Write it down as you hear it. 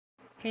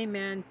Hey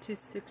man,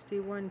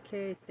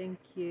 261K. Thank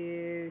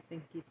you.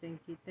 Thank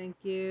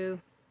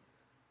you.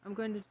 I'm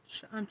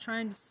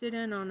trying to sit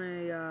in on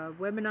a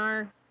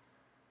webinar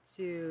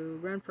to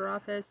run for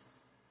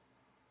office.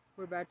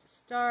 We're about to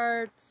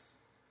start.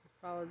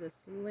 Follow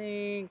this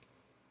link.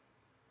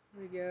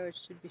 Here we go. It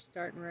should be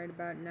starting right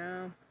about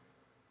now.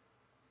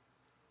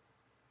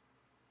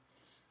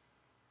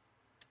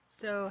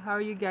 So, how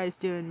are you guys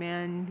doing,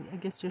 man? I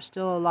guess you're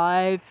still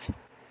alive.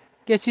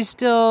 Guess you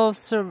still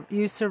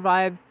you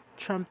survived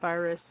Trump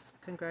virus.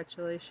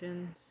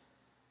 Congratulations.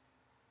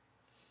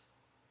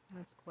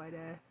 That's quite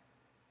a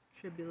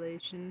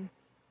tribulation.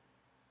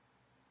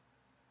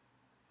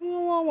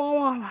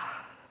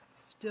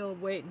 Still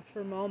waiting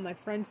for all my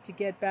friends to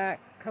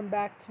come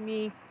back to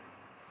me.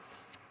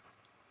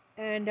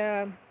 And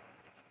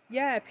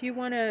yeah, if you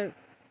wanna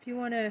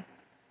do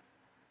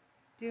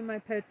my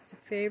pets a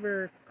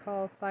favor,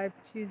 call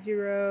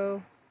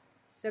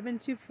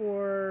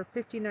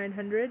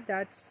 520-724-5900.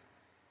 That's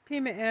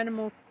Pima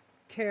Animal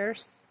Care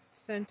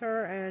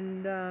Center,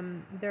 and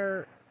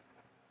they're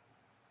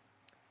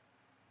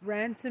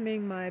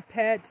ransoming my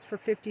pets for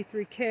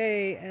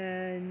 $53K.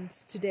 And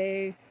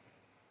today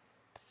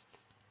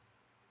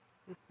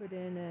we put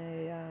in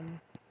a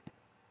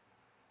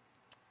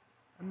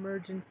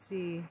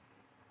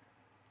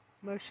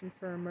motion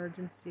for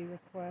emergency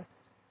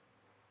request.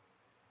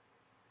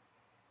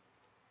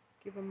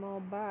 Give them all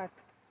back.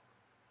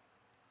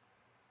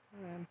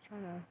 Yeah, I'm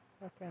trying to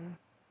fucking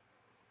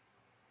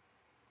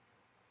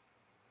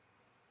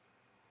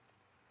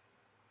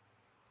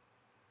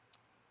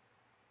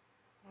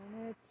on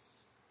it.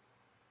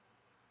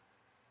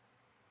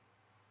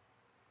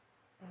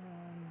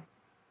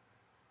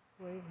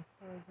 Waiting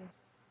for this.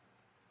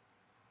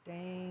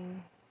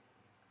 Dang.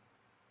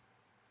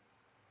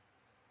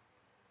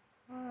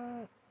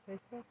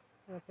 Facebook?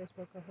 Oh,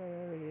 Facebook. Okay,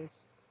 there it is.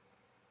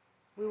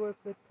 We work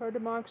with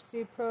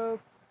pro-democracy,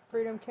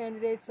 pro-freedom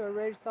candidates who are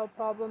ready to solve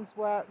problems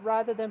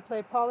rather than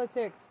play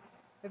politics.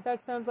 If that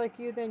sounds like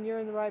you, then you're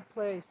in the right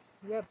place.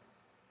 Yep.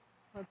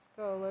 Let's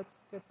go. Let's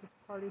get this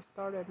party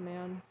started,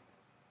 man.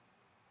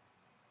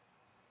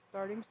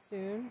 Starting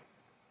soon.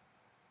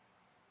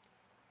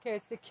 Okay,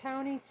 it's the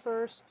Country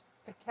First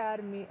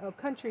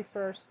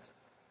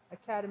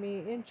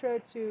Academy Intro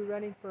to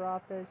Running for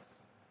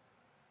Office.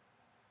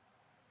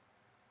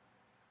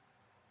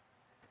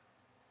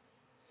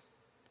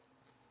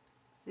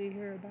 See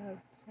here about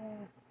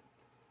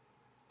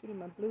getting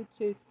my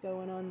Bluetooth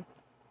going on.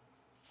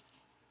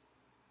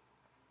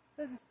 It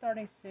says it's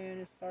starting soon.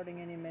 It's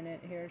starting any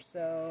minute here.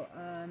 So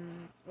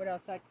what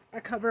else? I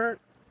cover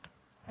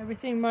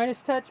everything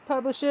Midas Touch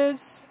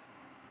publishes.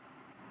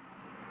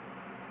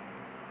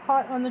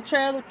 Hot on the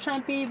trail of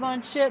Trumpy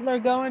Von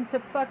Schittler going to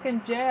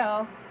fucking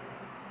jail.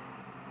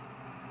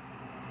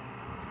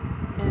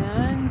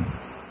 And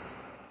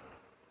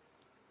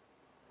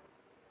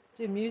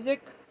do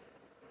music.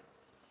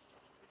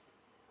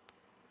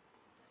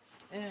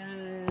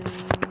 And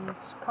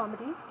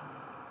comedy.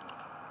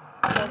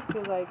 I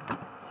do like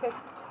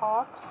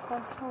TikToks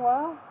once in a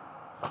while.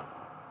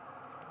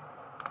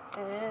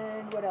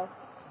 And what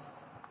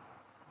else?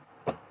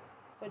 So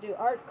I do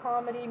art,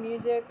 comedy,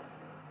 music,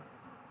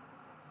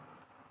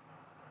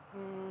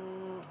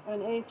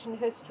 and ancient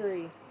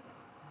history.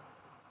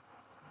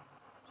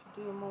 Should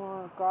do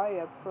more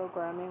Gaia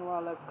programming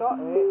while I've got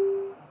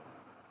it.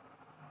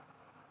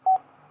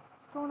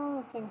 What's going on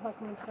with this thing? How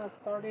come it's not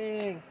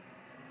starting?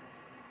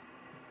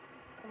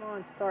 Come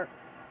on, start.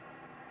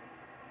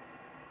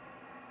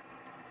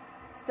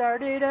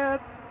 Start it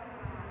up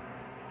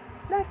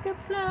like a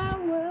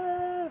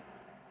flower. I was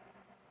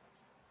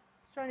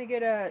trying to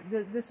get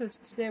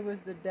today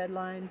was the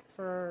deadline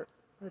for,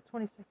 the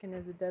 22nd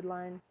is the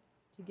deadline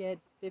to get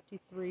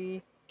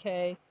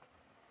 53K.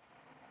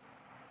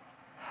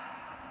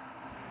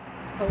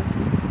 Post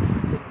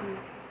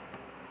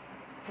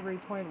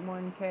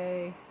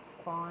 53.1K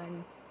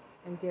bonds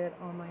and get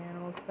all my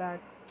animals back.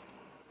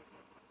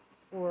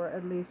 Or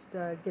at least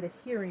get a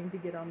hearing to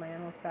get all my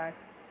animals back.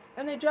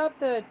 And they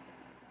dropped the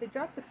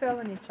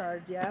felony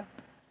charge, yeah.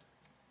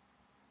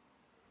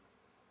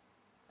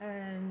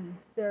 And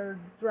they're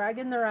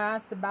dragging their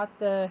ass about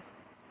the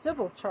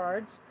civil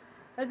charge,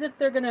 as if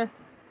they're gonna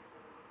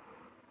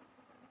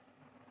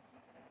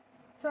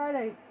try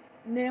to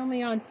nail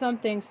me on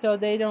something so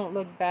they don't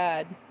look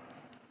bad.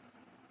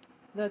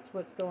 That's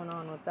what's going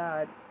on with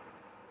that.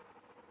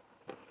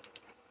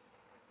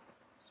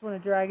 Want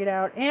to drag it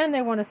out, and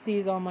they want to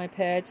seize all my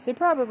pets. They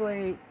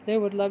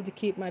would love to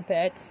keep my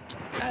pets.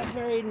 I have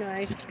very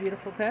nice,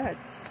 beautiful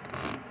pets,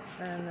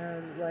 and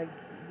they're like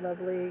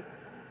lovely,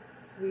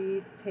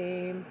 sweet,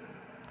 tame,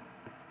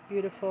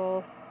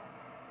 beautiful,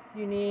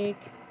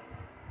 unique.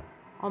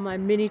 All my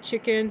mini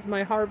chickens,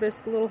 my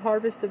little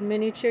harvest of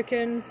mini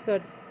chickens. So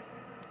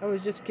I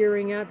was just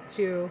gearing up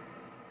to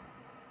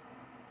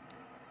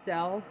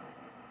sell,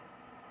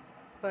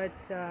 but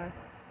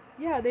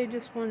yeah, they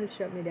just wanted to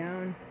shut me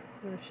down.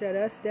 They want to shut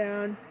us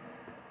down.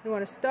 They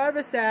want to starve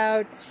us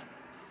out.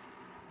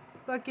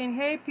 Fucking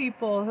hate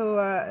people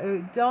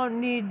who don't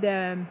need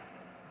them.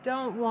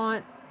 don't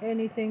want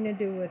anything to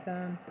do with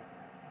them.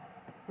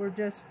 We're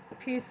just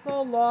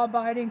peaceful,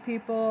 law-abiding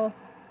people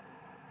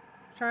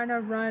trying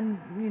to run,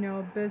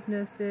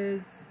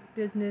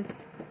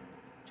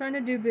 trying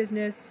to do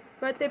business,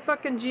 but they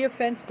fucking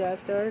geofenced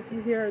us. So if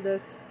you hear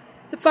this,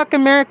 it's a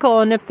fucking miracle.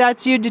 And if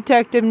that's you,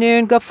 Detective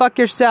Noon, go fuck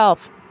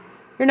yourself.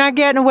 You're not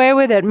getting away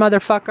with it,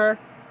 motherfucker.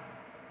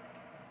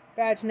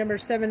 Badge number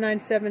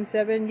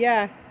 7977.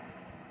 Yeah,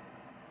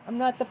 I'm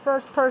not the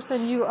first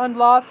person you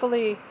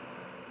unlawfully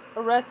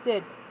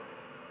arrested.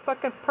 It's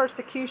fucking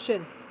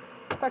persecution.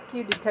 Fuck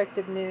you,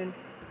 Detective Noon.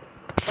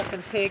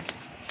 Fucking pig.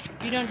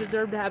 You don't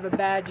deserve to have a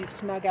badge, you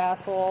smug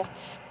asshole.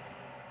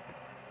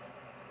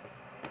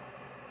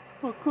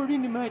 Well,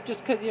 according to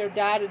just because your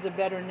dad is a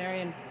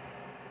veterinarian,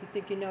 you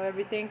think you know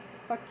everything?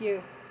 Fuck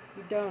you.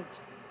 You don't.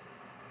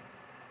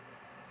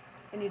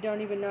 And you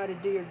don't even know how to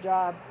do your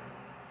job.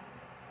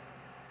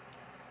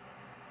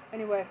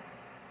 Anyway.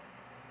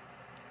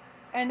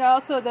 And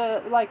also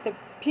the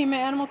Pima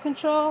Animal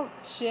Control,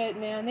 shit,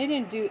 man, they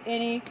didn't do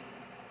any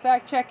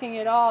fact-checking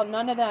at all,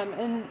 none of them.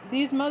 And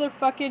these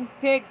motherfucking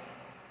pigs,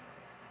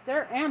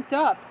 they're amped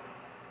up.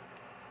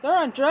 They're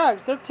on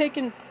drugs. They're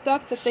taking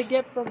stuff that they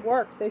get from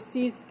work. They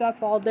see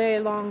stuff all day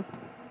long.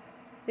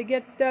 They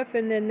get stuff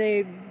and then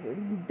they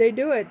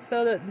do it.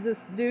 So that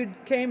this dude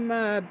came,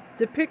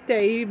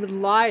 Depicte, he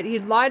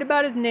lied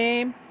about his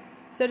name.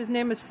 Said his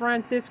name was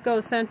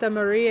Francisco Santa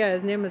Maria.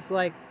 His name was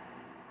like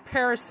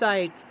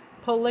Parasite,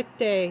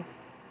 Policte.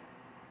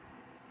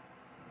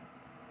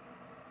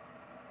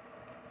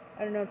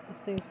 I don't know if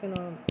this thing's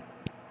gonna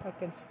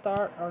fucking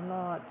start or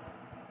not.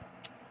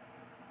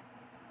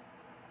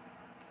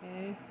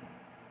 Okay.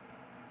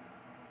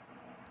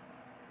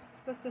 It's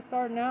supposed to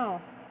start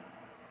now.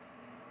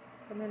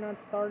 But they're not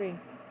starting.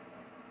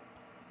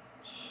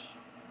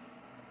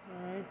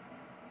 Alright.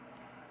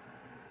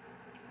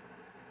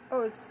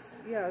 Oh, it's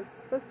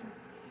supposed to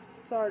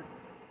start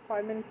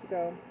 5 minutes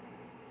ago.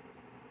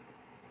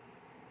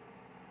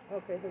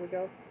 Okay, here we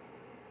go.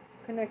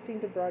 Connecting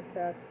to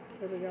broadcast.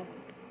 Here we go.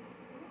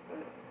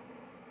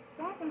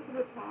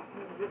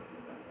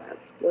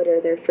 What are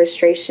their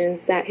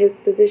frustrations that his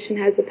position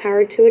has the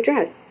power to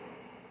address?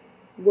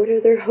 What are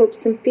their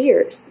hopes and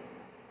fears?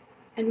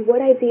 And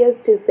what ideas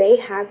do they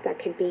have that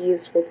could be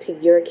useful to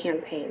your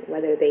campaign,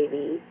 whether they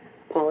be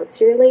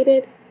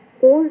policy-related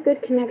or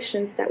good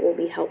connections that will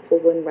be helpful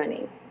when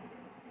running?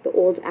 The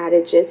old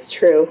adage is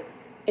true.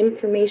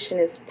 Information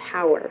is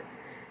power.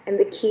 And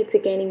the key to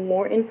gaining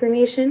more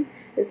information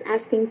is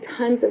asking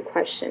tons of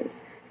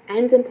questions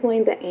and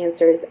employing the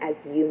answers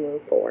as you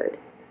move forward.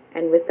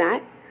 And with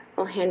that,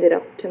 I'll hand it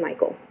up to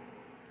Michael.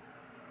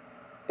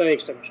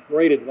 Thanks, that was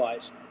great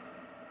advice.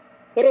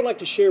 What I'd like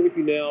to share with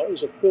you now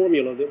is a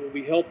formula that will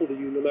be helpful to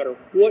you no matter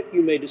what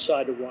you may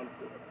decide to run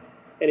for.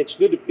 And it's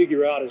good to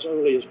figure out as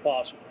early as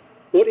possible.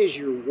 What is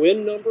your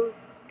win number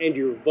and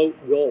your vote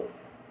goal?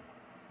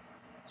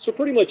 So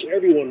pretty much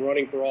everyone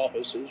running for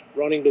office is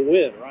running to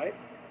win, right?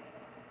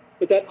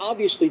 But that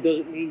obviously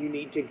doesn't mean you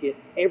need to get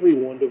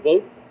everyone to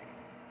vote for you.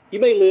 You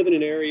may live in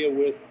an area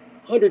with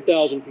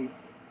 100,000 people,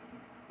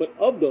 but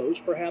of those,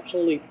 perhaps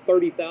only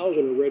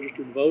 30,000 are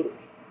registered voters.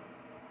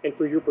 And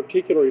for your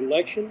particular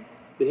election,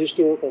 the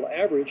historical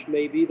average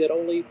may be that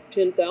only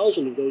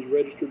 10,000 of those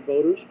registered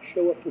voters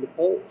show up to the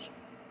polls.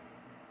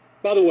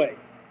 By the way,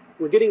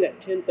 we're getting that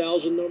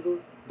 10,000 number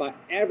by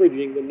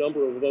averaging the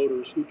number of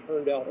voters who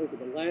turned out over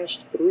the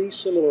last 3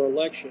 similar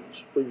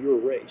elections for your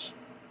race.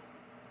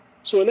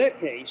 So in that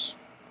case,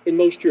 in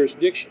most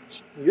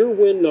jurisdictions, your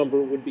win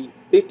number would be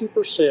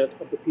 50%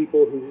 of the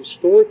people who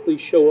historically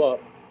show up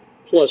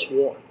plus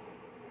 1.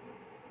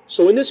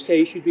 So in this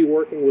case, you'd be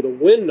working with a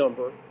win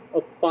number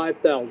of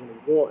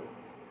 5,001,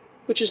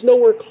 which is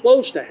nowhere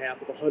close to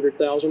half of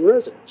 100,000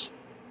 residents.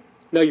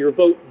 Now your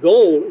vote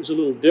goal is a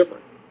little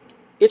different.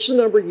 It's the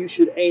number you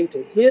should aim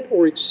to hit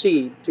or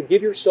exceed to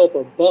give yourself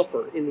a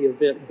buffer in the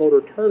event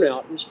voter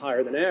turnout is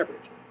higher than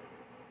average.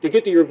 To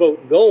get to your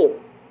vote goal,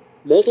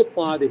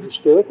 multiply the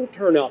historical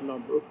turnout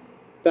number,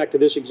 back to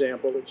this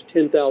example, it's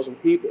 10,000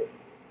 people,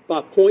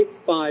 by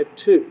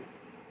 0.52.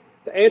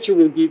 The answer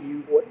will give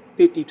you what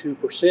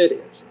 52%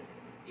 is.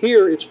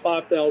 Here it's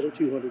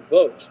 5,200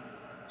 votes.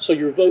 So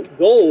your vote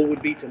goal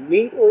would be to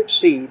meet or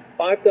exceed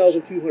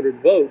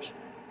 5,200 votes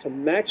to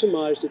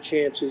maximize the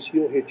chances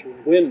you'll hit your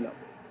win number.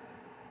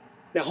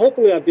 Now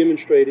hopefully I've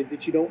demonstrated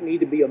that you don't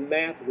need to be a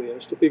math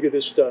whiz to figure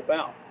this stuff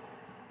out.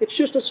 It's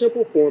just a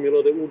simple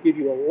formula that will give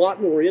you a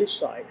lot more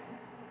insight,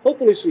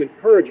 hopefully some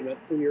encouragement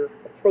when you're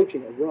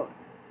approaching a run.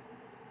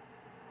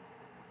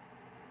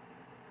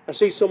 I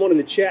see someone in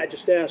the chat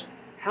just asked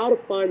how to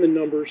find the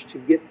numbers to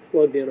get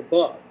plugged in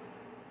above.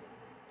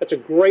 That's a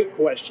great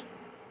question,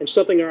 and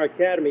something our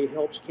Academy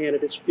helps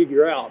candidates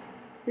figure out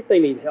if they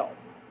need help.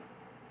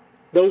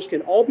 Those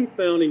can all be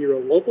found in your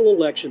local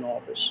election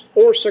office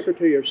or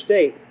Secretary of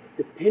State,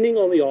 depending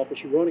on the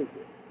office you're running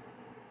for.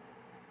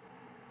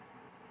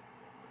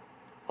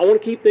 I want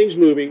to keep things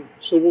moving,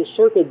 so we'll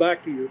circle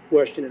back to your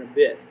question in a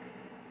bit.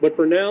 But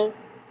for now,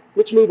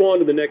 let's move on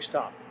to the next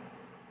topic.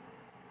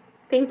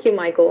 Thank you,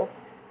 Michael.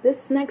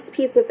 This next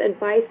piece of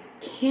advice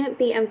can't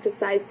be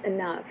emphasized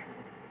enough.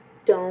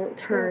 Don't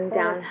turn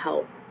down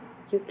help.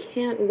 You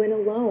can't win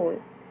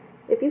alone.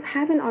 If you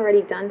haven't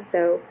already done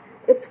so,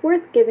 it's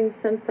worth giving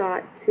some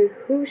thought to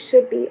who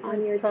should be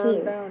on your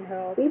team.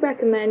 We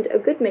recommend a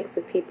good mix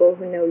of people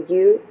who know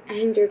you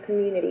and your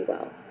community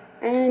well,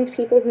 and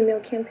people who know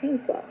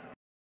campaigns well.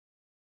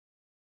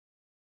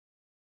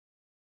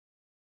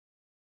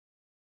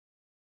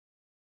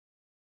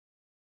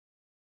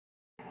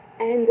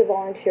 And a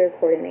volunteer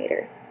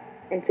coordinator.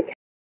 And to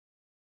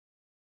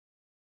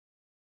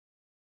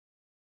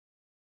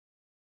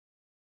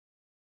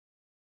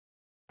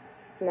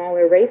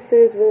smaller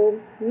races will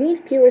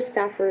need fewer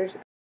staffers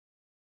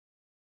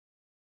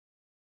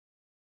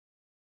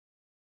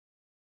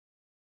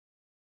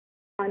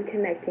on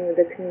connecting with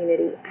the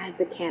community as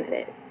a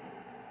candidate.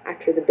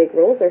 After the big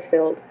roles are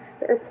filled,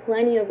 there are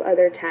plenty of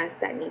other tasks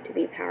that need to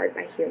be powered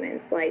by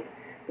humans, like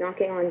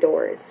knocking on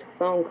doors,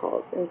 phone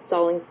calls,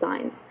 installing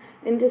signs,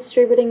 and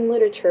distributing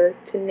literature,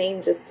 to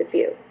name just a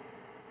few.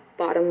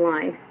 Bottom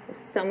line, if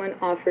someone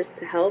offers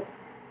to help,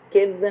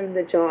 give them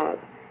the job.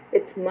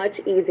 It's much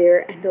easier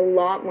and a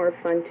lot more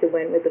fun to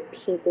win with a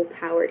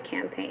people-powered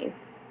campaign.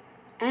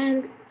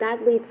 And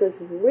that leads us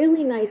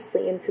really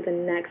nicely into the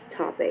next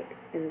topic,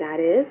 and that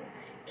is,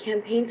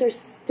 campaigns are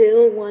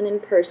still won in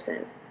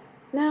person.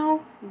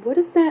 Now, what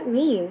does that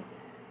mean?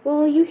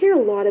 Well, you hear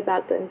a lot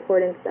about the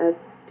importance of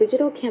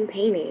digital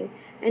campaigning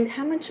and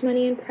how much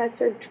money and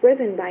press are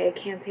driven by a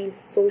campaign's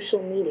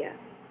social media.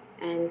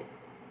 And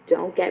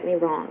don't get me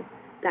wrong,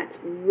 that's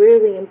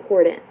really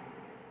important.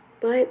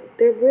 But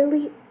there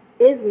really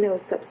is no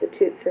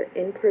substitute for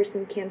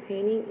in-person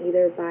campaigning,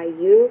 either by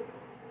you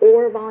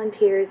or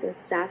volunteers and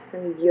staff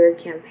from your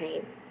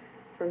campaign.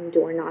 From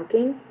door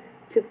knocking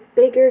to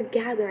bigger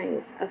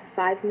gatherings, a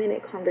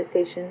 5-minute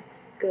conversation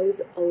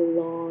goes a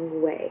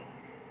long way.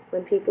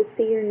 When people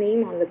see your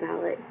name on the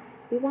ballot,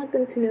 you want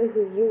them to know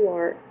who you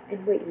are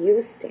and what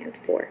you stand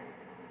for.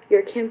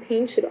 Your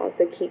campaign should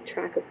also keep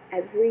track of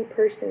every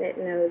person it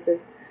knows of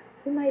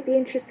who might be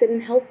interested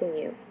in helping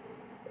you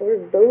or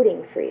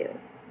voting for you.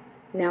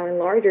 Now, in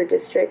larger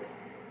districts,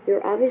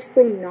 you're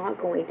obviously not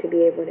going to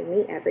be able to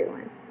meet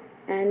everyone,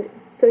 and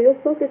so you'll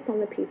focus on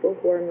the people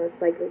who are most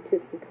likely to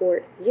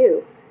support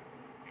you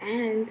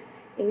and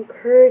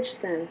encourage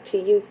them to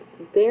use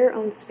their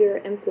own sphere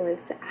of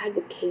influence to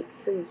advocate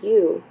for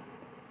you.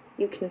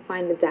 You can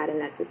find the data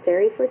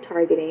necessary for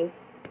targeting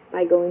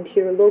by going to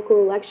your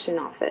local election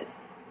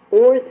office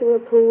or through a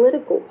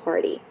political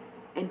party,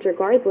 and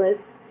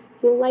regardless,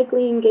 you'll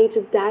likely engage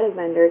a data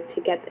vendor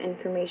to get the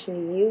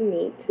information you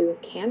need to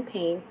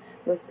campaign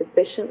most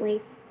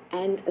efficiently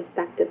and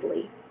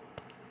effectively.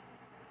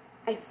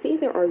 I see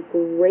there are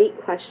great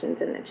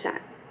questions in the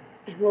chat,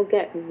 and we'll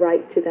get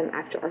right to them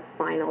after our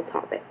final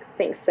topic.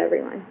 Thanks,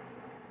 everyone.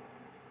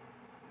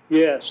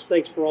 Yes,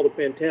 thanks for all the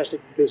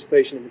fantastic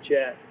participation in the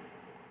chat.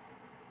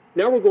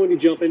 Now we're going to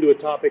jump into a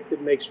topic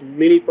that makes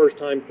many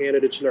first-time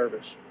candidates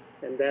nervous,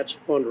 and that's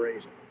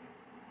fundraising.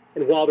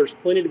 And while there's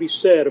plenty to be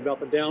said about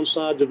the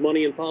downsides of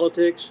money in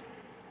politics,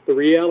 the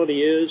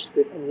reality is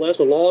that unless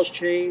the laws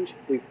change,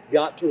 we've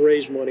got to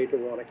raise money to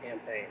run a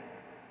campaign.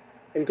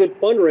 And good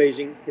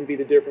fundraising can be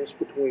the difference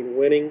between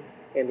winning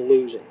and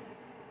losing.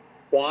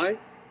 Why?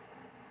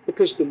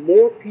 Because the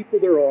more people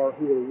there are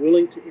who are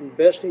willing to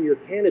invest in your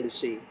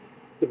candidacy,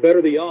 the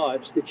better the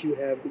odds that you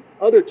have the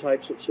other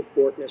types of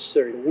support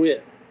necessary to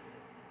win.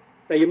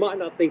 Now, you might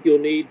not think you'll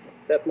need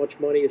that much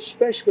money,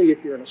 especially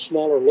if you're in a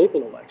smaller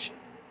local election,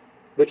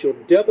 but you'll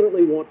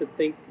definitely want to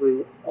think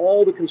through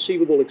all the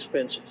conceivable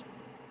expenses.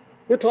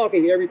 We're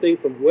talking everything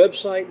from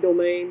website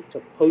domain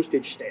to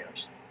postage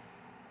stamps.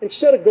 And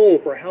set a goal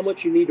for how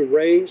much you need to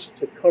raise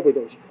to cover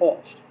those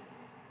costs.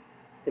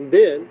 And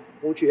then,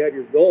 once you have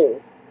your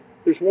goal,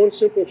 there's one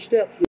simple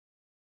step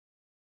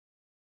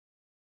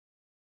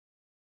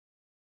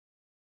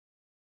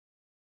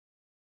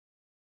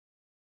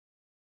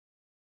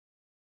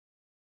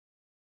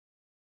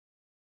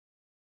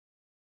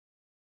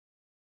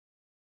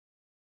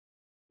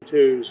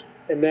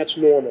and that's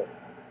normal.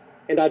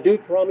 And I do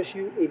promise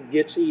you, it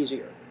gets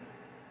easier.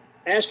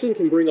 Asking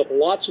can bring up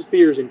lots of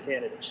fears in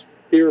candidates.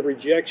 Fear of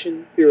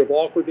rejection, fear of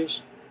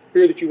awkwardness,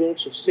 fear that you won't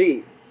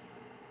succeed.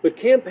 But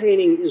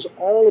campaigning is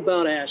all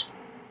about asking.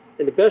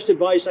 And the best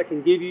advice I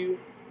can give you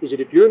is that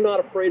if you're not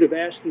afraid of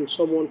asking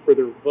someone for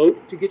their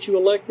vote to get you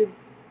elected,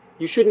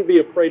 you shouldn't be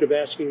afraid of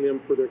asking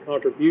them for their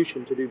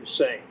contribution to do the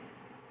same.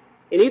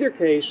 In either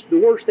case, the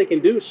worst they can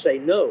do is say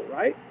no,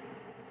 right?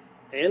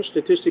 And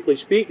statistically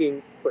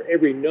speaking, for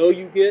every no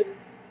you get,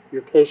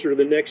 you're closer to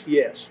the next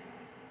yes.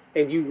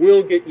 And you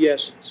will get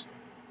yeses.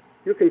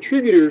 Your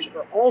contributors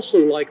are also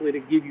likely to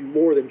give you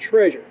more than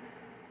treasure.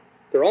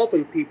 They're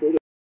often people that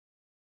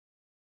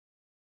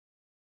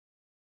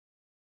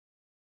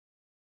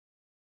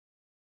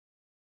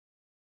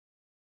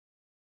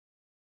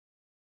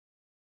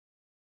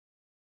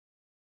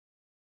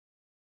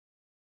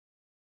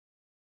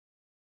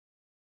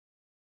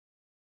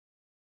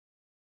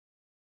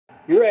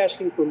you're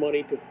asking for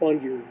money to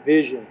fund your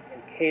vision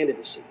and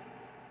candidacy.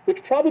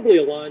 which probably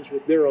aligns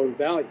with their own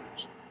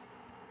values.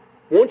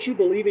 Once you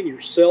believe in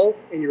yourself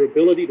and your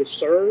ability to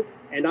serve,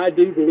 and I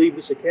do believe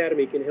this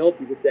academy can help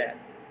you with that,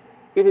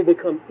 it will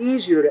become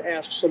easier to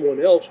ask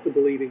someone else to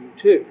believe in you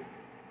too.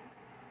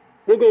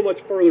 We'll go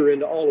much further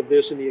into all of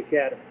this in the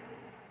academy,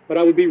 but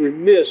I would be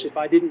remiss if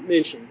I didn't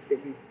mention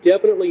that you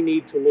definitely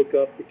need to look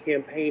up the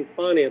campaign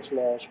finance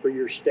laws for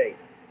your state.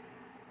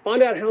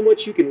 Find out how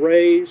much you can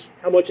raise,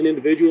 how much an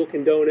individual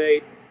can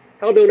donate,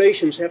 how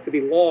donations have to be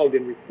logged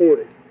and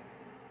recorded.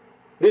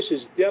 This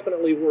is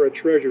definitely where a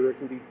treasurer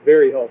can be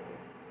very helpful.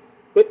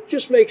 But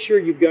just make sure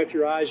you've got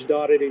your I's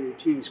dotted and your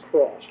T's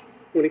crossed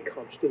when it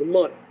comes to the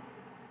money.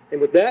 And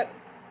with that,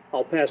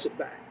 I'll pass it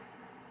back.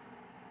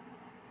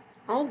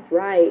 All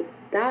right,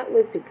 that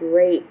was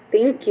great.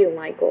 Thank you,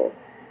 Michael.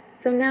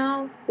 So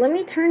now, let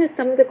me turn to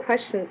some of the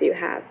questions you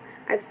have.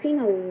 I've seen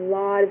a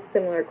lot of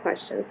similar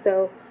questions,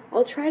 so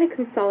I'll try to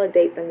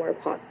consolidate them where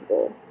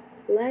possible.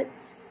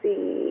 Let's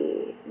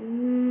see.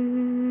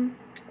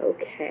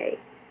 Okay.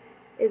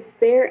 Is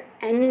there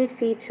any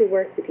fee to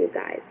work with you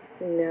guys?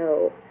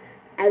 No.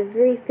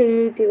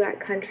 Everything we do at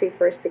Country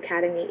First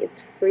Academy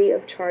is free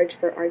of charge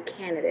for our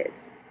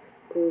candidates.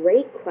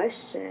 Great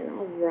question.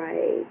 All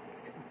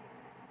right.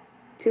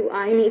 Do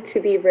I need to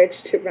be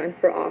rich to run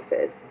for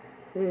office?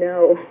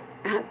 No,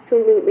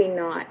 absolutely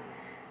not.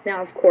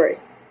 Now, of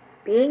course,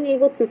 being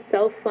able to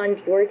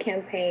self-fund your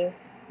campaign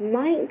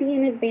might be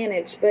an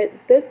advantage, but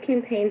those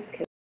campaigns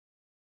can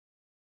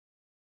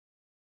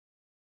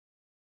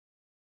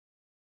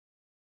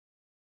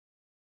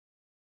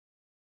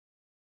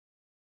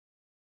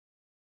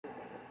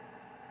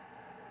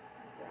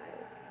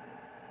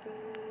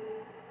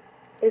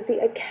Is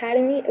the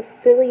Academy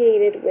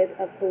affiliated with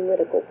a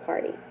political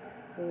party?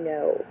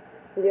 No.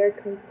 We are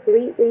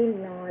completely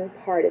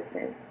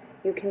nonpartisan.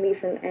 You can be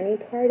from any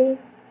party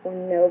or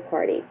no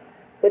party.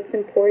 What's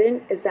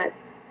important is that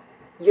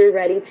you're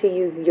ready to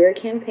use your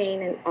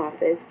campaign and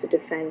office to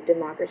defend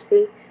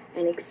democracy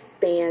and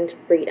expand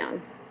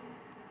freedom.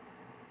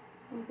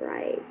 All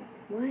right.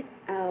 What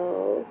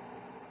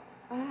else?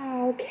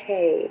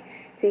 Okay.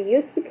 Do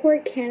you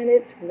support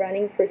candidates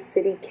running for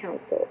city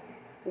council?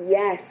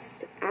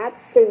 Yes,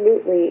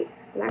 absolutely.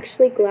 I'm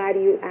actually glad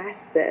you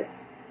asked this.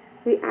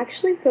 We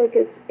actually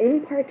focus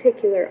in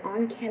particular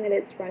on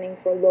candidates running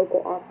for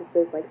local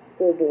offices like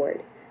school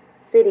board,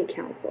 city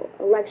council,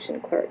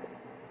 election clerks,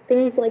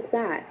 things like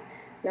that.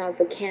 Now, if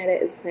a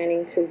candidate is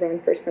planning to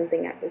run for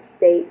something at the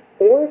state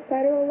or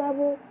federal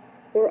level,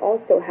 we're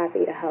also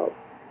happy to help.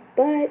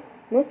 But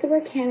most of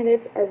our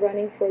candidates are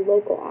running for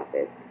local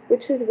office,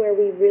 which is where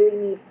we really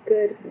need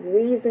good,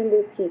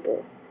 reasonable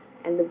people.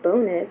 And the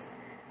bonus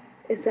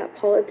is that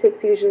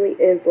politics usually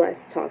is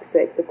less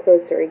toxic the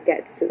closer it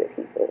gets to the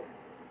people.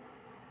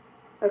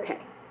 Okay,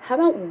 how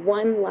about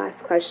one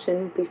last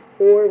question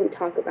before we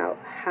talk about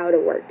how to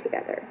work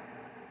together?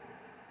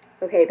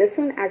 Okay, this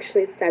one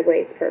actually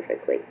segues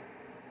perfectly.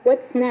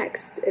 What's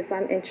next if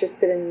I'm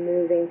interested in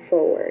moving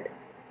forward?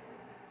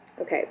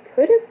 Okay,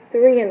 put a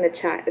 3 in the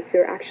chat if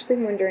you're actually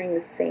wondering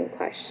the same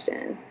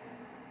question.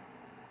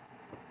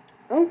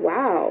 Oh,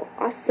 wow,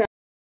 awesome.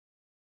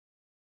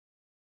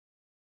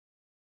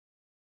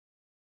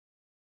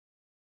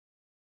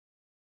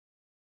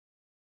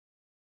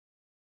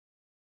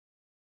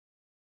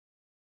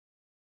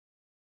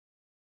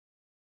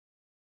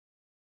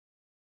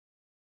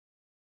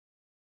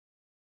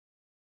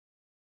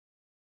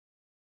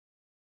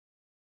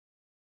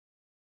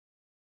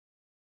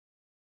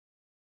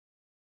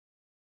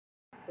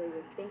 Where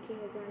you're thinking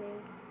of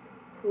running,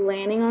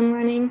 planning on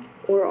running,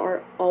 or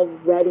are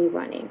already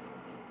running.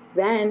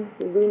 Then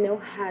we know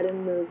how to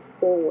move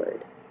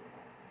forward.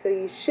 So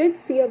you should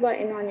see a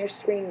button on your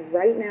screen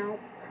right now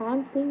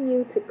prompting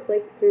you to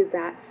click through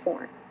that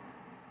form.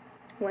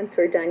 Once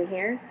we're done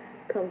here,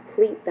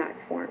 complete that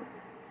form,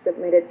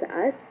 submit it to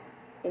us,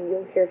 and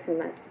you'll hear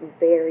from us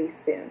very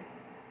soon.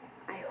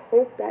 I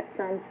hope that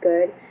sounds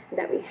good,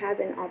 that we have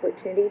an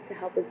opportunity to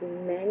help as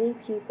many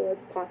people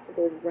as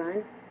possible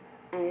run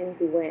and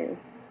win.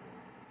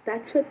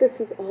 That's what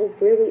this is all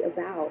really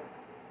about.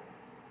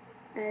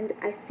 And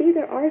I see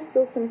there are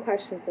still some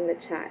questions in the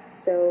chat,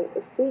 so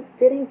if we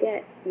didn't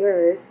get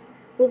yours,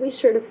 we'll be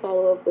sure to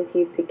follow up with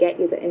you to get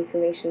you the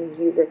information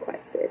you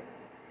requested.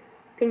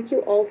 Thank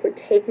you all for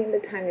taking the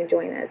time to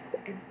join us,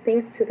 and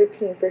thanks to the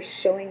team for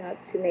showing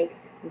up to make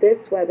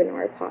this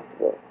webinar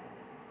possible.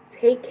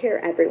 Take care,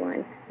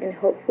 everyone, and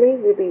hopefully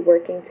we'll be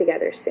working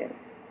together soon.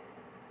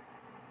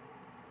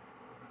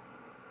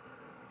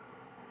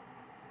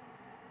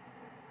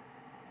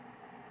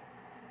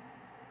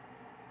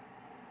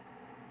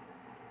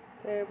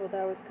 Okay, well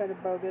that was kind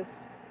of bogus.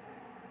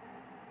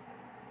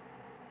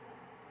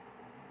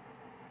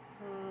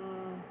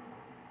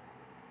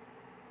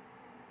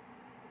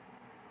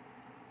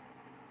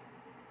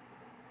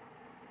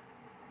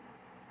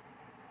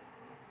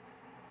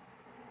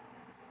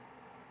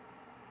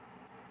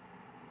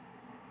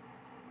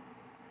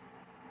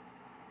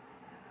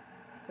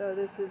 So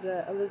this is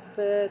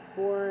Elizabeth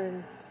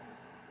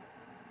Warren's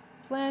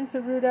Plan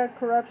to root out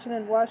corruption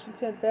in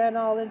Washington. Ban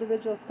all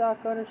individual stock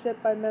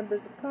ownership by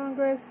members of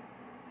Congress.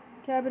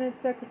 Cabinet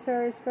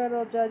secretaries,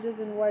 federal judges,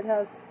 and White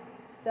House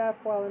staff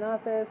while in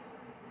office.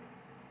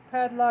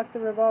 Padlock the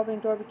revolving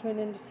door between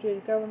industry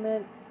and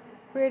government.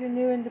 Create a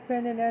new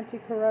independent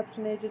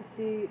anti-corruption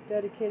agency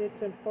dedicated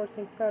to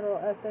enforcing federal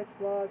ethics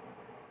laws.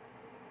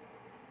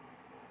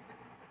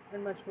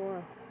 And much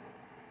more.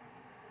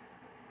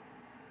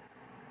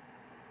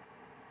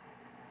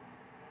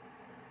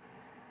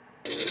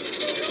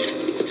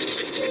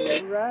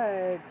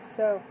 Right,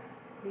 so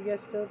you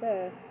guys still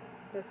there?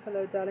 Yes,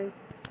 hello,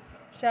 darlings.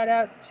 Shout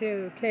out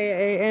to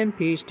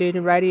KAMP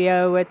Student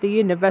Radio at the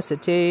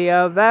University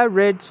of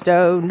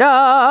Arizona.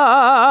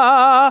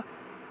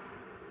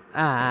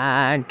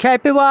 And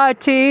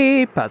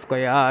KPYT,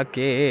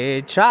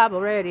 Pasquayaki, Travel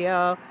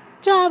Radio,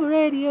 Travel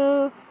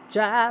Radio,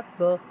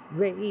 Travel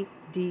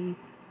Radio.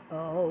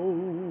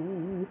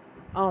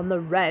 On the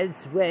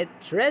Res with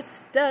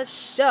Trista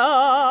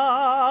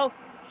Show.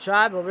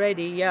 Travel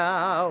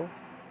Radio.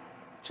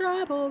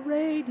 Travel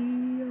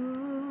Radio.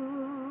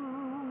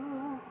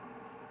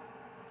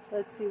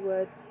 Let's see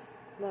what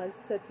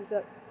Midas Touch is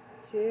up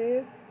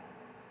to.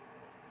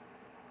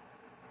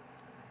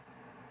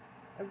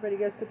 Everybody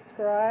go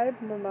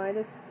subscribe.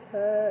 Midas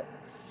Touch.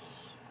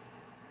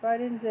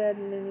 Biden's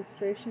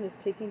administration is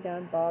taking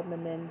down Bob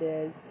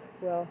Menendez.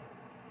 Well,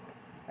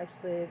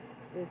 actually,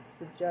 it's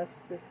the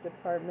Justice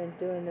Department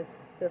doing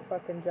their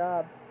fucking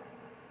job.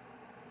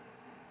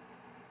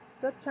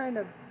 Stop trying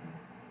to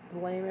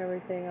blame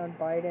everything on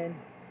Biden.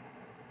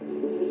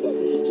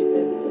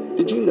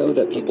 Did you know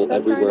that people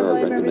everywhere are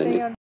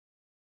recommending?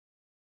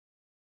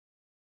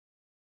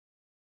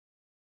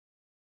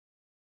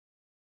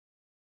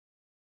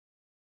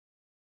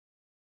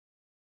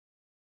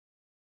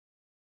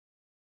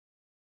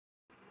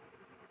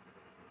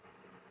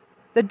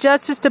 The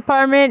Justice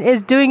Department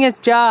is doing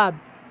its job.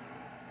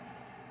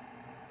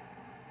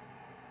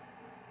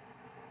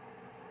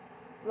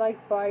 Like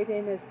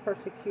Biden is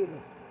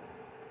persecuting.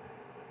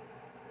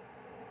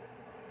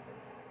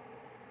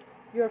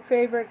 Your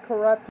favorite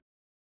corrupt.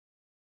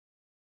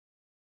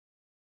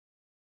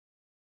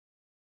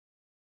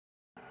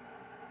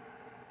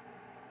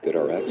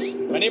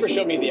 GoodRx. My neighbor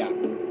showed me the app.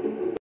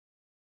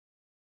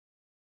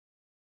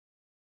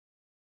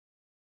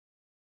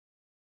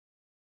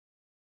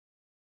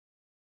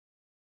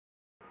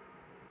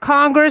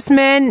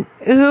 Congressmen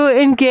who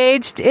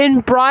engaged in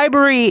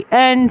bribery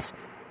and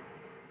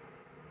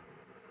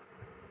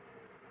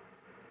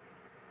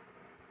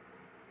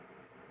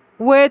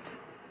with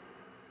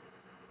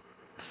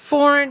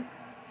foreign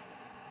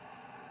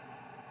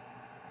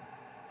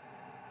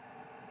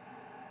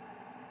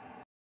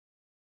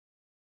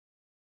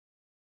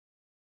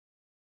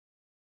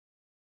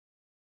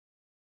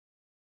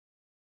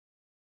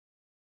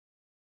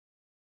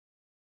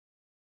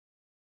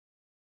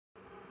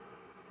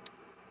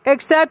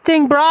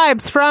accepting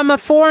bribes from a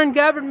foreign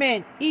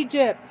government,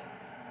 Egypt.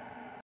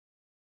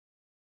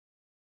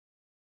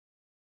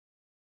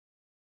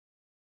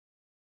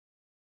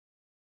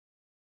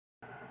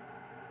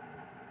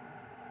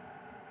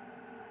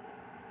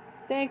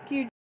 Thank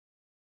you.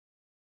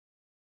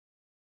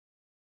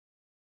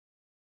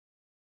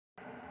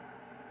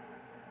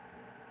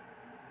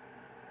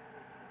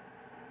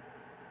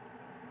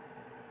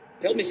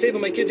 Help me save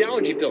on my kids'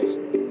 allergy pills.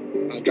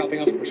 Dropping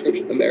off a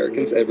prescription.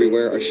 Americans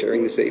everywhere are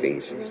sharing the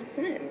savings. We're all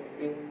set.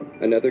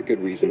 Another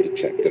good reason to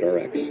check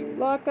GoodRx.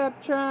 Lock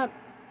up Trump.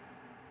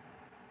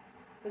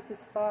 This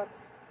is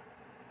Fox.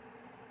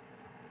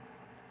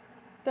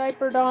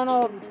 Diaper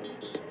Donald.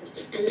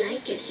 I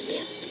like it.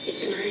 Yep,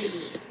 it's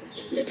mine.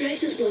 The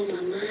prices blow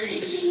my mind.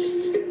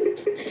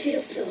 I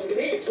feel so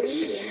rich. Oh,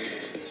 yeah.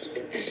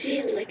 I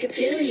feel like a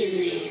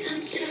billionaire.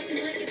 I'm shopping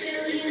like a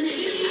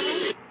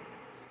billionaire.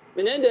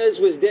 Menendez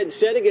was dead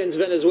set against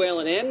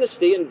Venezuelan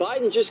amnesty, and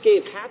Biden just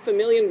gave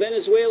 500,000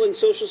 Venezuelan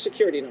social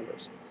security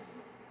numbers.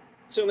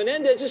 So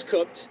Menendez is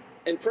cooked,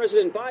 and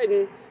President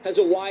Biden has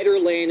a wider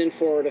lane in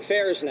foreign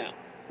affairs now.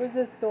 Who's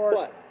this dork?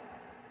 But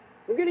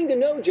we're getting to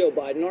know Joe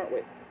Biden, aren't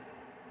we?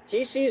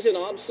 He sees an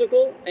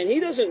obstacle, and he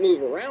doesn't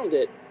move around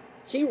it.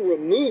 He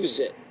removes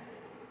it.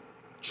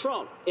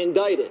 Trump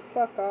indicted.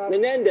 Fuck off.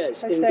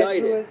 Menendez I said,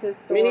 indicted. who is this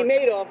Minnie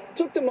dork? Madoff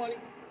took the money.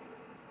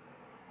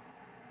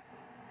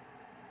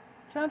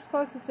 Trump's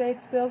closest aide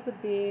spills the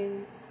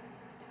beans.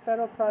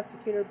 Federal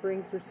prosecutor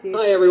brings receipts.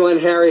 Hi everyone,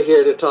 Harry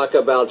here to talk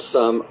about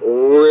some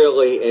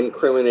really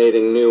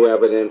incriminating new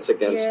evidence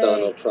against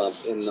Donald Trump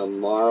in the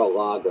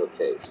Mar-a-Lago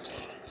case.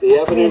 The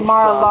evidence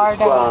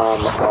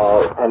comes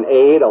from an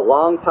aide, a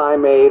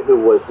longtime aide who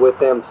was with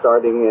him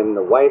starting in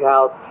the White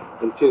House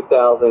in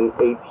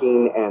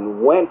 2018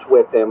 and went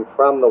with him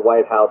from the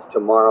White House to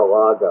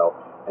Mar-a-Lago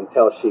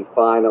until she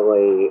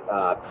finally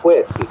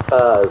quit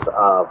because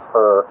of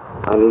her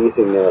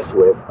uneasiness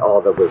with all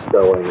that was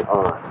going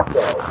on.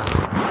 So,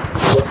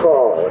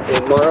 recall, in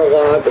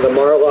the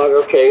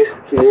Mar-a-Lago case,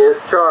 he is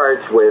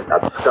charged with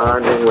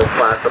absconding with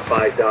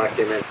classified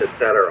documents,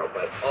 etc.,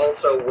 but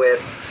also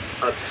with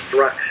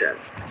obstruction.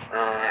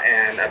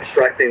 and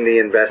obstructing the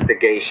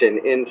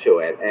investigation into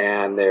it.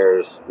 And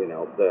there's,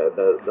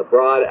 the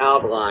broad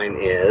outline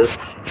is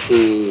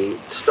he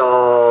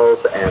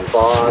stalls and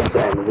bogs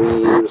and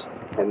weaves,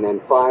 and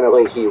then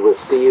finally he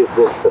receives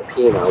this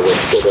subpoena, which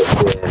should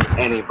have been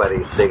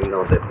anybody's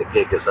signal that the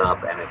gig is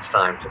up and it's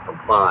time to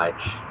comply.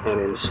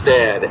 And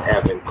instead,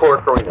 Evan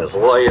Corcoran, his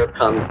lawyer,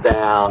 comes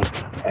down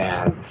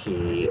and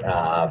he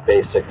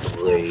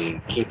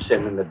basically keeps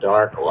him in the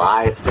dark,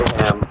 lies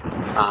to him,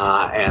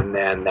 and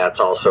then that's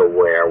also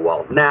where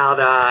Walt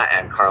Nauta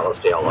and Carlos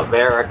de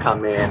Oliveira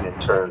come in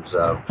terms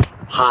of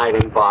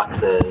hiding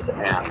boxes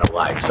and the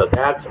like. So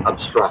that's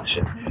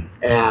obstruction.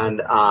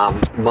 And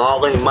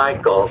Molly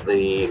Michael,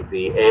 the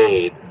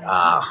aide,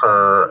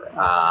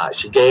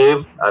 she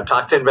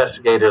talked to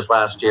investigators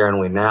last year, and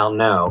we now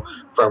know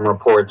from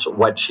reports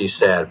what she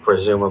said,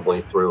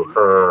 presumably through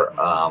her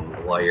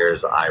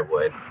lawyers, I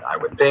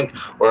would think,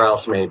 or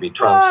else maybe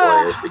Trump's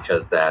lawyers,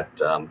 because that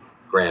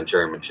grand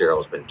jury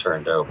material has been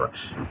turned over.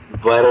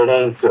 But it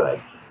ain't good.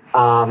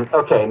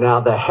 Okay, now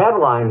the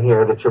headline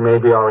here that you're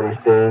maybe already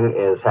seeing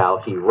is how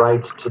he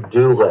writes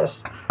to-do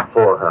lists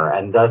for her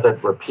and does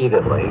it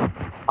repeatedly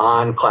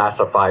on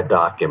classified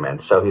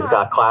documents. So he's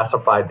got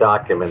classified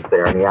documents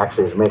there, and he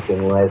actually is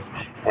making lists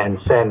and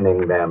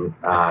sending them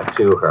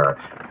to her.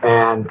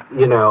 And,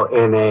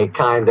 in a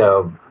kind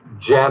of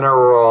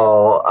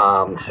general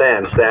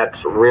sense,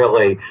 that's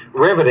really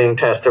riveting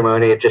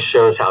testimony. It just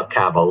shows how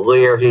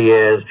cavalier he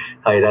is,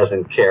 how he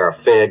doesn't care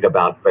a fig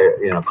about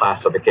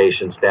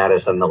classification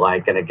status and the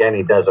like. And again,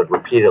 he does it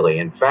repeatedly.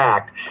 In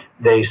fact,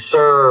 they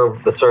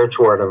serve the search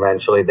warrant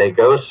eventually. They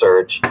go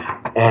search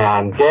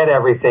and get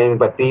everything,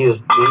 but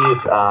these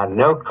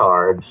note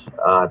cards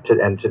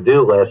and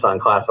to-do lists on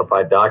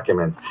classified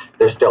documents,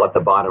 they're still at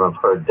the bottom of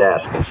her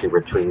desk, and she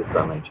retrieves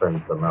them and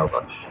turns them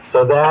over.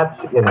 So that's,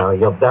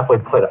 you'll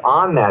definitely put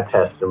on that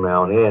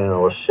testimony, and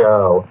it'll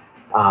show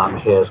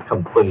his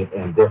complete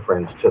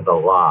indifference to the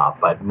law.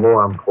 But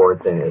more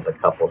important is a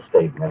couple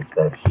statements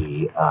that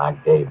he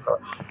gave her.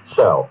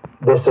 So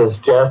this is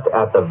just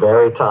at the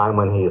very time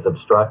when he's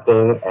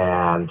obstructing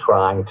and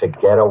trying to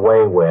get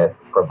away with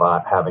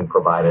having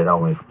provided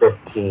only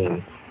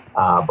 15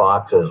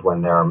 boxes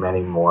when there are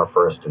many more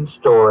first in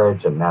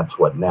storage, and that's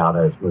what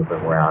Nauta is moving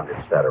around,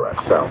 etc.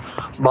 So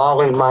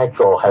Molly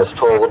Michael has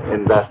told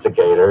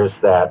investigators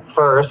that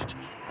first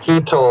he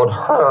told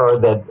her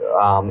that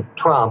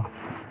Trump,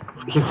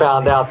 he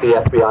found out the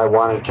FBI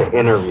wanted to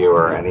interview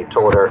her, and he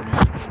told her,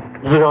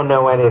 you don't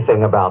know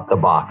anything about the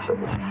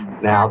boxes.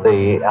 Now,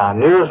 the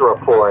news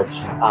reports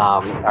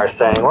are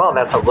saying, well,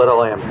 that's a little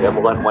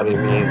ambivalent what he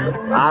means.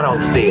 I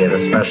don't see it,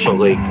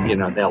 especially,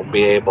 they'll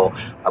be able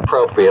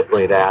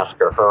appropriately to ask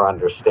her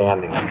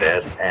understanding of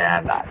this,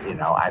 and,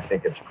 I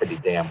think it's pretty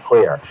damn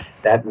clear.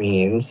 That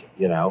means,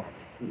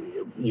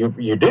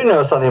 you do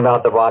know something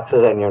about the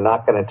boxes, and you're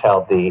not going to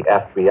tell the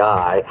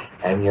FBI,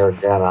 and you're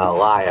going to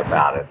lie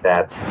about it.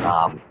 That's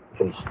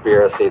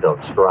conspiracy to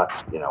obstruct,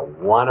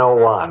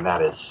 101.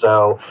 That is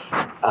so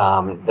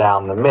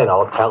down the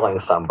middle, telling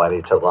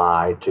somebody to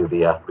lie to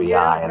the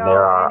FBI. And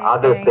there are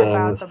other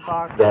things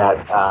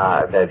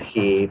that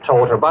he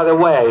told her. By the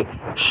way,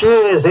 she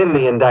is in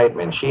the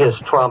indictment. She is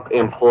Trump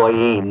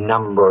employee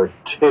number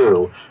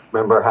 2.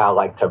 Remember how,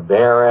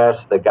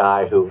 Tavares, the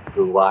guy who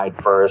lied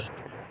first,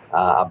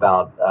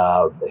 about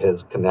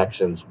his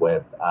connections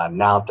with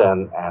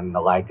Nauta and the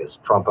like, is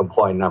Trump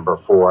employee number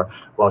 4.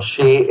 Well,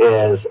 she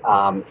is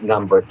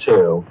number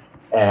 2,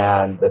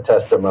 and the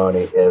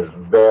testimony is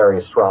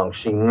very strong.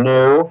 She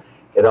knew.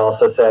 It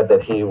also said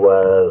that he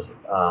was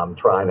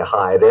trying to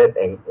hide it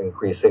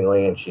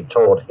increasingly, and she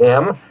told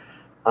him,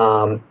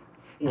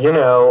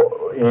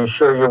 you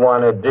sure you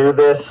want to do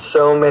this?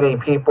 So many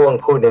people,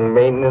 including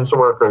maintenance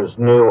workers,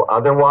 knew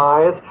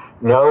otherwise.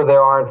 No, there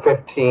aren't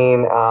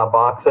 15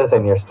 boxes,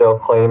 and you're still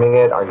claiming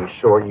it. Are you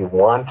sure you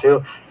want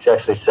to? She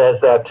actually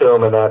says that to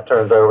him, and that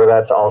turns over.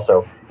 That's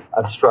also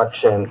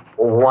obstruction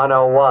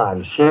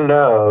 101. She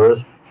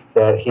knows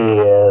that he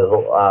is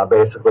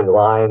basically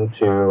lying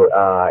to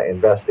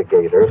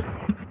investigators,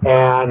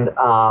 and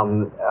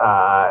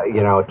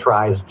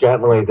tries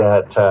gently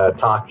to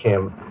talk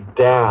him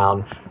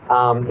down.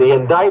 The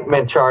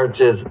indictment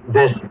charges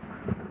this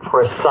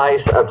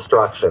precise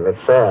obstruction. It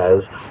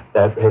says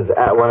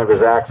that one of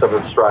his acts of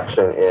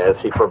obstruction is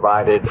he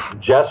provided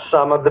just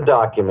some of the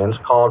documents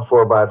called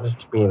for by the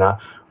subpoena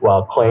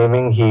while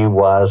claiming he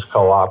was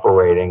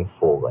cooperating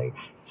fully.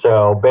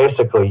 So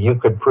basically, you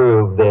could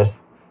prove this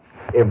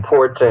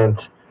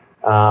important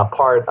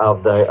part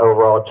of the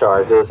overall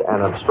charges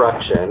and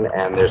obstruction,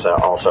 and there's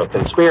also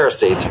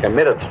conspiracy to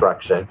commit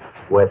obstruction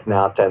with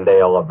Nauta and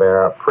de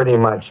Oliveira pretty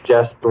much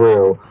just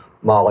through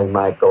Molly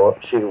Michael.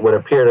 She would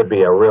appear to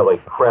be a really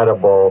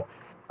credible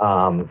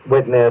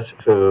witness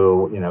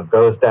who,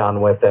 goes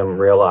down with him,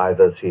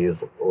 realizes he's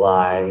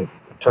lying,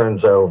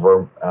 turns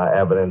over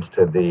evidence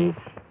to the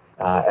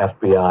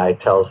FBI,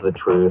 tells the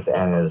truth,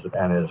 and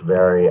is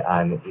very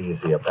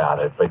uneasy about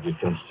it. But you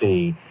can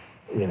see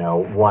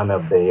one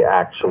of the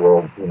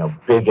actual,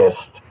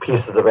 biggest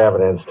pieces of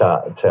evidence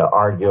to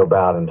argue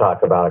about and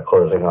talk about a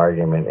closing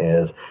argument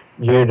is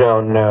you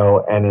don't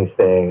know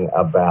anything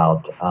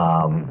about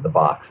the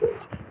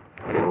boxes.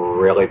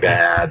 Really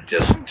bad,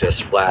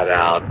 just flat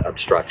out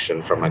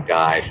obstruction from a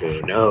guy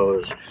who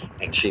knows,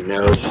 and she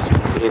knows,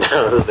 he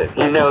knows, and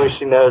he knows,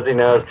 she knows, he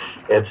knows.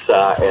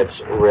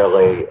 It's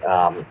really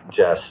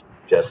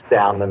just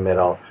down the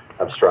middle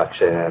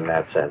obstruction. In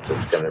that sense,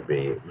 it's going to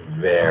be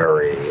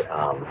very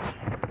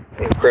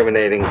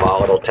incriminating,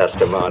 volatile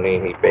testimony.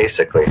 He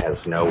basically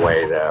has no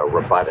way to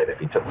rebut it if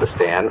he took the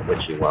stand,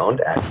 which he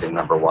won't. Actually,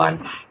 number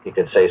one, he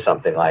could say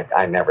something like,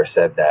 "I never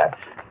said that."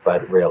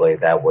 But really,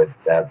 that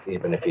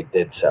even if he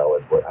did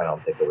so, I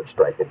don't think it would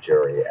strike a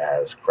jury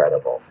as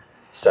credible.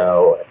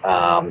 So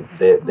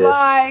this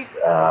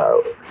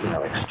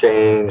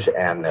exchange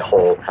and the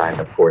whole kind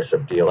of course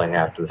of dealing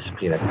after the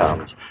subpoena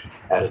comes,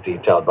 as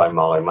detailed by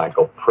Molly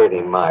Michael, pretty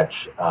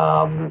much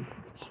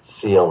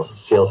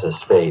seals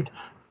his fate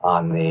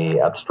on the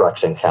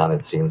obstruction count.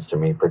 It seems to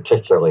me,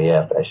 particularly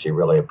if, as she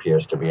really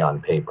appears to be on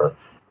paper,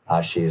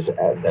 she's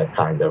the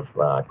kind of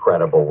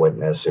credible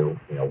witness who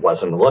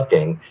wasn't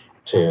looking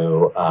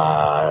to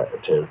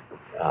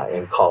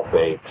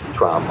inculpate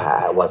Trump,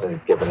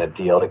 wasn't given a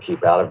deal to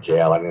keep out of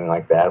jail, anything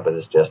like that, but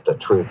is just a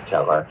truth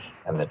teller.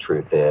 And the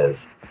truth is,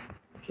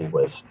 he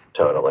was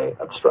totally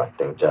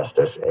obstructing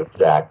justice,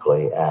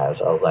 exactly as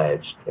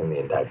alleged in the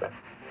indictment.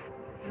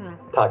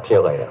 Talk to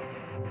you later.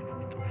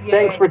 Yay.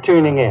 Thanks for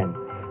tuning in.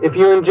 If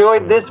you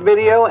enjoyed this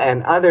video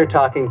and other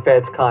Talking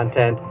Feds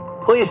content,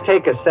 please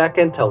take a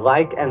second to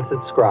like and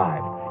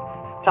subscribe.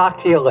 Talk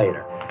to you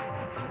later.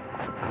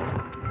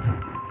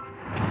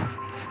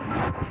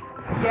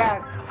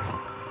 Yeah,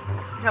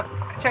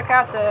 check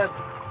out the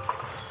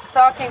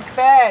Talking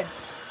Feds.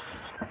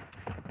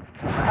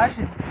 I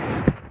should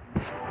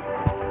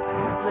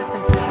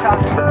listen to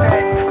Talking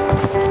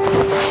Feds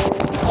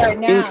right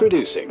now.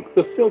 Introducing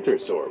the Filter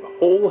Sorb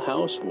Whole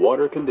House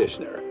Water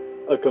Conditioner.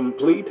 A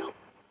complete...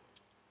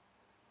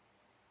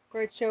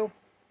 Great show.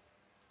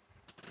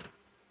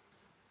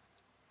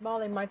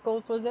 Molly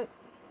Michaels, was it?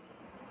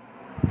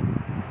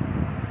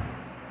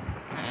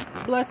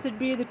 Blessed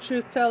be the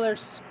truth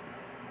tellers.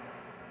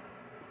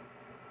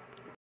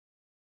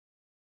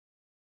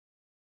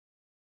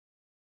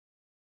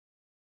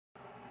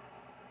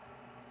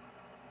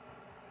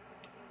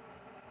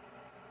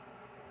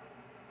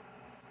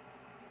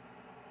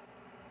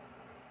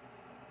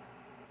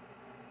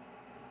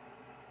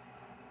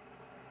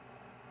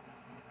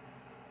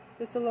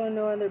 This alone,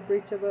 no other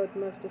breach of oath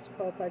must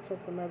disqualify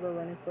Trump from ever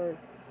running for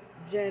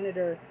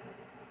janitor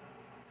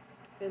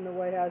in the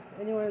White House.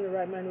 Anyone in the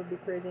right mind would be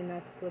crazy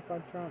not to flip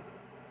on Trump.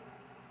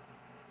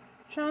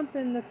 Trump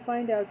in the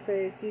find out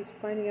phase. He's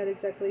finding out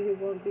exactly who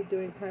won't be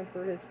doing time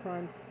for his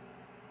crimes.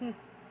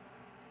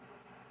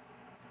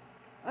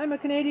 I'm a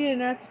Canadian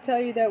and I have to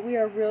tell you that we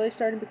are really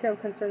starting to become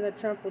concerned that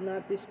Trump will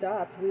not be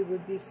stopped. We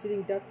would be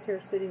sitting ducks here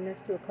sitting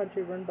next to a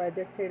country run by a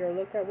dictator.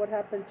 Look at what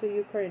happened to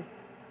Ukraine.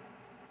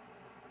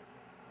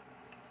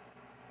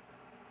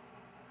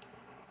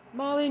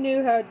 Molly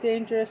knew how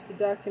dangerous the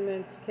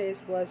documents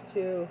case was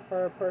to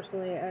her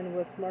personally and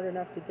was smart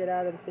enough to get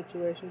out of the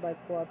situation by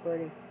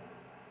cooperating.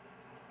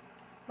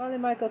 Molly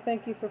Michael,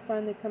 thank you for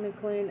finally coming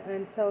clean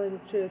and telling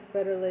the truth.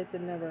 Better late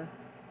than never.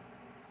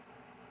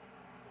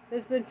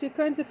 There's been two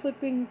kinds of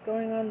flipping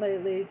going on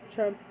lately.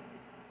 Trump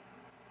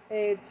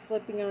aides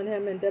flipping on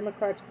him and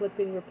Democrats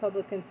flipping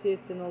Republican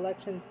seats in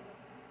elections.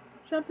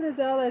 Trump and his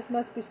allies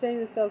must be saying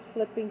to themselves,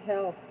 flipping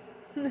hell.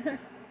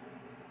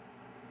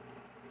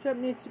 Trump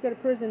needs to go to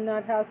prison,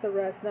 not house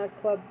arrest, not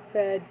club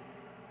fed.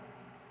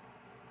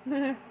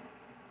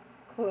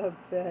 Club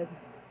fed.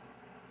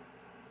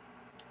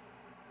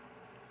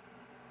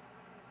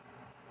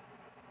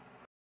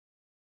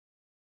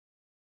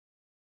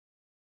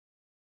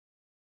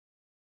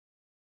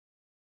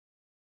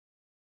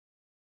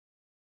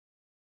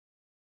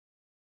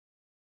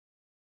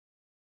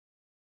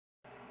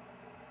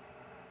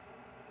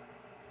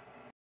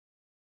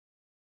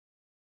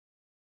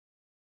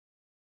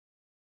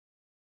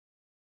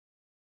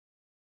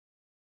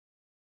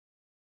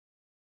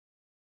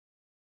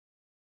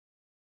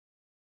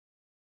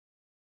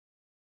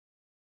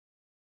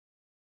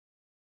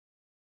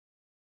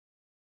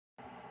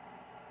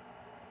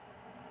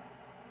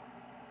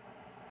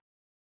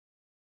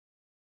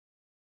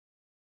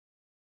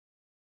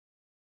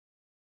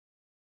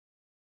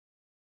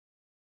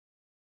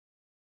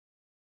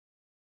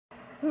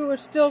 Who are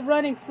still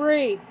running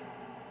free.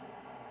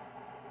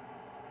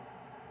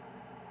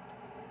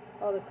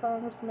 All the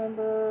Congress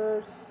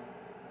members.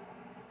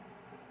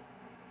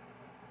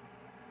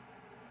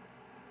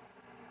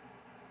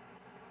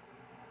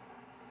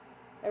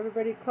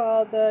 Everybody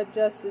call the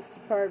Justice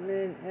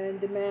Department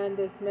and demand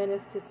this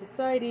menace to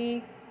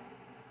society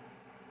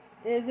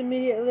is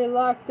immediately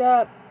locked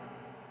up.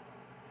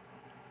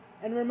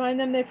 And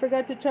remind them they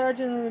forgot to charge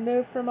and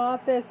remove from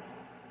office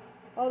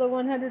all the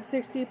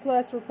 160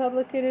 plus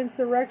Republican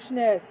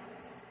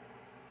insurrectionists.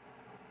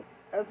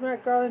 Ask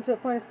Merrick Garland to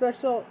appoint a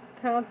special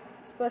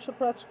Special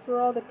prosecutor for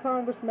all the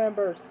Congress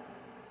members.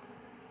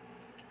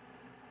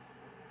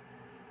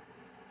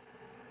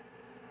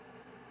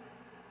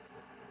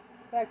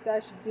 In fact, I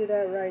should do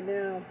that right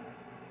now.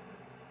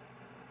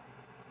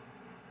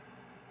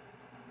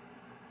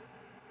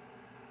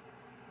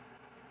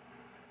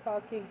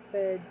 Talking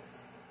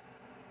feds.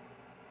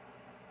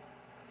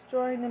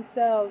 Destroying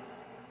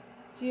themselves.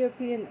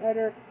 GOP in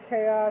utter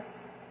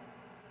chaos.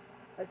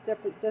 As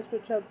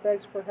desperate Trump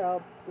begs for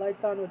help.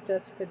 Lights on with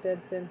Jessica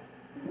Denson.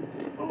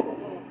 Oh,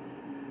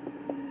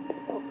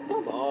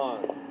 come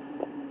on.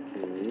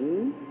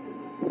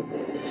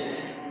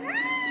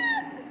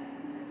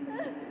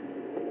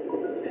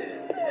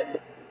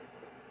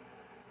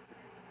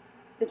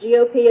 The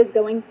GOP is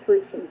going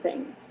through some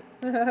things.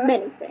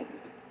 Many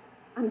things.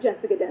 I'm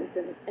Jessica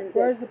Denson, and this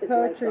Where's the is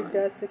Lights poetry, On.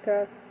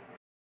 Jessica?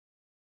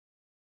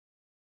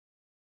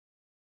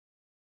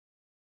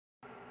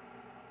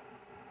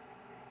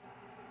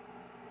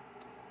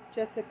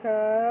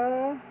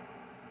 Jessica.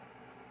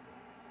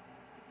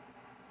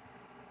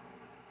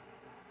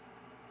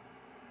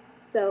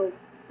 So,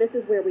 this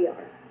is where we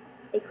are.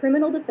 A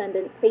criminal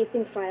defendant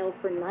facing trial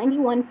for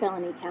 91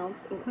 felony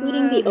counts,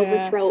 including the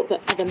overthrow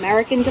of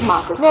American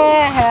democracy,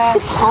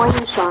 is calling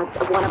the shots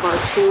of one of our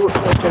two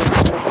major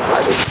political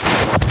parties.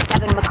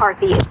 Kevin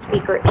McCarthy is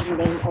Speaker in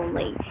name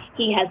only.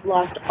 He has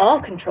lost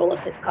all control of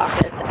his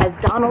caucus as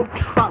Donald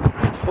Trump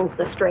pulls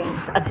the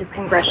strings of his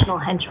congressional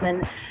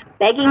henchmen,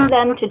 begging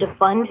them to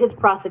defund his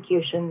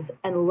prosecutions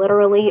and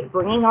literally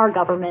bringing our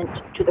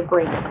government to the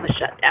brink of a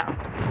shutdown.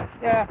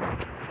 Yeah.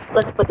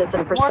 Let's put this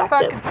in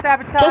perspective.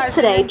 Sabotage. Just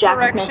today,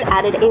 Jack Smith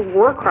added a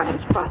war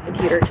crimes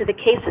prosecutor to the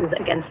cases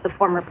against the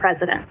former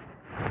president.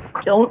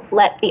 Don't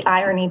let the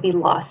irony be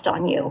lost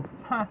on you.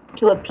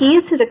 To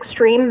appease his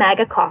extreme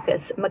MAGA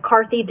caucus,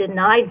 McCarthy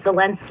denied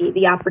Zelensky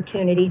the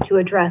opportunity to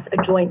address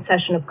a joint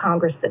session of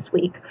Congress this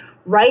week,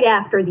 right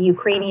after the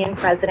Ukrainian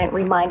president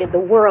reminded the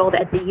world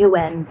at the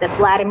UN that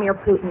Vladimir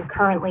Putin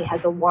currently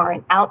has a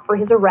warrant out for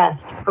his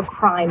arrest for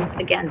crimes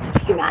against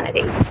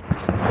humanity.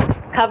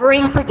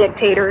 Covering for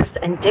dictators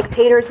and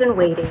dictators in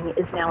waiting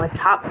is now a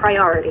top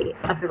priority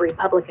of the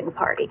Republican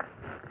Party.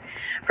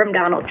 From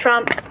Donald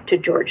Trump to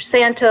George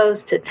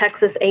Santos to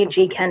Texas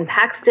AG Ken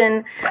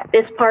Paxton,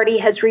 this party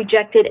has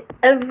rejected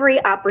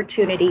every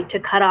opportunity to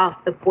cut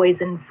off the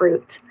poison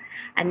fruit.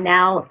 And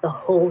now the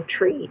whole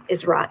tree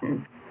is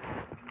rotten.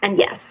 And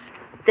yes,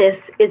 this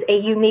is a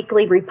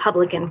uniquely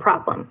Republican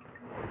problem.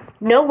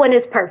 No one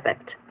is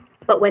perfect,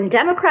 but when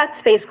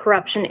Democrats face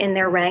corruption in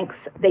their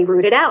ranks, they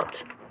root it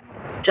out.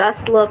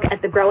 Just look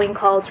at the growing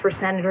calls for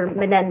Senator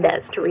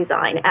Menendez to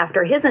resign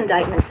after his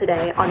indictment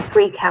today on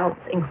 3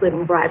 counts,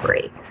 including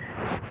bribery.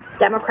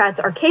 Democrats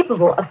are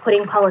capable of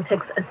putting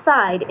politics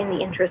aside in the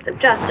interest of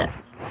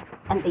justice,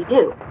 and they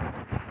do.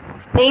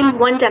 Name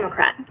one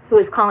Democrat who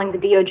is calling the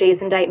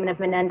DOJ's indictment of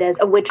Menendez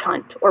a witch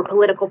hunt or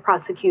political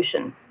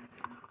prosecution.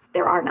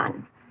 There are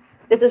none.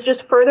 This is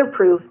just further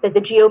proof that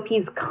the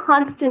GOP's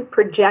constant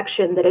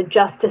projection that a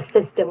justice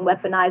system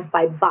weaponized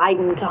by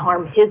Biden to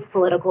harm his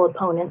political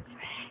opponents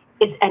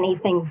is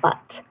anything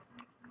but.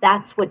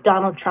 That's what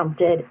Donald Trump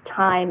did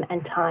time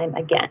and time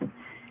again.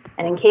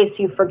 And in case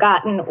you've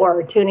forgotten or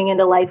are tuning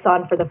into Lights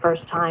On for the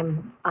first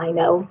time, I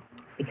know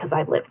because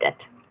I've lived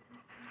it.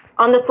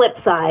 On the flip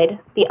side,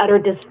 the utter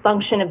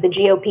dysfunction of the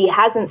GOP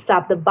hasn't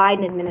stopped the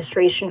Biden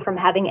administration from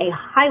having a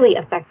highly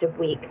effective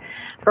week,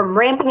 from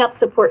ramping up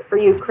support for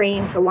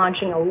Ukraine to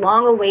launching a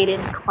long-awaited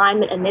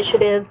climate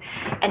initiative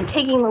and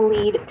taking the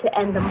lead to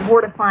end the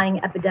mortifying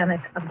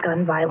epidemic of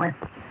gun violence.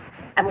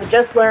 And we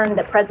just learned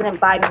that President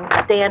Biden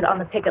will stand on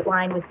the picket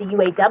line with the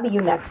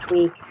UAW next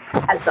week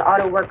as the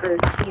auto workers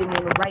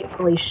union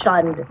rightfully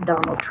shunned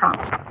Donald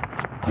Trump.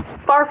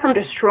 Far from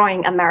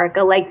destroying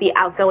America like the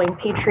outgoing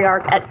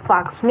patriarch at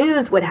Fox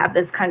News would have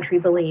this country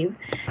believe,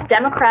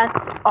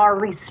 Democrats are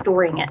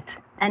restoring it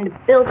and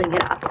building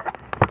it up.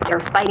 They're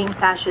fighting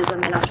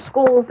fascism in our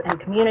schools and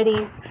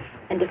communities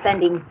and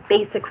defending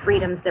basic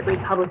freedoms that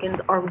Republicans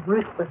are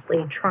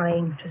ruthlessly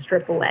trying to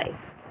strip away.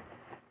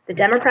 The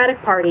Democratic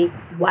Party,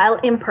 while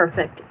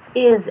imperfect,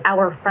 is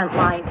our front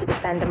line to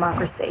defend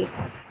democracy.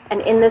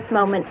 And in this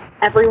moment,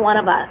 every one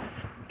of us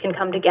can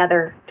come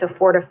together to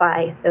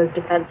fortify those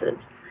defenses.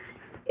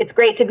 It's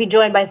great to be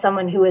joined by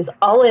someone who is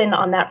all in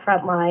on that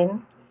front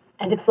line.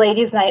 And it's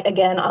Ladies' Night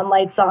again on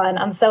Lights On.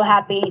 I'm so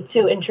happy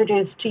to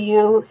introduce to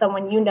you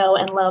someone you know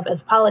and love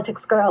as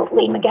Politicsgirl,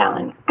 Leigh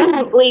Mcgowan.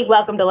 Leigh,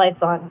 welcome to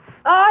Lights On.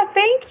 Oh,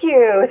 thank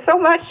you so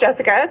much,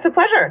 Jessica. It's a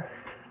pleasure.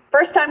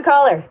 First time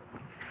caller.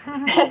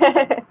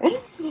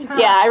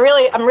 Yeah, I'm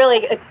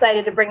really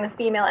excited to bring the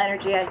female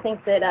energy. I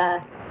think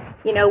that,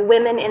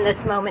 women in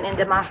this moment in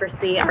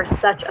democracy are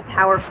such a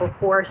powerful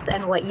force,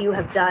 and what you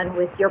have done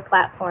with your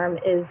platform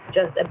is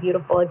just a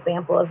beautiful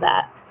example of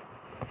that.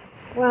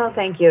 Well,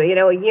 thank you.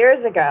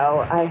 Years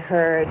ago, I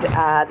heard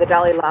the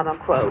Dalai Lama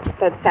quote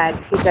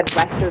that he said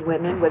Western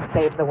women would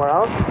save the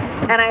world.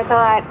 And I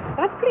thought,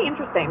 that's pretty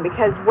interesting,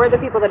 because we're the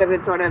people that have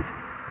been sort of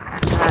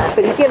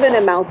been given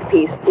a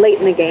mouthpiece late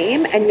in the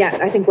game, and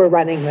yet I think we're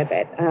running with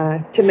it.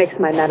 To mix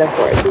my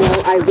metaphors,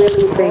 I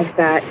really think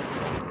that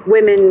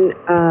women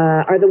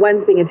are the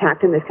ones being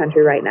attacked in this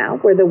country right now.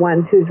 We're the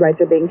ones whose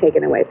rights are being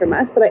taken away from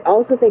us. But I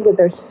also think that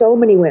there's so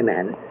many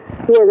women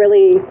who are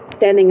really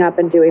standing up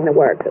and doing the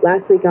work.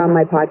 Last week on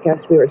my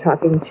podcast, we were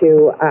talking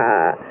to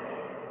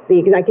the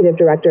executive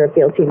director of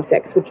Field Team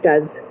 6, which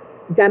does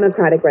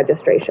democratic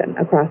registration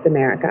across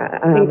America.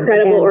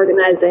 Incredible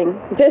organizing.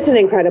 Just an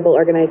incredible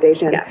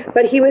organization. Yeah.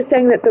 But he was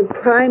saying that the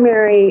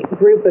primary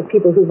group of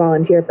people who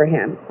volunteer for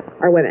him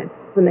are women.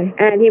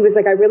 And he was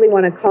like, I really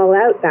want to call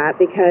out that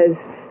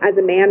because as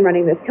a man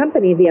running this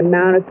company, the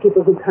amount of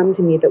people who come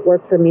to me that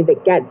work for me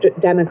that get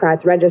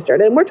Democrats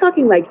registered, and we're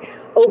talking like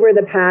over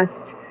the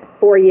past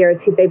 4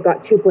 years, they've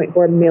got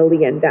 2.4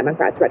 million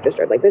Democrats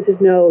registered. Like, this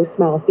is no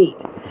small feat.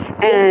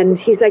 And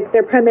he's like,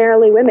 they're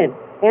primarily women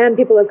and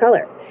people of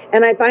color.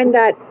 And I find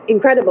that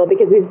incredible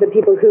because these are the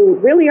people who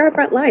really are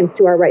front lines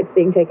to our rights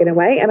being taken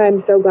away. And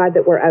I'm so glad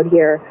that we're out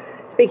here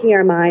speaking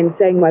our minds,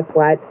 saying what's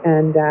what,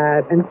 and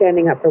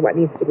standing up for what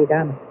needs to be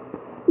done.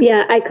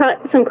 Yeah, I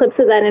caught some clips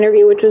of that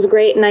interview, which was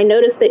great. And I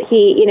noticed that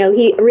he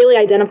really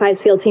identifies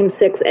Field Team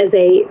 6 as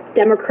a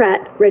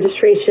Democrat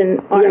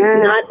registration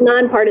arm, not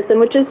nonpartisan,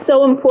 which is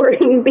so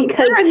important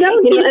because,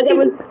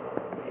 as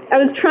I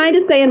was trying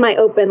to say in my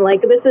open,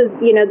 like, this is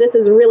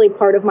really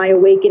part of my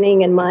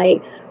awakening and my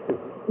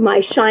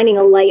shining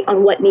a light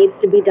on what needs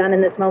to be done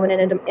in this moment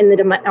in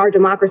our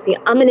democracy.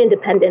 I'm an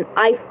independent.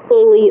 I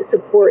fully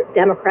support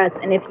Democrats.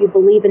 And if you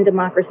believe in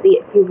democracy,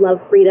 if you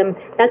love freedom,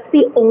 that's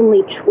the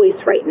only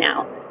choice right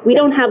now. We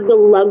don't have the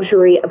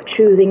luxury of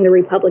choosing the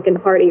Republican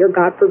Party or,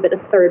 God forbid, a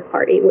third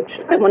party, which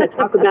I want to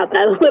talk about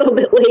that a little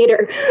bit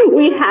later.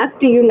 We have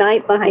to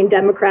unite behind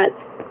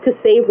Democrats to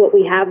save what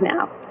we have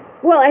now.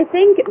 Well, I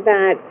think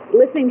that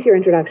listening to your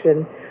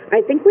introduction,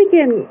 I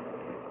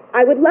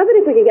would love it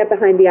if we could get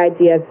behind the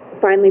idea of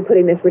finally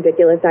putting this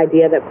ridiculous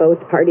idea that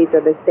both parties are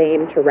the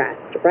same to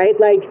rest, right?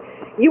 Like,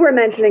 you were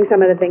mentioning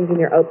some of the things in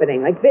your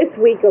opening. Like, this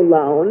week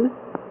alone,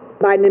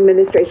 Biden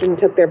administration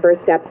took their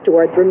first steps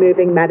towards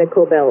removing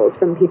medical bills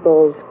from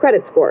people's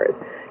credit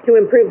scores to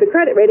improve the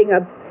credit rating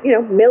of,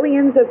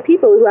 millions of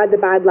people who had the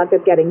bad luck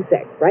of getting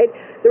sick, right?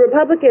 The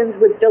Republicans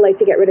would still like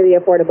to get rid of the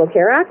Affordable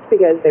Care Act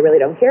because they really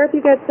don't care if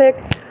you get sick,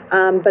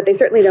 but they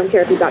certainly don't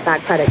care if you got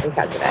bad credit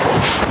because of it.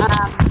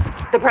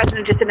 The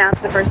president just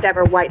announced the first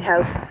ever White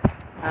House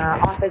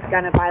office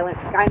gun violence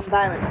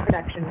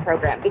protection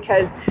program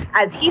because,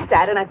 as he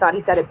said, and I thought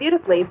he said it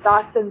beautifully,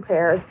 thoughts and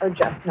prayers are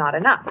just not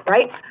enough,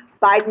 right?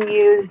 Biden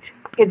used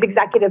his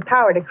executive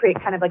power to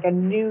create kind of like a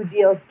New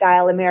Deal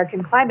style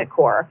American Climate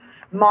Corps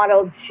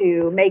modeled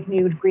to make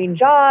new green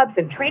jobs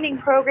and training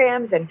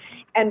programs and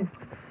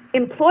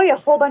employ a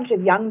whole bunch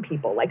of young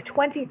people, like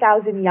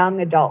 20,000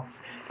 young adults,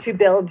 to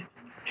build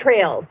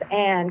trails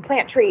and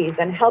plant trees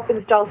and help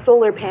install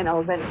solar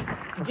panels and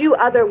do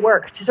other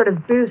work to sort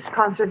of boost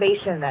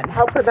conservation and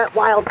help prevent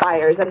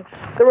wildfires. And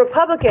the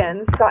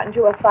Republicans got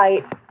into a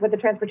fight with the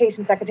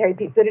Transportation Secretary,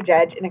 Pete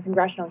Buttigieg, in a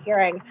congressional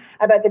hearing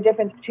about the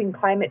difference between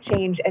climate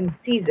change and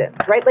seasons,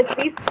 right? Like,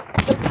 the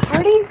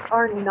parties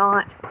are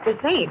not the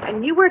same.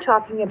 And you were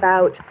talking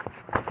about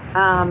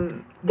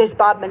this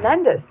Bob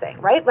Menendez thing,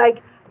 right?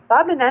 Like,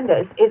 Bob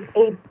Menendez is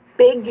a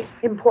big,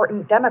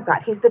 important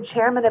Democrat. He's the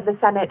chairman of the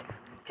Senate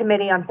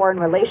Committee on Foreign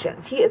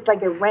Relations. He is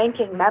like a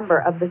ranking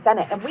member of the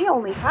Senate, and we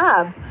only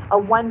have a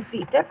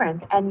 1-seat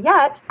difference. And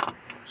yet,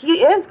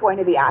 he is going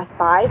to be asked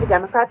by the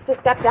Democrats to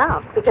step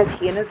down because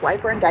he and his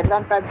wife are indicted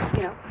on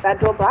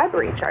federal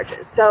bribery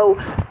charges. So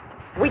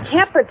we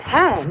can't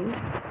pretend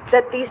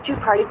that these two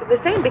parties are the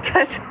same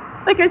because,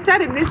 like I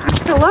said, in this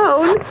week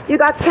alone, you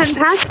got Ken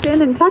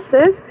Paxton in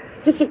Texas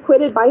just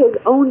acquitted by his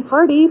own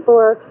party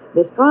for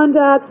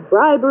misconduct,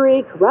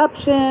 bribery,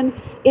 corruption,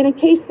 in a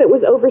case that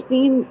was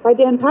overseen by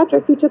Dan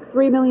Patrick, who took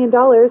 $3 million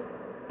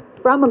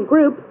from a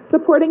group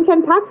supporting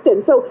Ken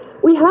Paxton. So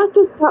we have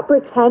to stop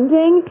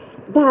pretending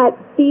that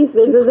this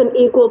is an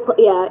equal,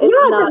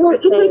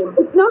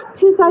 it's not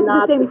two sides of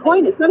the same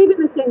coin. It's not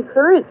even the same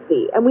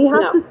currency, and we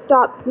have to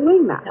stop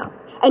doing that. No.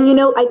 And,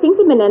 I think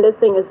the Menendez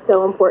thing is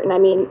so important. I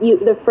mean,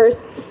 the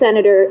first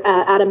senator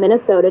out of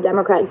Minnesota,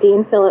 Democrat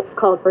Dean Phillips,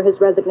 called for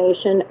his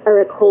resignation.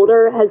 Eric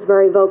Holder has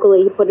very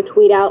vocally put a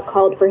tweet out,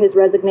 called for his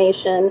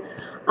resignation.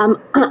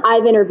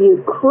 I've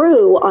interviewed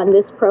crew on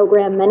this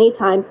program many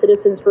times,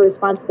 Citizens for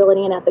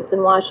Responsibility and Ethics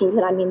in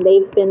Washington. I mean,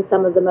 they've been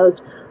some of the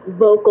most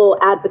vocal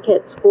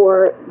advocates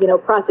for,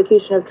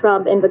 prosecution of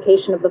Trump,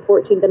 invocation of the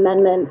 14th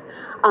Amendment,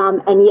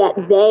 and yet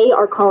they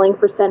are calling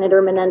for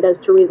Senator Menendez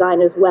to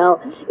resign as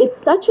well.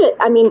 It's such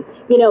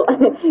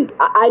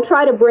I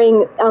try to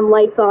bring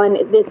Lights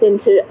On this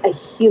into a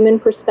human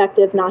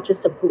perspective, not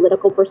just a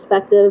political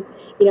perspective.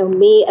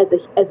 Me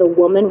as a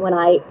woman, when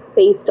I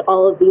faced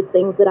all of these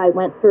things that I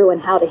went through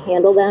and how to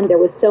handle them, there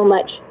was so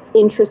much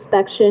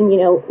introspection,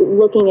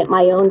 looking at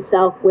my own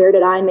self. Where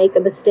did I make a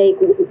mistake?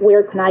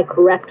 Where can I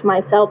correct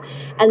myself?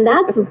 And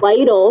that's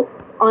vital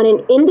on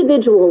an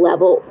individual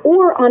level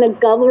or on a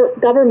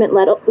government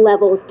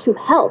level to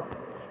health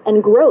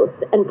and growth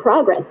and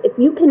progress. If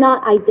you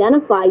cannot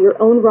identify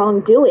your own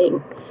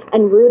wrongdoing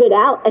and root it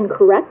out and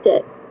correct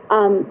it,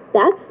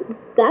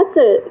 That's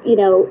a,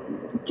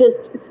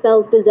 just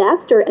spells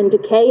disaster and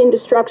decay and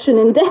destruction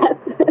and death.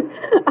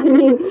 I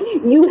mean,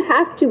 you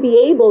have to be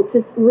able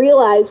to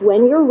realize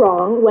when you're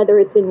wrong, whether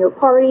it's in your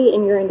party,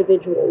 in your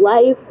individual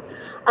life,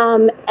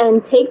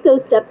 and take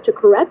those steps to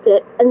correct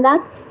it. And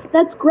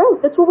that's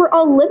growth. That's what we're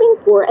all living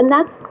for. And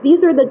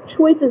these are the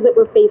choices that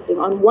we're facing.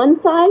 On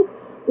one side,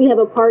 we have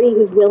a party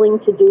who's willing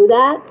to do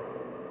that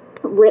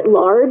writ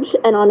large.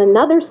 And on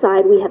another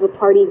side, we have a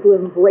party who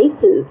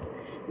embraces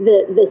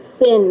the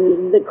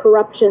sins, the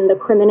corruption, the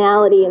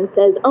criminality, and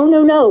says, oh,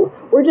 no,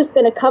 we're just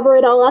going to cover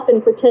it all up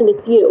and pretend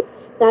it's you.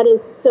 That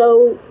is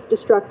so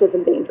destructive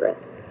and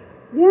dangerous.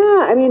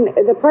 Yeah, I mean,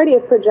 the party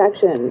of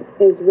projection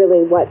is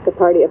really what the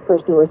party of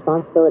personal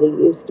responsibility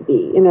used to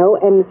be,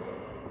 and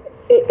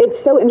it's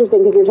so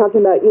interesting because you're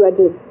talking about you had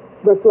to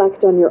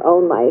reflect on your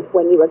own life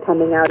when you were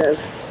coming out of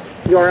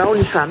your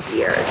own Trump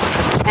years.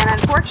 And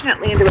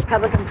unfortunately, in the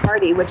Republican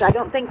Party, which I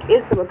don't think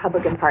is the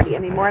Republican Party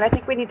anymore, and I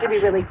think we need to be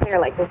really clear,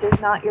 this is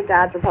not your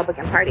dad's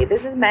Republican Party.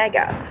 This is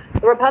MAGA.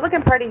 The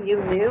Republican Party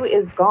you knew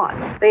is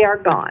gone. They are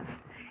gone.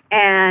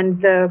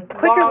 And the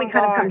quicker we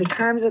kind of come to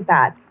terms with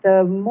that,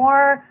 the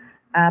more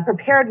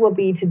prepared we'll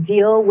be to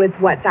deal with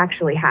what's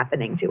actually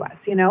happening to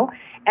us,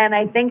 And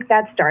I think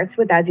that starts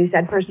with, as you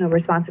said, personal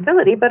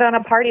responsibility, but on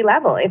a party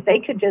level. If they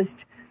could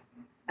just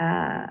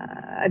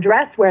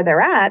address where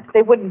they're at,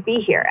 they wouldn't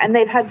be here. And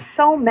they've had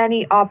so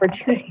many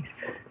opportunities.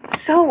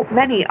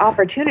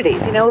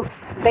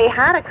 They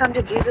had a come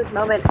to Jesus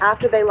moment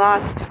after they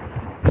lost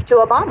to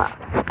Obama.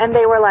 And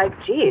they were like,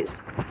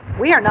 geez,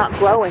 we are not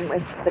growing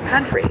with the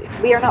country.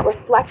 We are not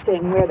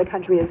reflecting where the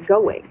country is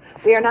going.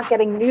 We are not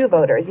getting new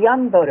voters,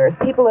 young voters,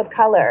 people of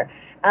color.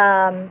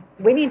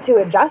 We need to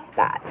adjust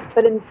that.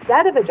 But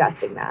instead of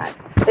adjusting that,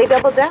 they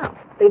doubled down.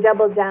 They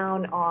doubled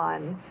down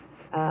on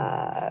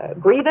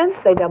grievance.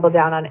 They doubled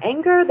down on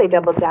anger. They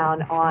doubled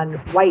down on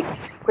white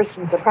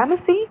Christian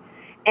supremacy.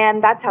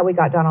 And that's how we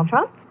got Donald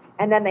Trump.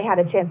 And then they had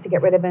a chance to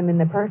get rid of him in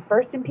the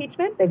first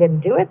impeachment. They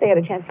didn't do it. They had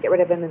a chance to get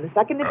rid of him in the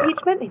second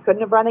impeachment. He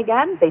couldn't have run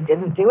again. They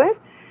didn't do it.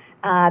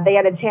 They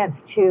had a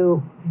chance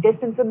to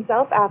distance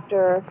themselves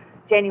after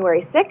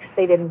January 6th.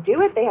 They didn't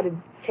do it. They had a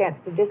chance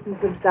to distance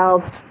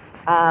themselves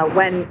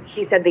when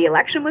he said the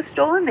election was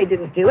stolen. They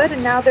didn't do it.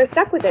 And now they're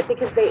stuck with it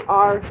because they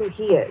are who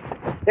he is.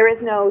 There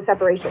is no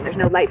separation. There's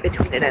no light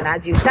between it. And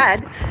as you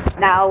said,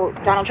 now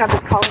Donald Trump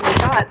is calling the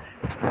shots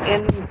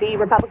in the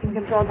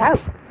Republican-controlled House,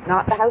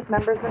 not the House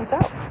members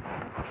themselves.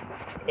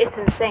 It's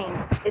insane.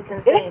 It's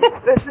insane.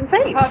 It's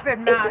insane. Puppet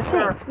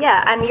master.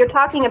 Yeah, I mean, you're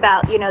talking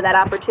about, that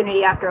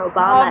opportunity after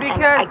Obama,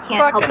 and I can't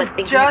help but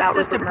thinking about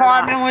Justice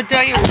Department would do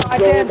your the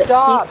goddamn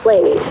job.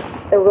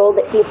 The role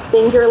that he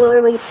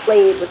singularly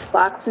played with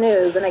Fox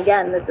News, and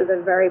again, this is a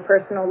very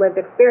personal lived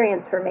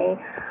experience for me.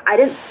 I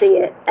didn't see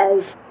it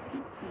as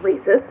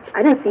racist.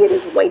 I didn't see it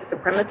as white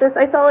supremacist.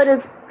 I saw it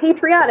as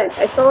patriotic.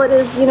 I saw it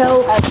as,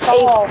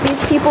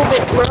 these people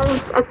that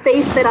love a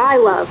faith that I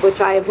love, which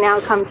I have now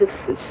come to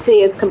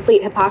see as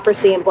complete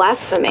hypocrisy and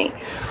blasphemy.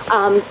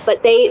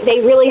 But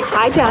they really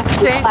hijacked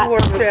the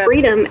platform of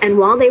freedom, and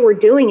while they were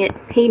doing it,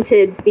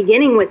 painted,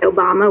 beginning with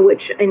Obama,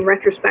 which in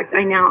retrospect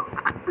I now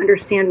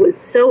understand was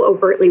so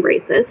overtly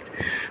racist,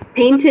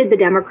 painted the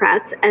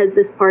Democrats as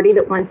this party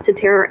that wants to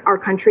tear our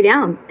country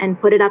down and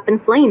put it up in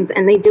flames,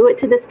 and they do it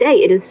to this day.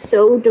 It is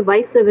so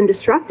divisive and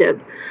destructive.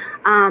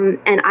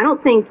 And I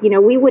don't think,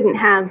 we wouldn't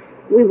have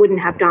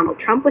Donald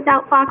Trump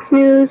without Fox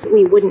News.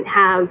 We wouldn't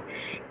have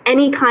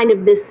any kind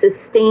of this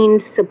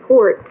sustained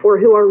support for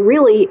who are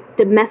really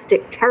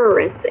domestic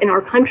terrorists in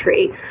our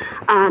country,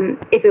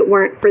 if it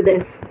weren't for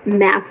this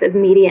massive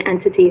media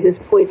entity who's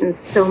poisoned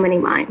so many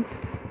minds.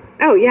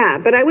 Oh, yeah.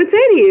 But I would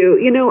say to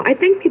you, I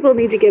think people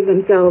need to give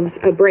themselves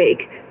a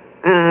break.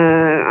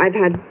 I've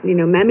had,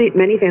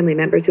 many family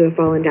members who have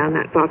fallen down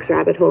that Fox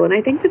rabbit hole. And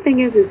I think the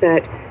thing is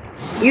that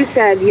you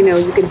said, you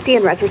can see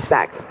in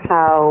retrospect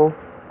how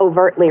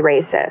overtly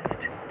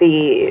racist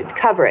the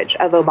coverage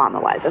of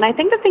Obama was. And I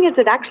think the thing is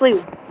it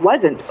actually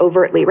wasn't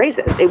overtly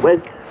racist. It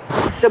was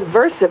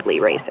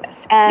subversively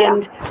racist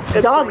and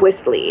dog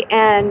whistly,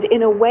 and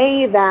in a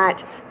way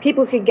that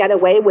people could get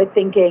away with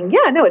thinking,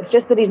 it's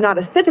just that he's not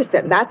a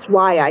citizen. That's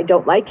why I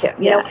don't like him.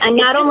 And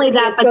not only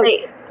that, but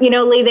they,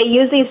 Leigh, they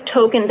use these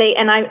token,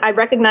 and I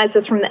recognize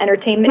this from the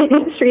entertainment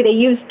industry, they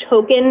use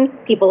token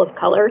people of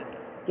color,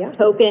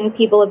 token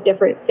people of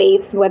different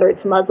faiths, whether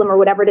it's Muslim or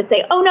whatever, to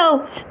say, oh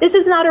no, this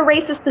is not a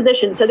racist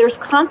position. So there's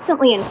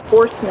constantly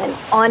enforcement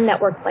on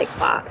networks like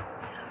Fox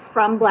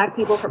from Black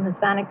people, from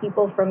Hispanic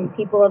people, from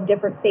people of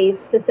different faiths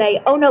to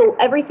say, oh no,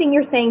 everything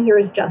you're saying here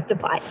is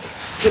justified,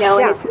 and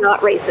it's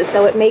not racist.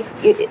 So it makes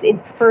it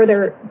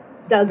further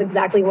does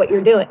exactly what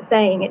you're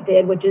saying it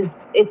did, which is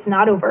it's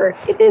not overt,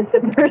 it is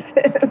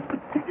subversive.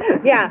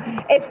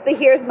 It's the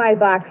here's my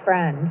Black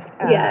friend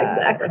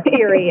exactly.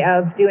 theory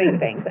of doing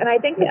things. And I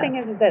think the thing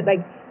is that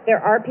There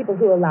are people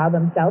who allow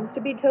themselves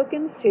to be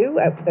tokens too.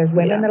 There's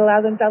women that allow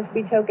themselves to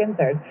be tokens.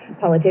 There's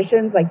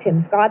politicians like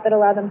Tim Scott that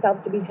allow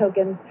themselves to be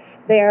tokens.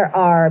 There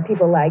are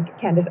people like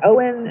Candace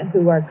Owen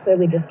who are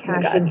clearly just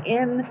cashing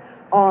in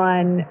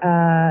on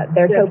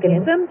their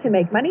tokenism to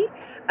make money.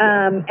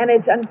 And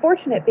it's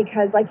unfortunate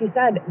because, like you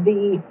said,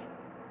 the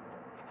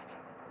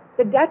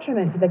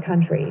detriment to the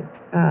country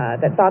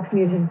that Fox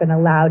News has been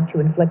allowed to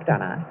inflict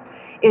on us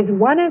is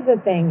one of the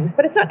things,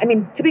 but it's not, I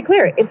mean, to be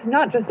clear, it's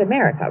not just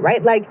America,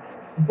 right? Like,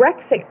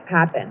 Brexit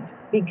happened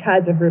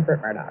because of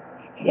Rupert Murdoch.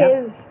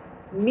 His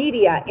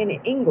media in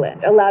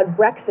England allowed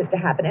Brexit to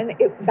happen, and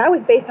that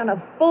was based on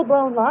a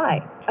full-blown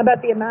lie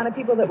about the amount of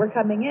people that were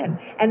coming in.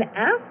 And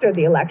after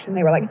the election,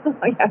 they were like, oh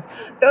yeah,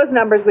 those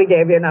numbers we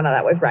gave you, none of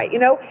that was right, you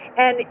know?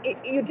 And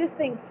you just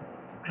think,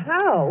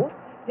 how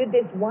did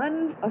this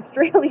one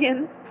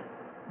Australian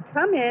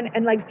come in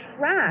and like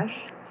trash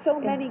so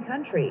many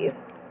countries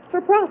for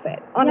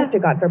profit, honest to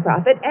God, for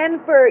profit, and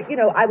for, you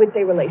know, I would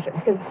say relations,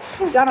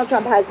 because Donald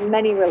Trump has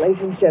many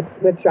relationships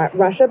with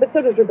Russia, but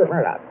so does Rupert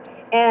Murdoch.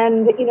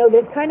 And, you know,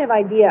 this kind of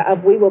idea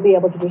of we will be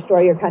able to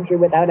destroy your country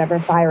without ever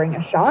firing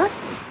a shot,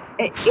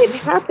 it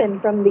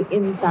happened from the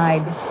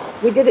inside.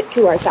 We did it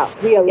to ourselves.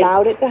 We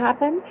allowed it to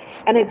happen.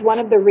 And it's one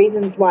of the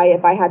reasons why,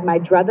 if I had my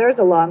druthers,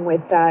 along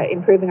with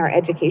improving our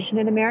education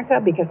in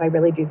America, because I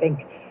really do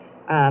think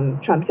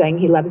Trump saying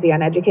he loves the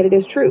uneducated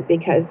is true,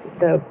 because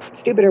the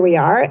stupider we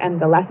are and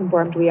the less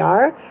informed we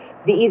are,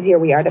 the easier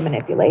we are to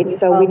manipulate.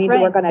 So we need to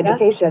work on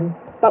education,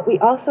 but we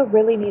also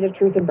really need a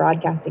truth in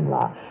broadcasting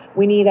law.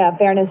 We need a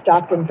fairness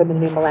doctrine for the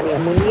new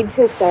millennium. We need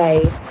to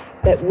say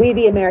that we,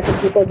 the American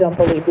people, don't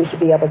believe we should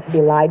be able to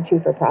be lied to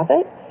for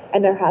profit,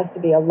 and there has to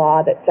be a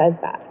law that says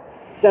that.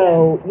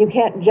 So you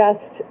can't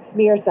just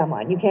smear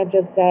someone. You can't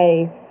just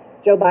say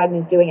Joe Biden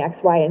is doing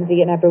X, Y, and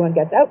Z, and everyone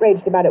gets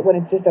outraged about it when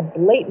it's just a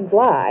blatant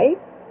lie,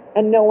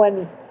 and no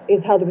one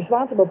is held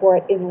responsible for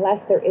it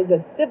unless there is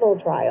a civil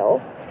trial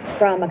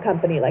from a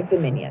company like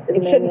Dominion.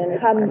 It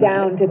shouldn't come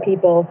down to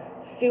people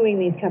suing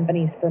these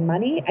companies for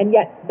money, and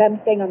yet them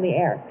staying on the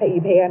air. You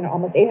pay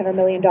almost $800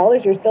 million,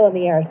 you're still in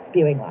the air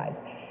spewing lies.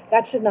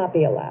 That should not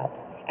be allowed.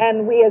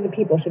 And we as a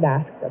people should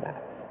ask for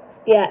that.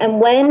 Yeah, and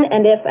when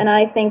and if, and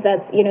I think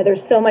that's, you know,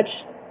 there's so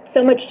much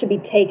to be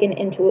taken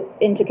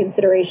into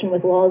consideration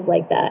with laws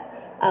like that,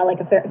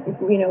 like a fair,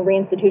 you know,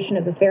 reinstitution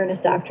of the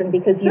fairness doctrine,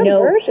 because you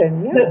know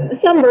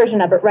some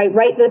version of it,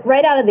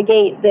 right out of the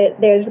gate, that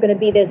there's going to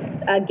be this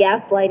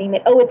gaslighting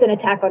that, oh, it's an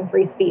attack on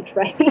free speech,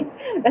 right?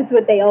 That's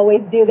what they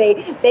always do.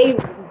 They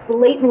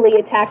blatantly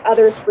attack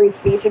others' free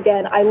speech.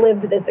 Again, I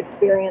lived this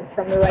experience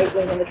from the right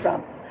wing and the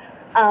Trumps.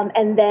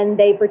 And then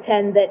they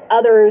pretend that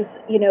others,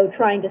 you know,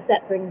 trying to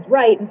set things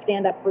right and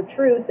stand up for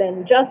truth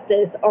and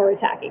justice are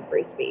attacking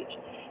free speech.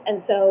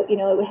 And so, you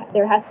know,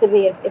 there has to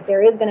be, if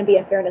there is going to be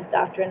a fairness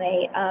doctrine,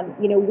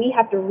 you know, we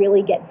have to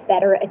really get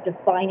better at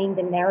defining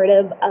the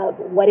narrative of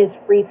what is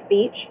free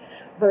speech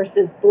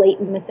versus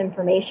blatant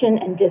misinformation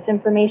and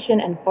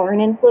disinformation and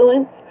foreign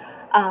influence,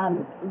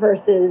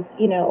 versus,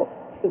 you know,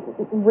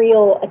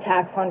 real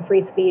attacks on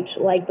free speech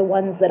like the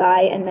ones that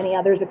I and many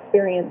others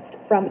experienced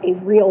from a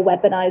real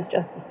weaponized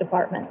Justice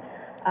Department.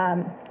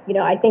 You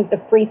know, I think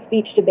the free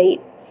speech debate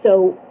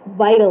so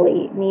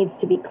vitally needs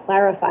to be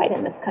clarified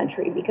in this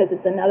country, because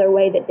it's another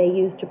way that they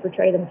use to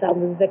portray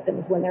themselves as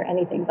victims when they're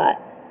anything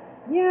but.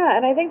 Yeah,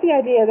 and I think the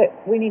idea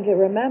that we need to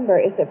remember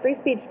is that free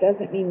speech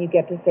doesn't mean you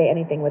get to say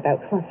anything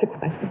without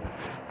consequences.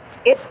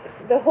 It's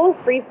the whole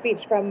free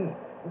speech from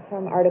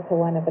Article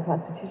 1 of the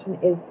Constitution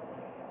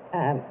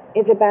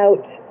is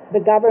about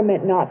the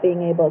government not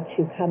being able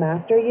to come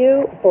after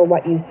you for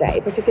what you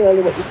say,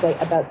 particularly what you say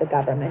about the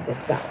government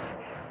itself.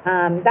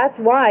 That's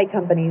why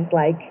companies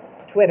like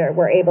Twitter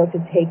were able to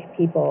take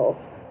people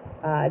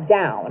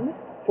down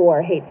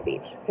for hate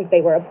speech, because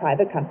they were a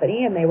private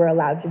company and they were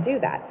allowed to do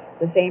that.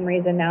 It's the same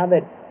reason now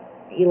that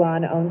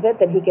Elon owns it,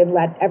 that he can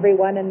let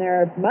everyone and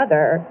their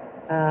mother,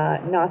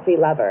 Nazi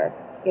lover,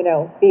 you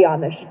know, be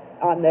on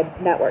the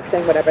network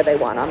saying whatever they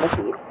want on the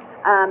feed.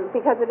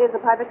 Because it is a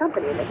private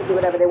company and they can do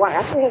whatever they want. It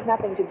actually has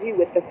nothing to do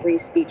with the free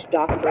speech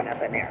doctrine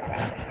of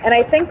America. And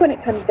I think when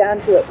it comes down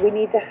to it, we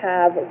need to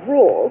have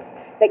rules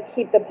that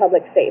keep the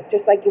public safe.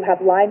 Just like you have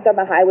lines on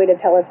the highway to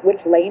tell us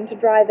which lane to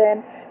drive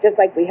in, just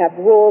like we have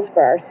rules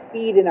for our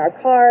speed in our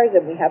cars,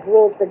 and we have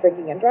rules for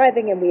drinking and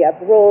driving, and we have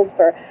rules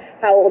for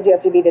how old you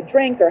have to be to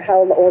drink or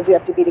how old you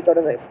have to be to go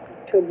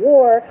to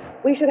war.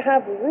 We should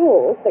have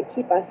rules that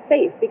keep us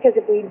safe, because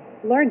if we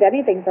learned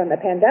anything from the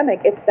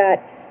pandemic, it's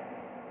that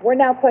we're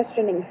now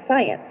questioning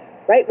science,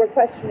 right? We're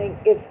questioning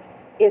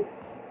if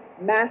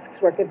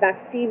masks work, if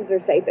vaccines are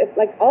safe, if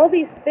like all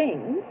these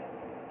things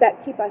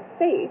that keep us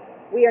safe,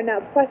 we are now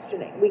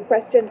questioning. We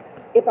question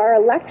if our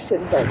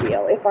elections are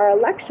real, if our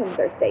elections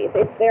are safe,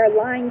 if they're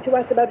lying to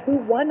us about who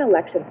won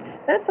elections.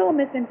 That's all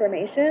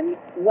misinformation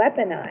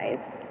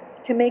weaponized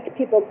to make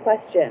people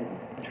question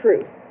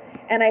truth.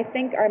 And I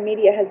think our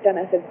media has done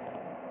us a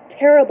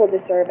terrible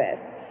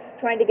disservice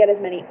trying to get as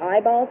many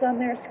eyeballs on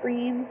their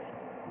screens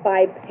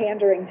by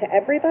pandering to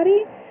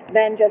everybody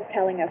than just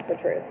telling us the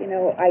truth. You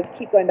know, I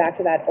keep going back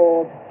to that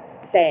old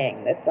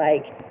saying that's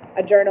like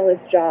a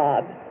journalist's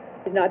job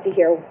is not to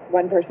hear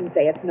one person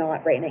say it's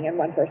not raining and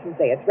one person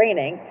say it's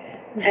raining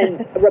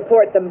and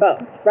report them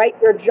both, right?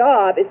 Your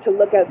job is to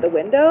look out the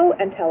window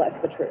and tell us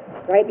the truth,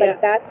 right?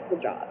 Like that's the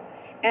job.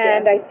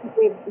 And I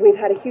think we've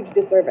had a huge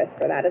disservice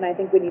for that, and I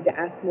think we need to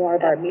ask more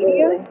of our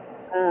media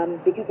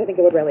because I think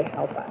it would really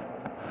help us.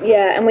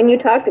 Yeah, and when you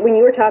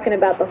were talking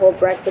about the whole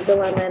Brexit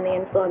dilemma and the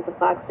influence of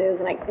Fox News,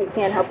 and I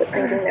can't help but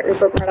thinking that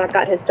Rupert Murdoch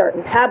got his start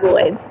in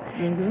tabloids.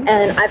 Mm-hmm.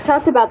 And I've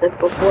talked about this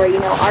before. You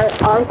know,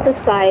 our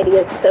society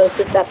is so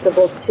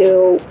susceptible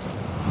to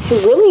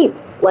really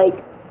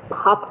like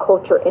pop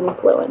culture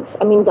influence.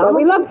 I mean,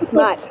 we love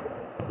smut.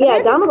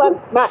 Yeah, Donald loves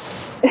smut.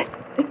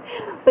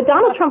 But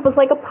Donald Trump was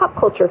like a pop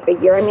culture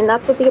figure. I mean,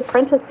 that's what The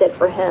Apprentice did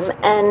for him,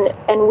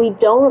 and we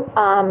don't,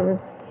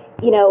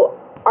 you know.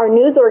 Our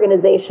news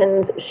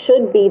organizations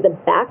should be the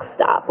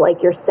backstop,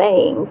 like you're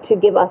saying, to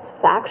give us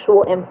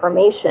factual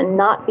information,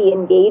 not be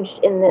engaged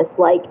in this,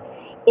 like,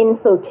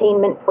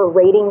 infotainment for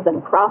ratings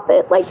and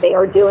profit like they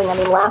are doing. I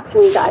mean, last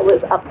week I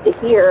was up to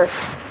here,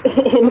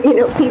 and, you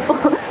know,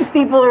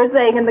 people are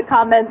saying in the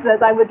comments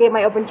as I gave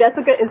my open,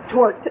 Jessica is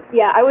torqued.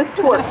 Yeah, I was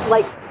torqued.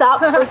 Like,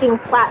 stop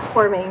freaking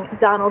platforming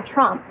Donald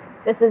Trump.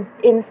 This is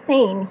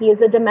insane. He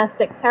is a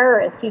domestic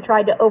terrorist. He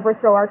tried to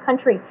overthrow our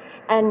country.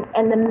 And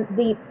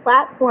the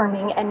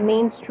platforming and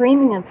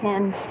mainstreaming of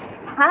him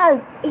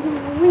has a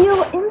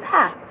real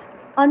impact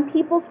on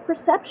people's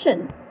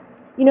perception.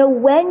 You know,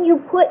 when you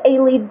put a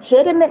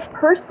legitimate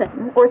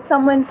person or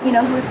someone, you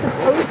know, who is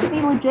supposed to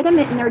be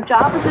legitimate in their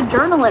job as a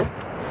journalist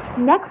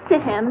next to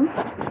him,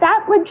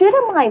 that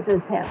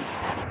legitimizes him.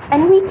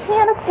 And we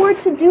can't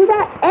afford to do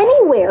that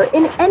anywhere,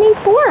 in any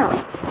forum.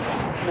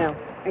 No,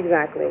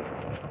 exactly.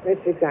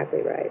 That's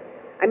exactly right.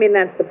 I mean,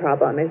 that's the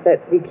problem, is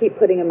that you keep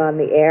putting him on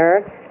the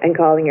air and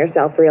calling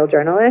yourself real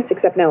journalist,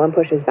 except no one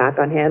pushes back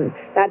on him.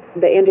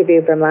 The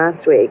interview from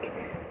last week,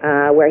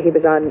 where he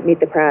was on Meet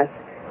the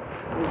Press,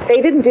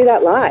 they didn't do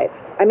that live.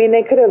 I mean,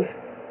 they could have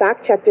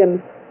fact-checked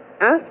him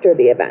after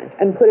the event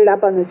and put it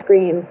up on the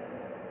screen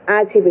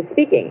as he was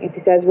speaking. If he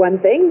says one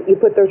thing, you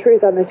put the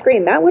truth on the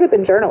screen. That would have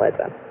been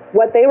journalism.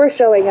 What they were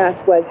showing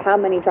us was how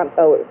many Trump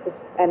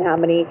voters and how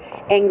many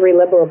angry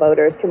liberal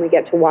voters can we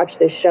get to watch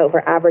this show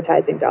for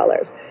advertising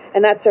dollars.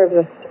 And that serves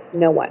us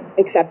no one,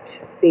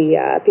 except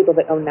the people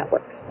that own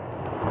networks.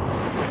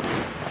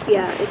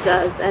 Yeah, it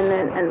does.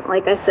 And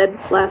like I said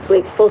last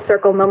week, full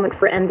circle moment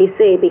for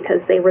NBC,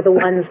 because they were the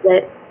ones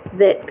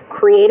that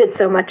created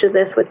so much of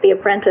this with The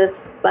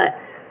Apprentice. But,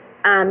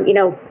 you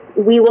know,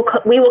 we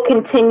will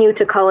continue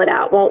to call it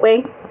out, won't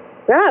we?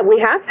 Yeah, we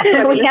have to.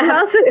 I mean, we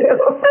have to.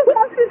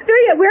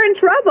 We're in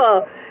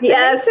trouble.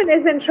 Yes. The nation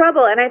is in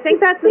trouble. And I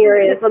think that's the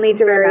thing people need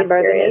to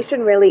remember. The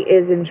nation really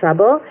is in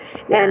trouble.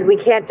 Yeah. And we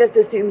can't just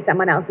assume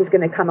someone else is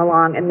going to come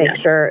along and make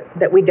sure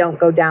that we don't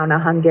go down a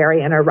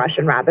Hungarian or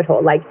Russian rabbit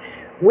hole. Like,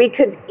 we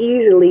could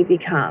easily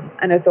become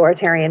an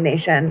authoritarian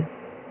nation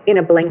in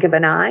a blink of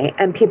an eye,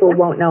 and people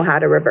won't know how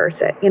to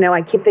reverse it. You know,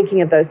 I keep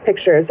thinking of those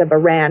pictures of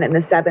Iran in the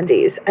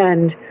 70s,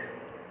 and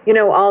you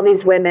know, all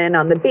these women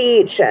on the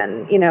beach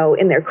and, you know,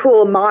 in their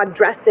cool mod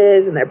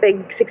dresses and their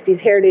big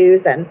 60s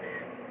hairdos.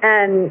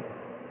 And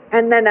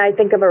then I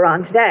think of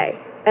Iran today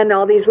and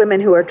all these women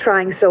who are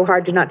trying so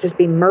hard to not just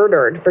be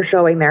murdered for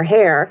showing their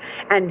hair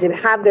and to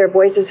have their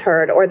voices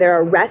heard, or they're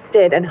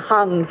arrested and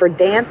hung for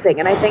dancing.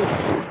 And I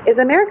think, is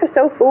America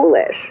so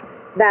foolish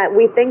that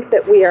we think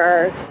that we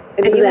are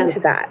immune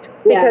to that?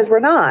 Because we're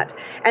not.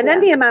 And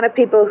then the amount of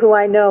people who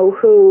I know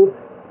who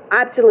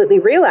absolutely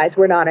realize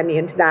we're not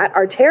immune to that,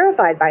 are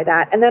terrified by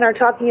that, and then are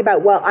talking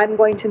about, well, I'm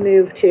going to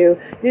move to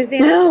New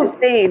Zealand, to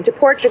Spain, to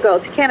Portugal,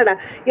 to Canada.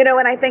 You know,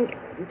 and I think,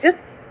 just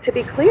to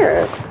be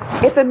clear,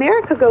 if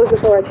America goes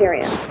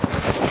authoritarian,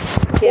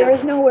 there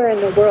is nowhere in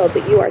the world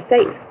that you are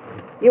safe.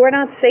 You are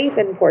not safe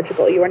in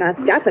Portugal. You are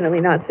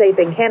definitely not safe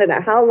in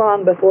Canada. How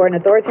long before an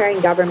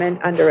authoritarian government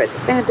under a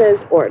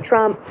DeSantis or a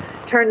Trump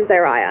turns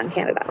their eye on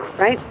Canada,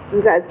 right?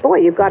 And says, boy,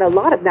 you've got a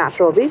lot of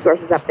natural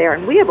resources up there,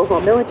 and we have a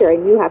whole military,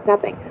 and you have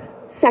nothing.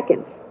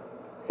 Seconds.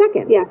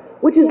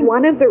 Which is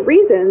one of the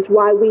reasons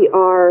why we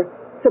are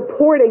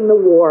supporting the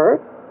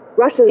war,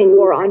 Russia's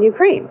war on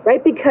Ukraine,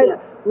 right? Because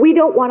we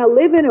don't want to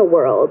live in a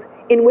world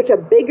in which a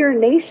bigger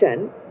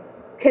nation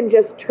can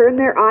just turn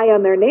their eye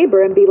on their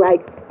neighbor and be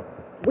like,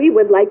 we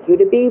would like you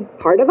to be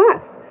part of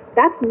us.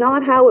 That's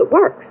not how it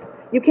works.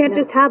 You can't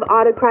just have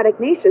autocratic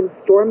nations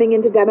storming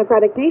into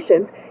democratic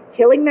nations,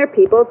 killing their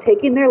people,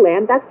 taking their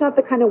land. That's not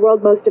the kind of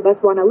world most of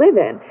us want to live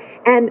in.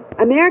 And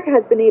America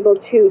has been able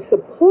to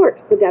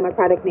support the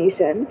democratic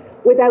nation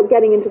without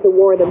getting into the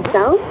war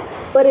themselves.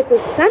 But it's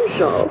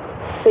essential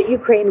that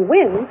Ukraine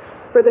wins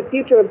for the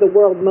future of the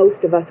world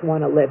most of us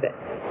want to live in.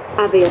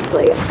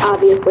 Obviously.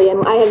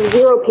 And I have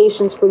zero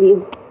patience for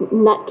these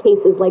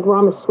nutcases like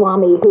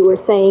Ramaswamy who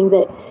are saying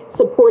that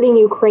supporting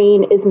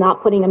Ukraine is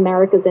not putting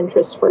America's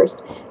interests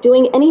first.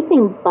 Doing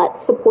anything but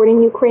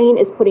supporting Ukraine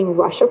is putting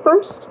Russia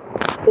first,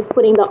 is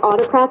putting the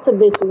autocrats of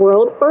this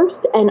world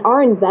first, and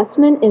our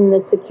investment in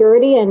the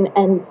security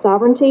and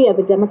sovereignty of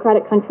a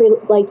democratic country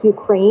like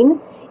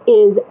Ukraine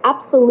is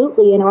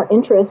absolutely in our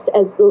interest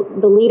as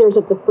the leaders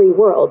of the free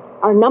world.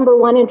 Our number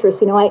one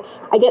interest.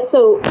 I get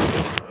so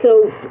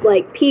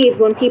like peeved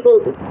when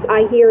people,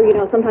 I hear,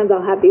 sometimes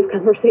I'll have these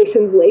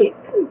conversations, Leigh,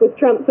 with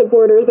Trump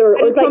supporters or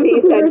Trump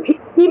supporters,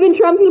 even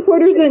Trump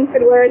supporters in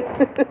good word,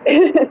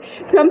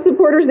 Trump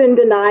supporters in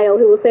denial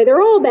who will say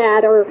they're all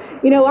bad, or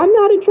I'm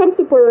not a Trump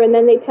supporter, and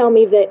then they tell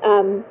me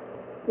that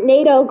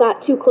NATO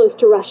got too close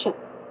to Russia.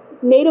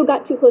 NATO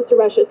got too close to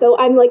Russia. So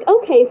I'm like,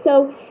 okay,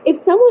 so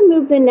if someone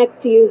moves in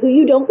next to you who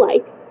you don't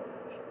like,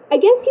 I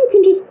guess you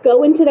can just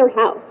go into their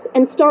house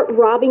and start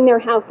robbing their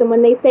house. And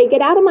when they say,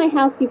 get out of my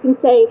house, you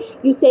say,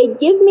 just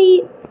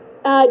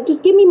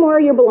give me more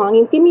of your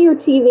belongings. Give me your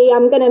TV.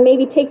 I'm going to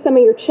maybe take some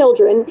of your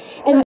children.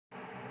 And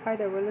hi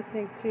there, we're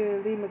listening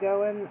to Leigh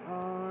Mcgowan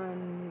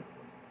on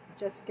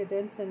Jessica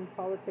Denson,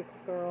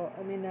 Politicsgirl.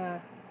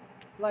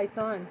 Lights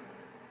on.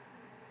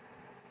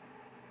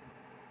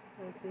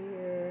 Let's see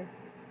here.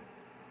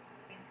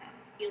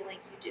 Feel like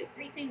you do.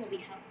 Everything will be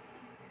helpful.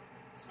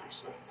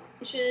 Lights on.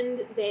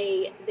 Mentioned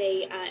they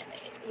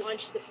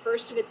launched the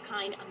first of its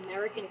kind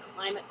American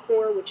Climate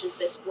Corps, which is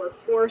this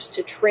workforce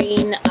to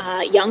train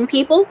young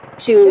people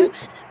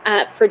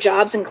for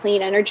jobs in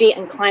clean energy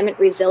and climate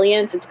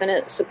resilience. It's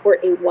going to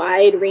support a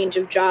wide range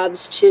of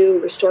jobs to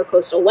restore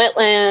coastal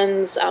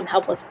wetlands,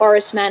 help with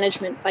forest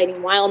management, fighting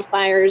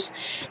wildfires,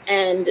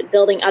 and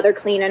building other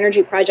clean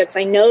energy projects.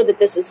 I know that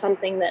this is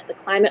something that the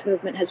climate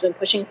movement has been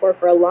pushing for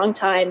a long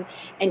time,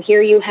 and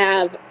here you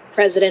have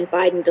President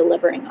Biden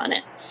delivering on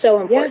it. So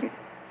important. Yeah.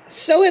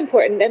 So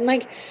important.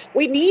 And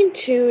we need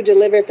to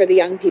deliver for the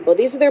young people.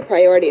 These are their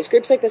priorities.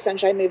 Groups like the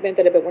Sunshine Movement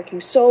that have been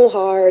working so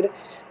hard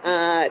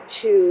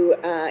to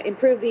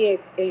improve the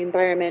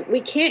environment.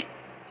 We can't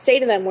say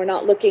to them, we're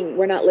not looking,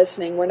 we're not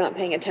listening, we're not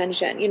paying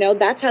attention.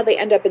 That's how they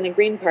end up in the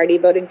Green Party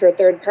voting for a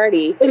third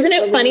party. Isn't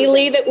it funny,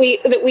 Leigh, that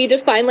we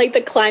define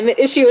the climate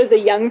issue as a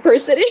young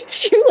person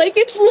issue?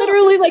 It's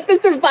literally the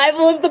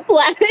survival of the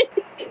planet.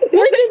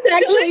 We're just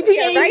actually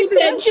paying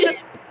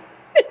attention.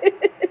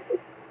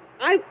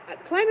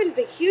 Climate is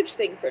a huge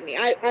thing for me.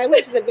 I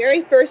went to the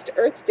very first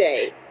Earth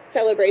Day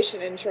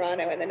celebration in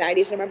Toronto in the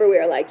 90s. And I remember we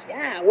were like,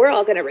 yeah, we're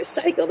all going to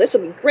recycle. This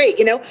will be great.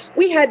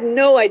 We had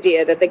no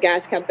idea that the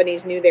gas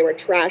companies knew they were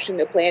trashing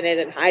the planet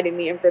and hiding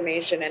the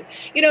information. And,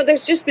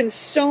 there's just been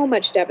so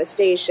much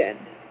devastation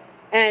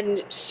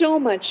and so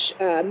much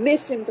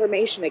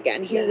misinformation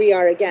again. Here we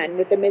are again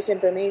with the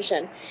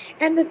misinformation.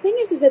 And the thing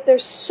is that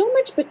there's so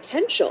much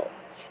potential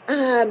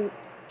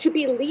to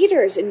be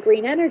leaders in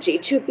green energy,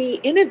 to be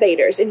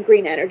innovators in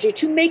green energy,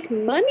 to make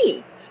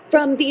money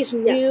from these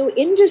new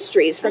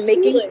industries, from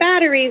making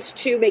batteries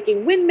to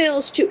making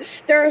windmills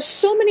there are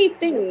so many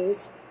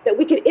things that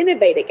we could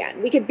innovate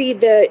again. We could be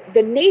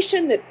the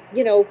nation that,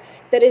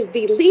 that is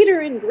the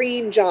leader in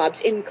green jobs,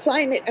 in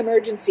climate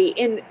emergency,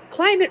 in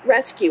climate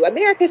rescue.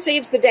 America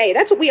saves the day.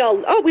 That's what we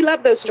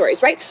love those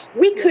stories, right?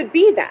 We could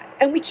be that.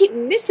 And we keep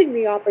missing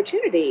the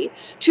opportunity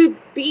to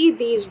be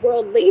these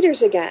world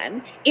leaders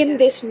again in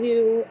this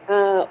new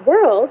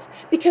world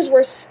because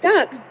we're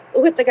stuck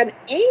with an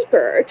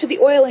anchor to the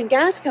oil and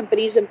gas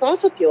companies and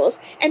fossil fuels.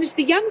 And it's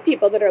the young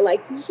people that are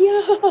like,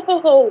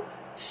 yo,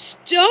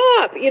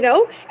 stop,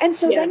 And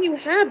so then you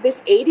have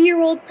this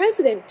 80-year-old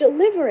president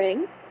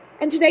delivering.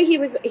 And today he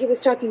was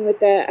talking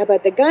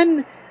about the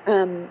gun,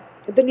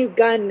 the new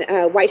gun,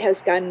 White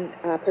House gun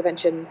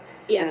prevention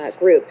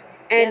group.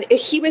 And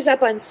he was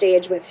up on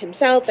stage with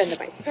himself and the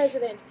vice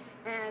president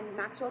and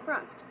Maxwell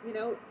Frost,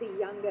 the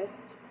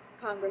youngest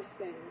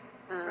congressman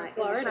in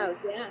the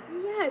House. Yeah.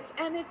 Yes.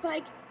 And it's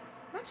like,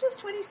 Maxwell's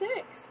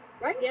 26,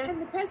 right? Yeah.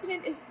 And the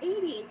president is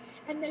 80.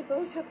 And they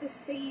both have the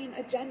same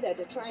agenda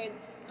to try and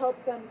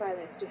help gun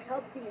violence, to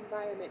help the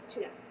environment,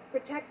 to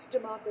protect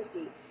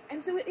democracy.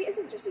 And so it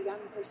isn't just a young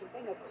person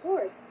thing, of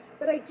course,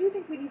 but I do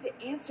think we need to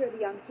answer the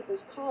young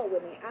people's call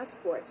when they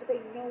ask for it so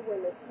they know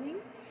we're listening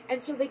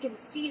and so they can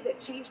see that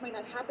change might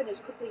not happen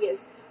as quickly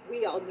as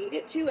we all need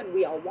it to and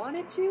we all want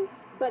it to,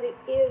 but it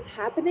is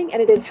happening,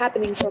 and it is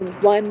happening from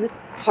one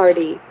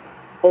party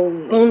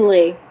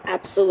only.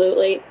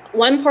 Absolutely.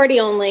 One party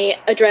only,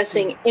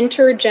 addressing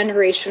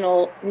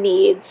intergenerational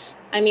needs.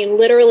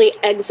 Literally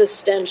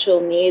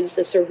existential needs,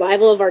 the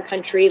survival of our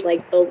country,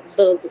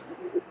 the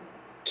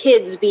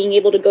kids being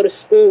able to go to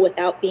school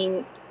without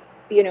being,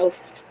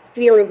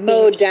 fear of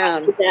mowed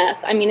down to death.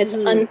 It's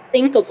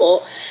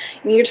unthinkable.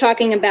 You're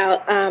talking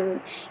about,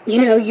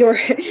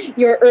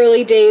 your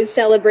early days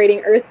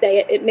celebrating Earth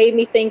Day. It made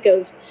me think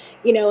of,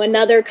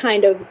 another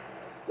kind of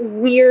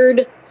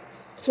weird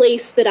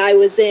place that I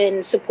was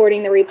in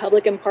supporting the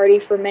Republican Party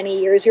for many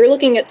years. You're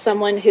looking at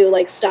someone who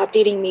stopped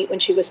eating meat when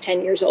she was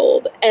 10 years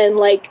old and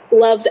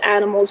loves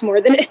animals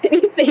more than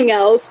anything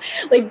else.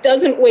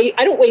 Doesn't waste.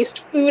 I don't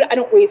waste food. I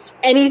don't waste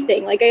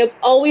anything. I have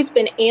always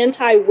been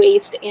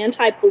anti-waste,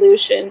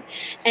 anti-pollution.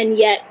 And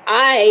yet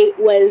I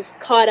was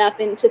caught up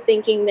into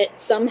thinking that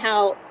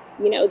somehow,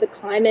 the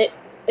climate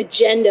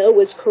agenda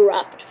was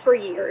corrupt for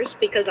years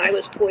because I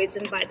was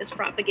poisoned by this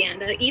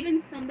propaganda.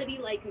 Even somebody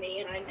like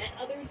me, and I met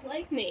others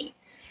like me,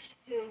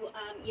 who,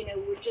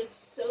 were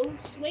just so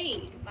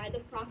swayed by the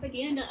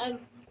propaganda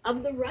of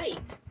of the right,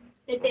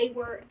 that they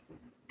were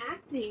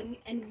acting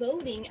and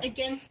voting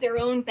against their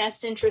own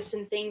best interests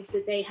and things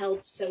that they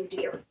held so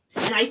dear.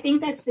 And I think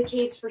that's the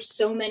case for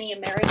so many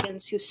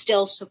Americans who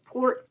still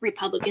support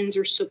Republicans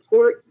or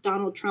support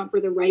Donald Trump or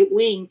the right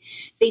wing.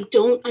 They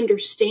don't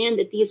understand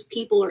that these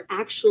people are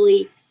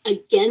actually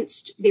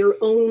against their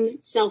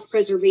own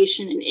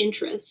self-preservation and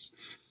interests.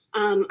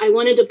 I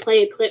wanted to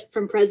play a clip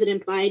from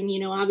President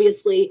Biden.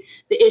 Obviously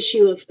the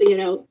issue of,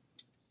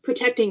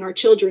 protecting our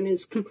children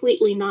is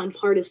completely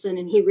nonpartisan,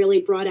 and he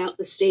really brought out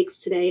the stakes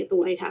today at the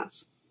White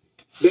House.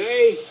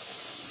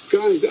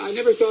 Guns, I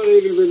never thought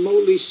I'd even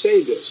remotely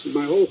say this in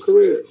my whole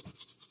career.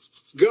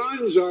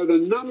 Guns are the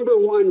number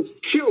one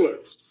killer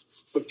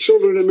of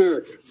children in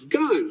America.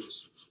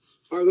 Guns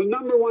are the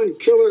number one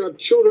killer of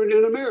children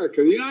in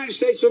America, the United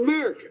States of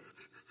America.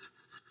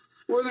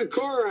 More than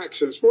car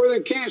accidents, more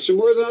than cancer,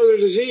 more than other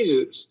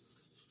diseases.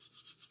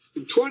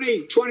 In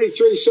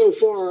 2023 so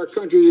far, our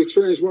country has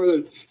experienced more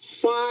than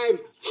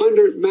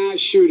 500 mass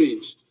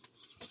shootings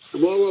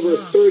and well over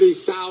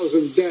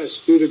 30,000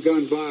 deaths due to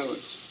gun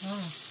violence.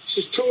 This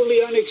is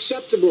totally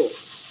unacceptable.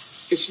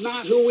 It's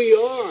not who we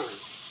are.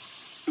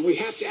 And we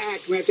have to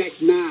act. We have to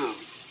act now.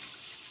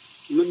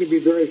 And let me be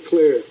very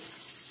clear.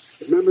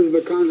 If members of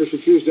the Congress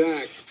refuse to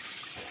act,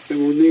 then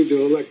we'll need to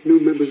elect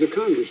new members of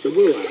Congress that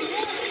will act.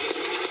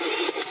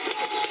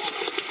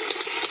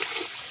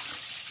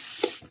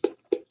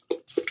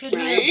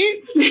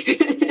 Right?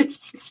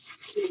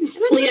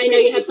 Leigh, I know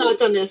you have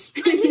thoughts on this.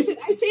 Listen,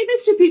 I say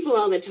this to people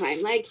all the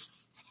time. Like,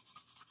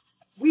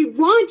 we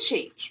want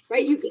change,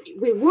 right?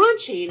 We want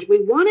change.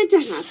 We want it to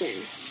happen.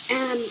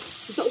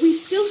 But we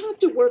still have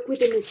to work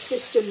within the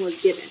system we're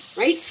given,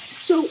 right?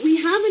 So we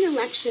have an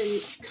election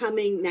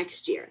coming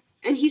next year.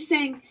 And he's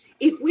saying,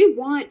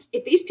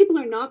 if these people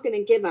are not going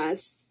to give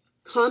us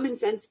common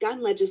sense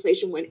gun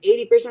legislation when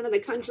 80% of the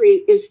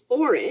country is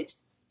for it,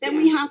 then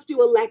we have to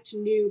elect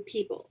new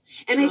people.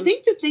 And I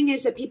think the thing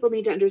is that people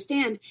need to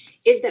understand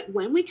is that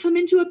when we come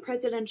into a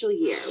presidential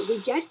year, we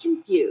get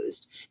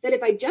confused that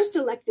if I just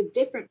elect a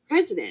different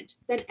president,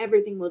 then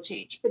everything will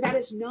change. But that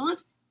is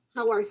not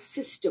how our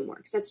system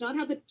works. That's not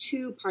how the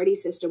two-party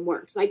system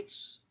works. Like,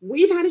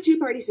 we've had a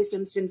two-party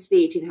system since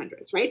the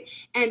 1800s, right?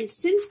 And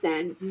since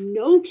then,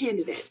 no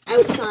candidate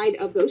outside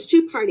of those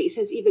two parties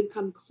has even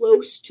come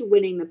close to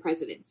winning the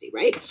presidency,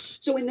 right?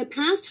 So in the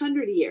past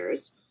 100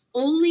 years,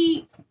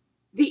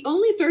 the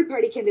only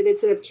third-party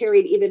candidates that have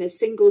carried even a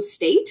single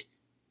state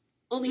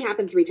only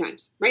happened 3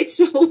 times, right?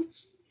 So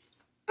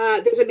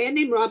there's a man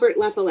named Robert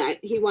La Follette.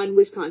 He won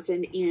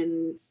Wisconsin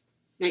in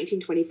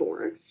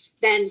 1924.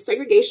 Then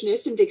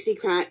segregationist and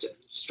Dixiecrat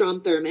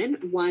Strom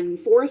Thurmond won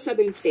 4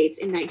 southern states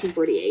in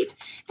 1948.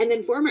 And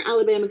then former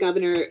Alabama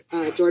Governor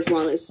George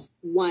Wallace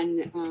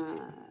won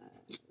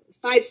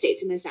 5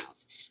 states in the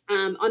South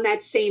on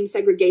that same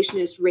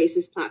segregationist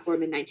racist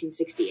platform in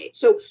 1968.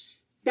 So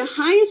the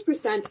highest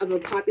percent of a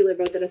popular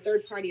vote that a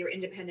third party or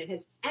independent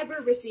has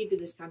ever received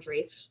in this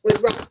country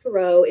was Ross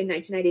Perot in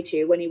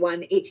 1992 when he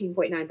won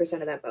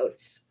 18.9% of that vote.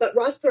 But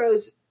Ross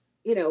Perot's,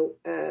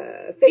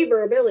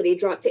 favorability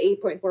dropped to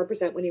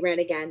 8.4% when he ran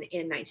again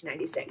in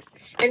 1996.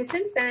 And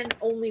since then,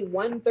 only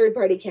one third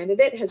party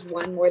candidate has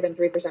won more than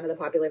 3% of the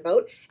popular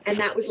vote. And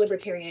that was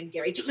Libertarian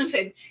Gary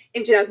Johnson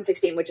in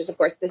 2016, which is, of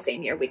course, the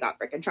same year we got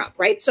frickin' Trump,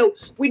 right? So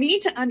we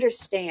need to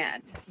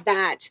understand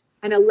that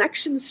an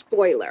election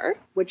spoiler,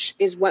 which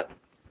is what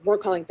we're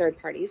calling third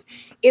parties,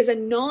 is a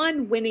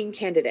non-winning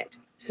candidate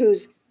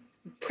whose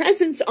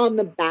presence on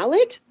the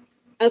ballot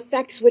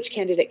affects which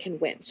candidate can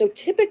win. So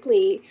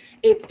typically,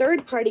 a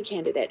third-party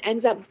candidate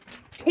ends up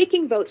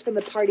taking votes from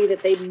the party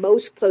that they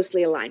most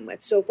closely align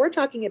with. So if we're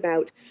talking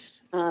about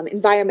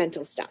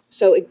environmental stuff,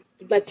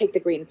 let's take the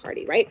Green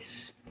Party, right?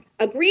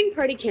 A Green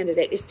Party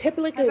candidate is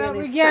typically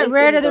going to get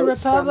rid of the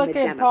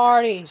Republican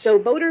Party. So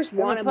voters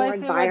want a more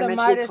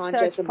environmentally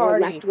conscious, a more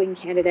left-wing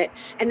candidate,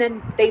 and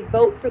then they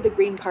vote for the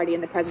Green Party in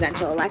the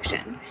presidential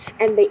election,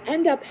 and they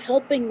end up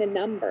helping the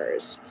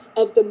numbers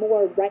of the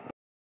more right.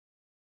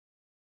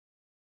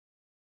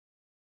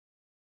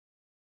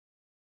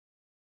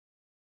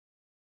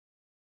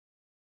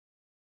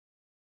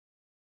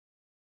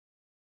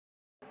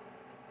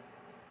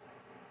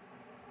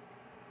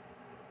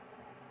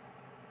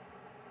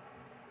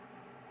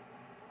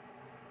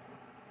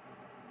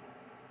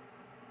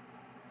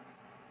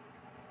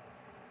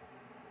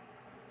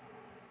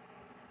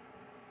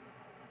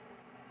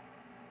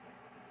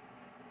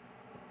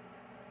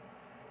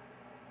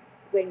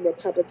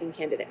 Republican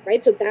candidate,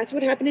 right? So that's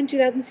what happened in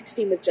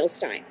 2016 with Jill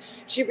Stein.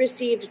 She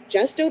received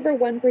just over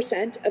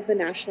 1% of the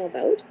national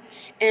vote,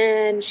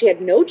 and she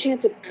had no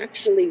chance of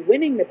actually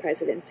winning the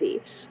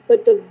presidency.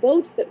 But the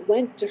votes that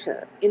went to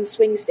her in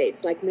swing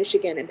states like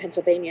Michigan and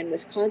Pennsylvania and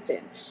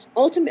Wisconsin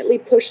ultimately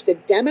pushed the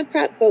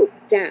Democrat vote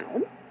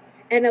down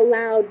and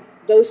allowed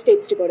those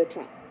states to go to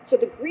Trump. So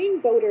the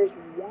Green voters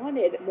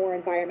wanted a more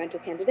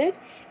environmental candidate,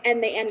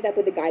 and they ended up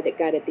with a guy that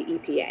gutted the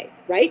EPA,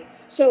 right?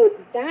 So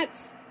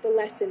that's the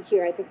lesson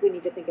here. I think we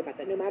need to think about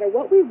that. No matter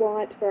what we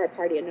want for our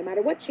party, and no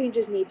matter what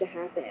changes need to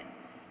happen,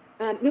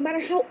 no matter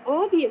how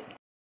obvious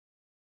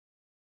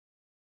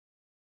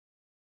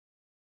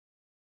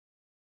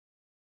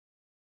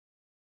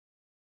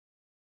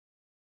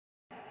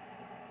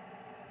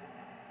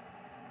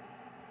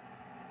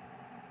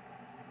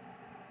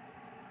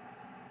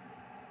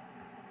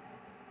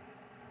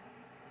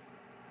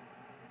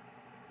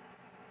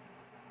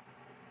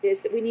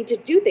is that we need to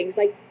do things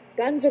like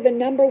guns are the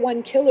number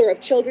one killer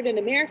of children in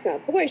America.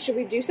 Boy, should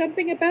we do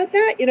something about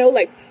that? You know,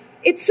 like,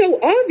 it's so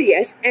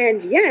obvious,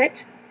 and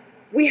yet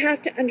we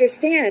have to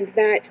understand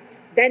that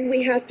then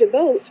we have to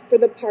vote for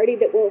the party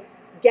that will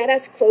get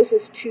us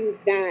closest to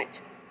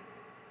that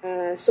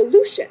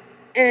solution.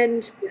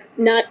 And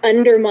not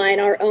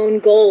undermine our own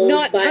goals.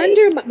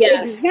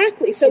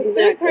 Exactly. So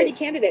third-party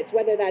candidates,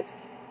 whether that's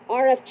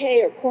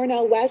RFK or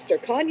Cornel West or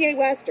Kanye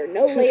West or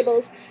no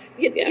labels,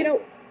 you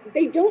know,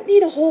 they don't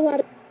need a whole lot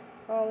of...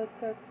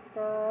 Politics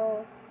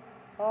girl.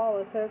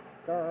 Politics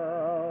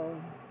girl.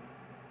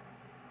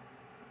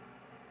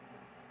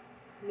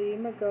 Leigh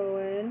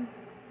Mcgowan.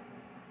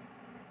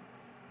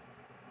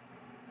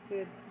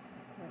 Good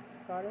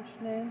Scottish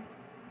name.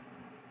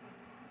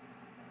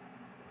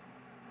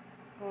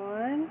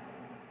 On.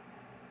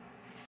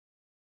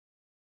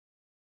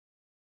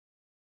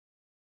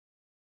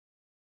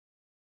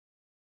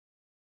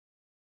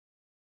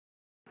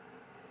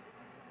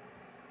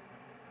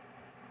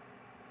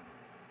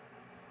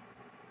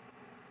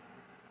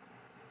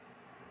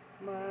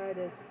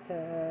 Midas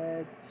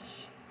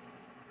touch.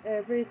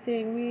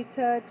 Everything we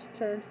touch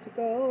turns to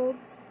gold,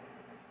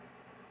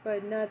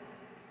 but not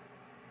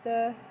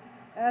the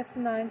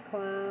asinine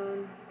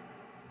clown.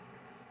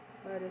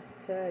 Midas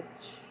touch.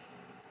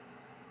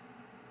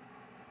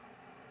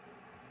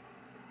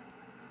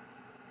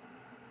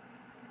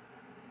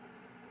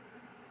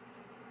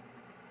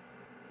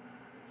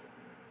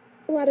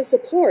 A lot of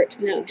support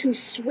to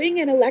swing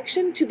an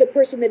election to the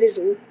person that is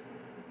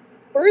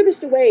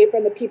furthest away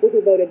from the people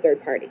who voted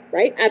third party,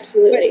 right?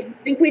 Absolutely. But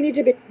I think we need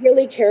to be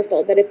really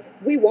careful that if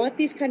we want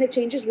these kind of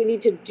changes, we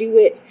need to do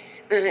it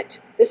at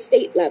the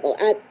state level,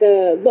 at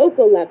the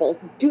local level,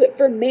 do it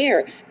for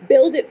mayor,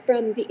 build it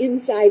from the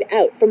inside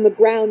out, from the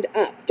ground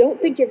up.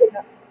 Don't think you're going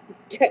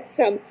to get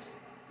some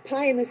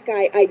pie in the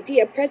sky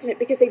idea president,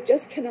 because they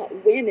just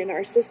cannot win in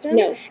our system.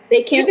 No,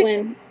 they can't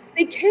win.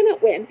 They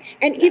cannot win.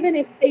 And even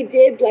if they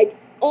did, like,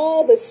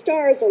 all the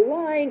stars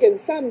aligned and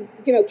some,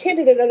 you know,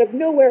 candidate out of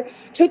nowhere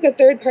took a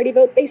third party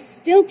vote, they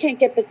still can't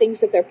get the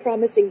things that they're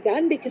promising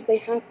done because they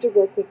have to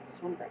work with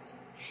Congress.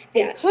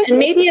 And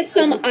maybe at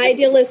some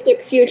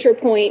idealistic future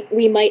point,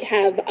 we might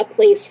have a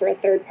place for a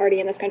third party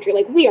in this country.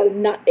 Like, we are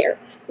not there.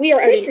 We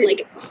are at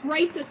a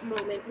crisis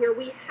moment where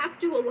we have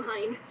to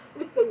align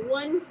with the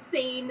one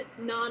sane,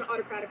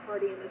 non-autocratic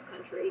party in this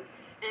country.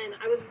 And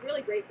I was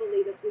really grateful,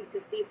 Leigh, this week to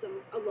see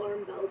some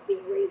alarm bells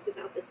being raised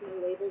about this no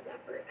labels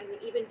effort. I mean,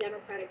 even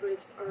Democratic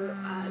groups are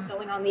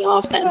going on the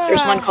offense.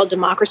 There's one called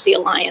Democracy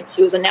Alliance,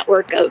 who is a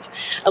network of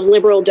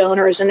liberal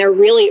donors, and they're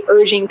really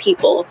urging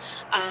people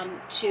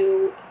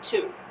to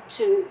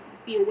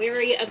be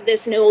wary of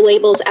this no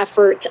labels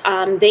effort.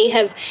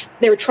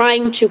 They're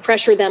trying to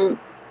pressure them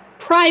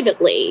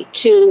privately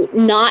to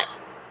not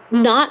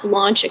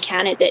launch a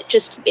candidate.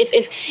 Just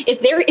if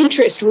their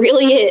interest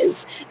really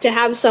is to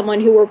have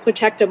someone who will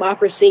protect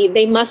democracy,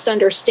 they must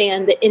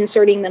understand that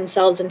inserting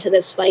themselves into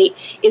this fight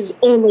is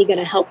only going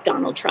to help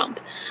Donald Trump.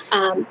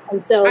 And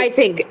so I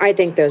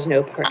think those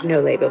no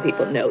label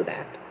people know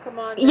that.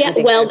 Yeah,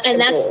 well, and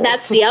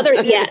that's the other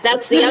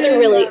that's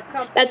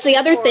the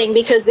other thing,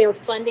 because their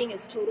funding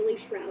is totally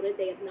shrouded.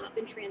 They have not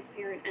been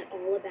transparent at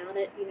all about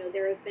it. You know,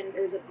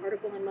 there's an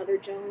article in Mother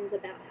Jones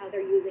about how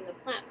they're using a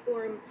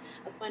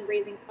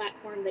fundraising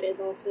platform that is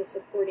also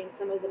supporting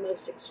some of the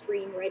most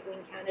extreme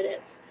right-wing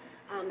candidates.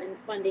 And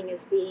funding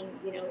is being,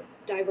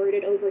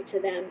 diverted over to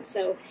them.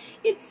 So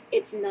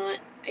it's not.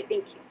 I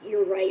think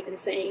you're right in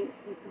saying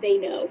they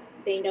know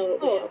it will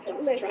help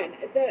Donald listen,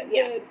 Trump.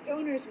 The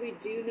donors we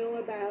do know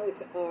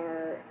about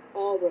are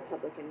all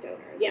Republican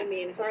donors. Yeah, I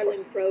mean,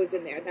 Harlan Crow's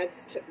in there.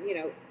 That's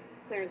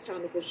Clarence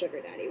Thomas's sugar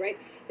daddy, right?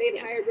 They've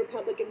hired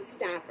Republican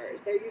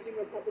staffers. They're using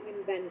Republican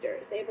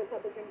vendors. They have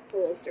Republican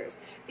pollsters.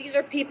 These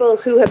are people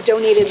who have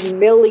donated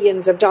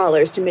millions of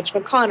dollars to Mitch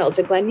McConnell,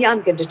 to Glenn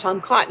Youngkin, to Tom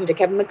Cotton, to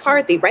Kevin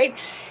McCarthy, right?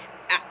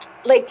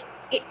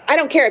 I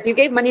don't care if you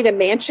gave money to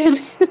Manchin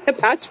the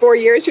past 4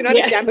 years, you're not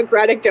a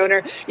Democratic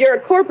donor, you're a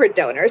corporate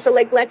donor. So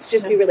let's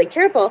just be really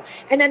careful.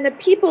 And then the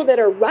people that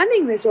are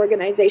running this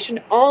organization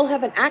all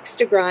have an axe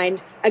to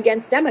grind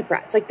against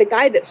Democrats. Like the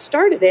guy that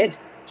started it,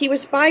 he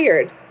was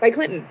fired by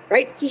Clinton,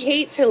 right? He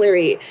hates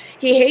Hillary.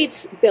 He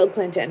hates Bill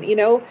Clinton.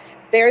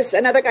 There's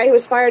another guy who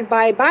was fired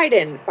by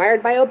Biden,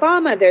 fired by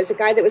Obama. There's a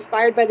guy that was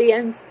fired by the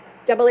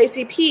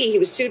NAACP. He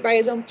was sued by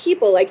his own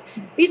people.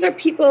 These are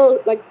people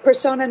like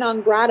persona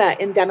non grata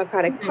in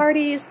Democratic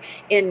parties,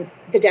 in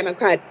the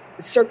Democrat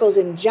circles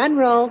in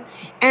general,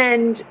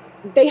 and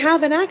they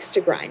have an axe to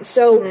grind.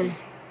 So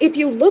if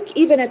you look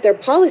even at their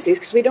policies,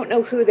 because we don't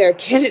know who their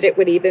candidate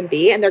would even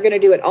be, and they're going to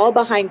do it all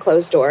behind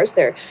closed doors.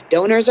 Their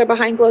donors are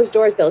behind closed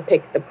doors. They'll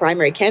pick the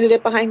primary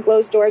candidate behind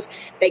closed doors.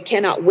 They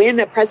cannot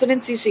win a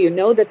presidency, so you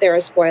know that they're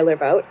a spoiler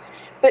vote.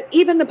 But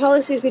even the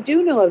policies we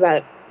do know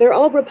about, they're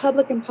all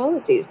Republican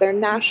policies. They're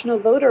national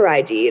voter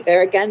ID.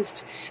 They're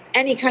against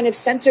any kind of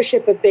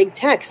censorship of big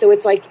tech. So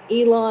it's like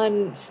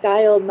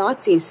Elon-style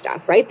Nazi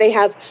stuff, right? They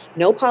have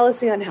no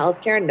policy on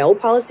healthcare, no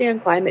policy on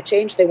climate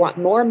change. They want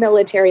more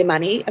military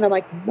money. And I'm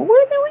like, more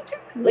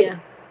military?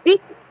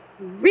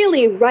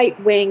 really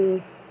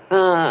right-wing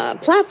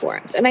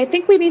platforms. And I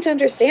think we need to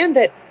understand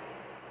that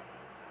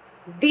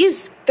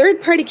these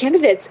third-party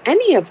candidates,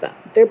 any of them,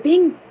 they're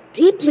being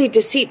deeply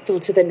deceitful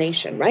to the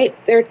nation, right?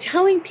 They're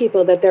telling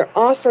people that they're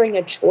offering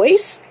a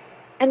choice,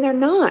 and they're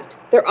not.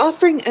 They're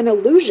offering an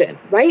illusion,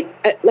 right?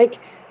 Like,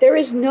 there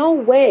is no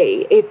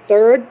way a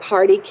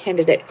third-party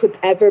candidate could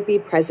ever be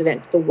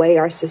president the way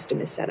our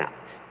system is set up,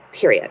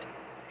 period.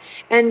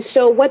 And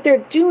so what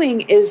they're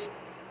doing is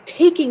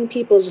taking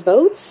people's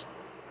votes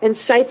and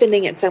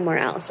siphoning it somewhere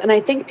else. And I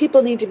think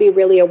people need to be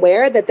really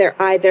aware that they're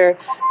either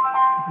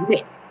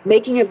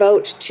making a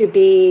vote to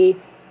be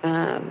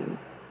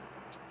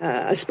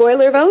a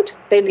spoiler vote.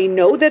 They may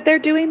know that they're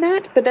doing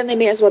that, but then they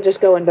may as well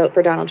just go and vote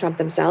for Donald Trump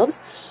themselves.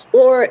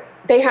 Or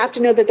they have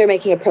to know that they're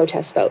making a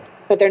protest vote,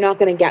 but they're not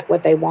going to get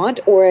what they want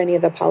or any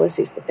of the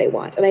policies that they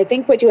want. And I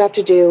think what you have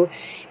to do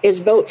is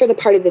vote for the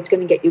party that's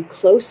going to get you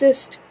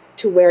closest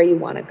to where you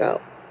want to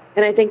go.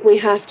 And I think we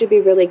have to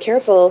be really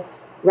careful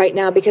right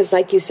now because,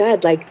 like you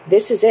said, like,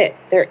 this is it.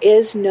 There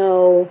is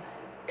no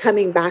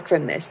coming back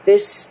from this.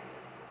 This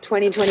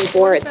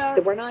 2024,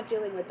 we're not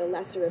dealing with the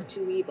lesser of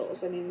two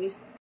evils. I mean, these...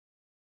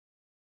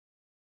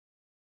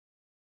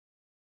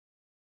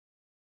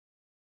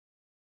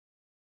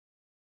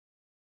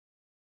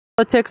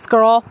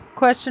 Politicsgirl,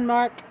 question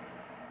mark.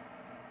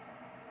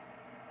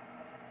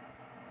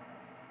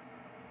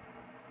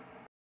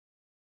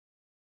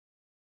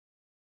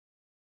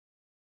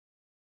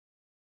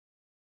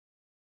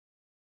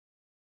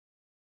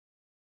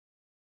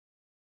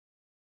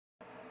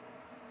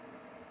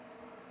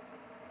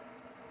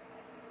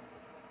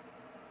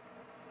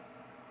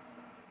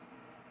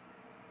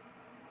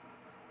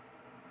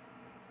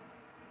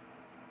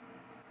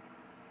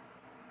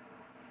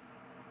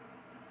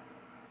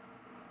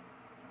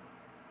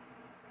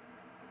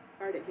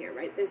 Here,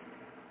 right?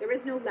 There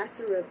is no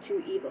lesser of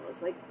two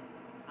evils. Like,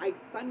 I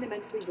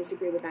fundamentally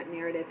disagree with that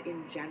narrative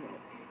in general.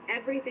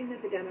 Everything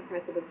that the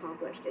Democrats have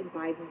accomplished in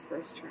Biden's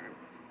first term,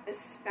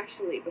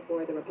 especially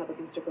before the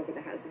Republicans took over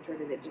the House and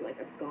turned it into like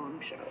a gong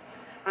show,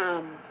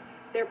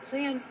 their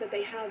plans that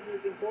they have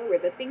moving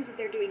forward, the things that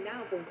they're doing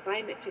now, from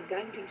climate to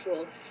gun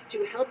control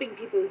to helping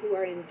people who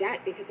are in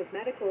debt because of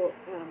medical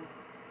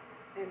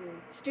and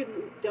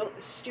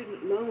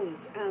student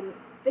loans.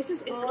 This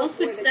is all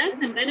success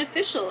and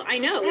beneficial. I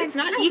know. It's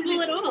not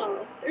evil at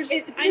all.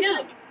 I know.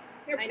 Like,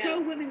 they're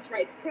pro-women's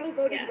rights,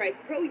 pro-voting rights,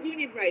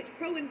 pro-union rights,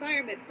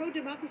 pro-environment,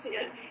 pro-democracy.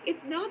 Yeah. Like,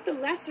 it's not the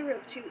lesser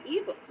of two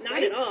evils. Not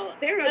right? at all.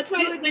 They're That's a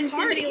why good when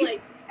party,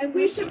 somebody and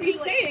we should be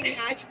saying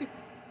that.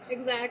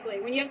 Exactly.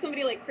 When you have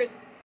somebody like Chris...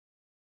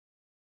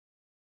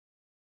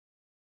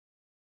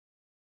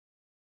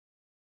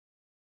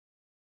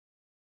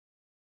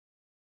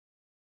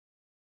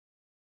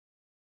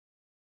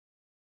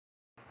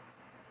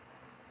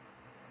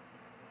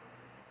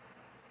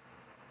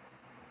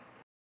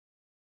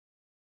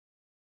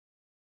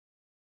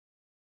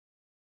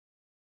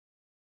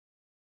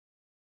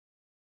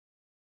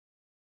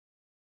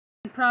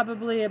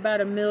 Probably about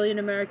 1 million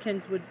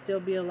Americans would still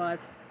be alive.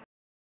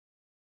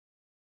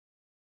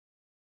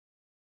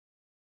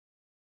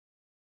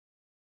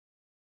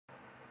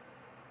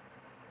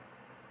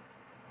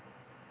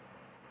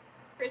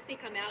 Christie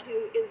come out, who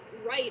is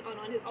right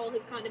on all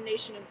his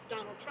condemnation of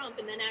Donald Trump,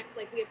 and then acts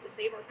like we have to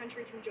save our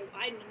country from Joe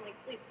Biden. I'm like,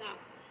 please stop.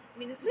 I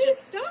mean, this is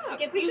just...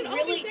 stop. If we should really,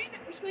 all be saying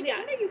that. We should be like,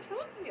 what are you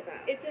talking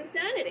about? It's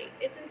insanity.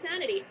 It's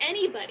insanity.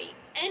 Anybody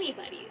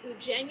who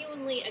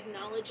genuinely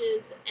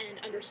acknowledges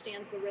and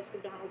understands the risk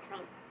of Donald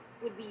Trump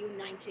would be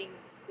uniting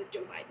with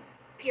Joe Biden.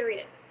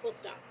 Period. Full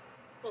stop.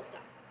 Full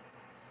stop.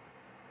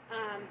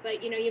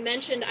 But, you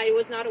mentioned, I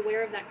was not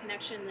aware of that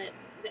connection that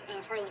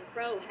Harlan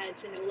Crow had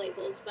to No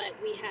Labels, but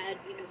we had,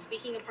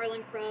 speaking of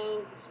Harlan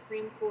Crow, the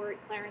Supreme Court,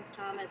 Clarence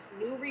Thomas,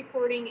 new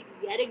reporting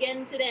yet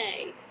again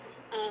today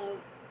of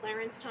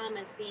Clarence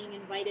Thomas being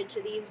invited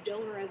to these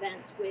donor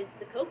events with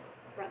the Koch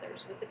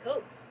brothers, with the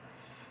Kochs.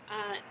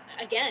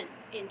 Again,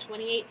 in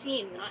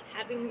 2018, not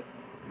having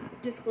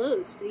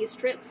disclosed these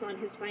trips on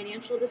his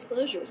financial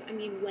disclosures. I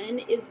mean, when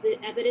is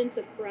the evidence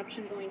of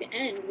corruption going to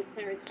end with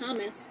Clarence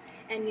Thomas?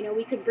 And,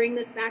 we could bring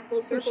this back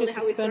full circle to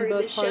how we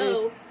started this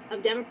show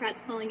of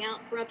Democrats calling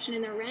out corruption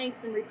in their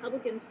ranks and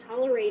Republicans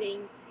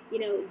tolerating,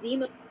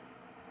 the...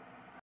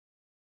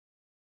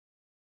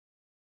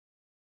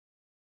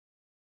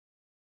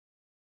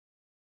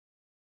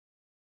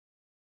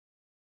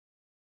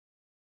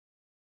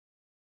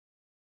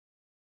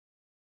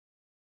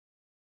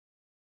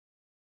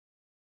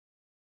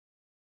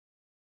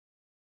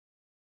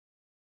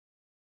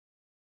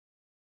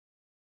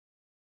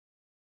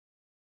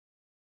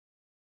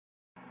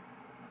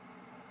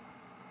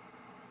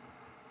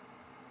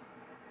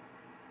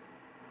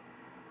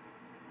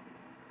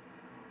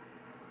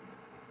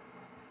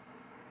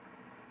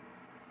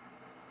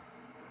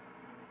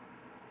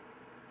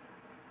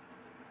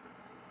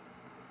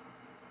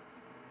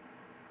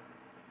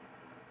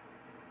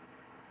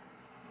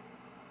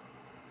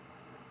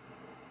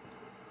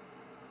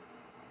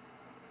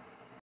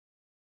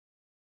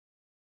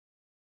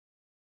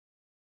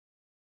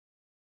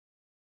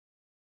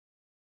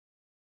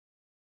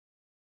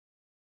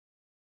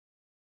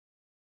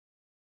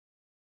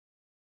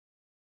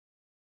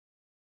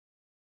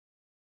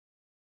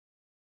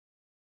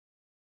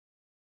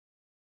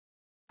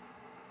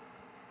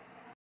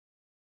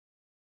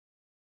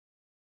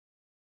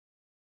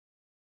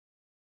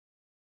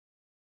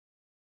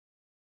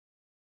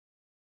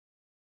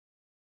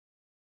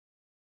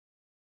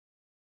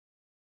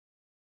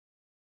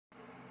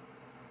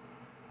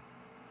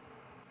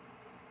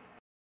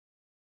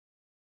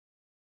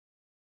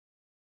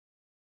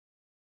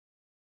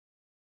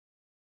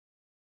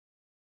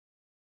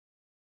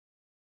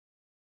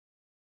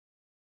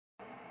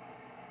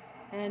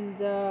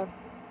 And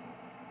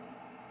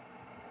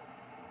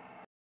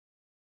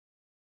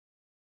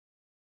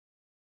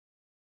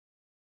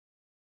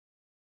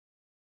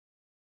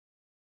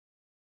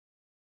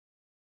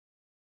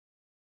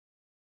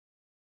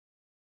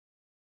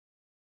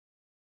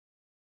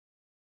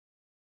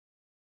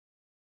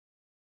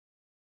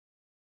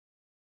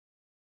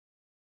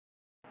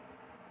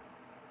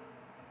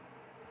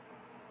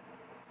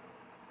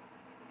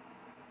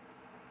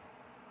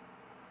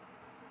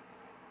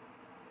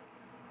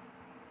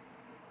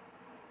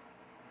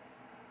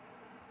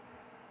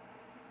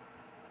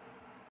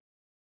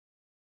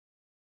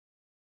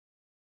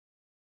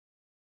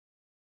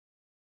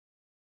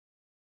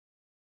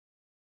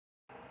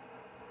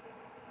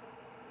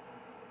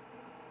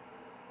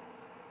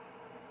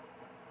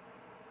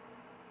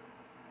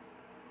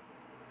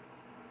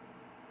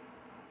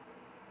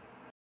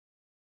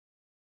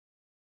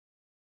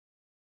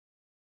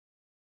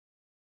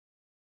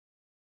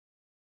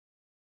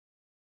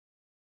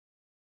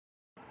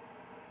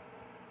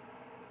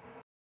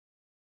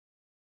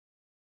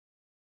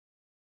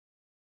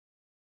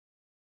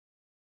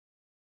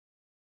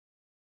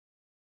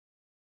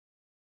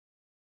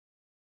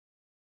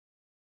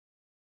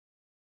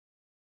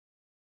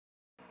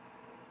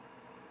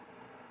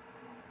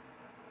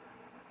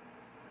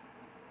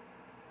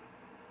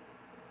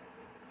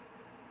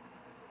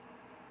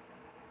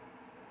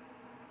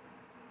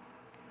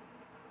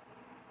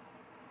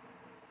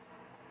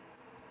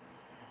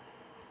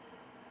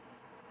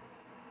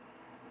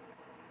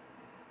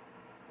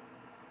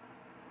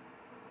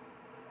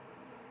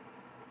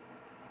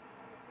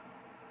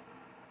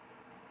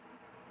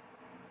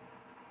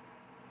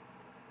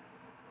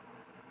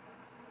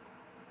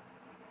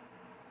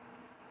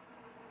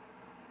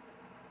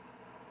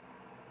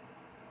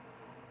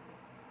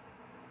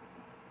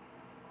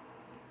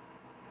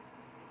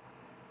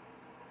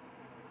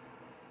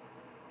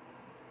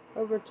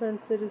overturn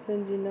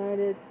Citizens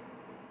United.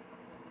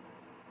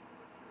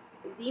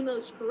 The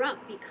most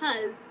corrupt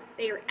because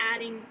they are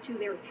adding to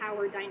their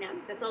power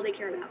dynamic. That's all they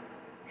care about.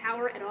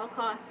 Power at all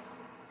costs.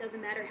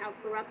 Doesn't matter how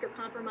corrupt or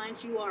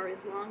compromised you are,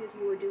 as long as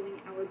you are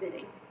doing our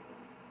bidding.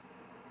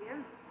 Yeah,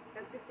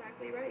 that's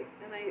exactly right.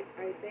 And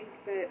I think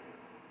that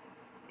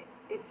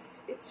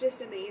it's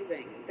just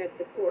amazing that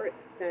the court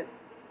that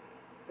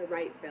the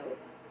right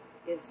built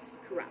is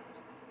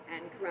corrupt.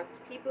 And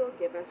corrupt people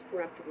give us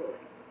corrupt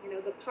rulings. You know,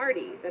 the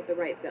party that the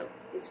right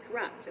built is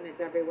corrupt, and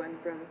it's everyone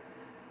from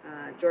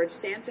George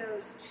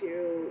Santos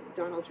to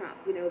Donald Trump.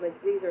 You know,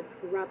 like, these are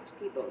corrupt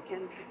people.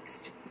 Ken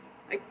Paxton,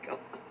 my God.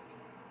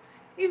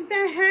 He's the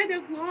head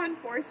of law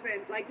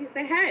enforcement. Like, he's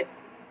the head.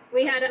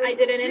 I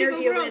did an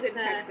interview with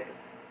Texas.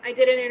 I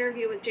did an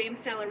interview with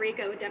James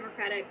Tallarico, a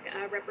Democratic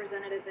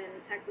representative in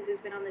Texas who's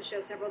been on the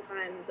show several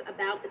times,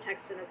 about the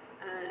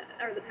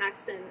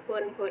Paxton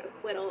quote-unquote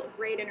acquittal.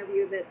 Great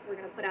interview that we're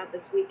going to put out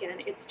this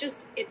weekend. It's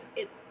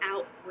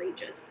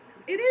outrageous.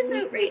 It is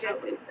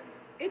outrageous.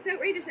 It's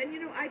outrageous. And, you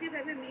know, I had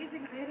an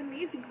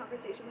amazing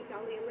conversation with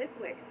Dahlia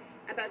Lithwick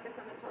about this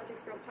on the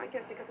Politicsgirl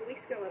podcast a couple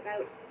weeks ago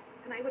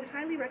and I would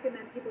highly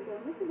recommend people go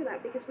and listen to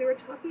that, because we were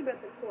talking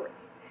about the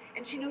courts,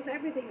 and she knows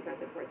everything about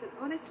the courts. And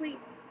honestly,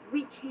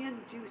 we can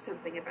do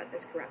something about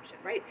this corruption,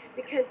 right?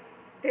 Because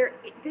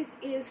this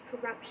is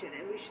corruption,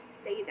 and we should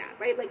say that,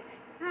 right? Like,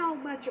 how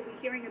much are we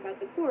hearing about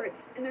the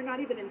courts, and they're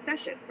not even in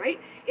session, right?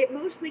 It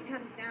mostly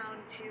comes down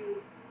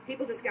to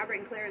people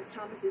discovering Clarence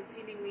Thomas's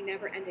seemingly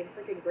never-ending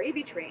freaking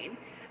gravy train,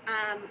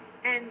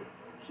 and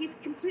he's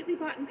completely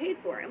bought and paid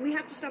for, and we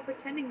have to stop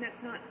pretending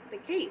that's not the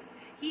case.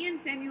 He and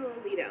Samuel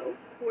Alito,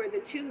 who are the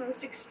two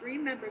most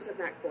extreme members of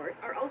that court,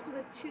 are also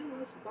the two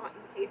most bought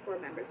and paid for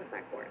members of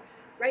that court,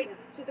 right? Yeah.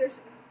 So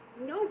there's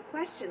no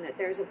question that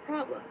there's a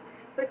problem.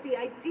 But the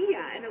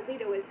idea, and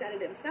Alito has said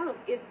it himself,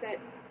 is that,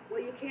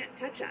 well, you can't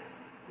touch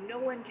us. No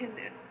one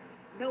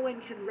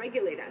can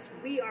regulate us.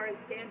 We are a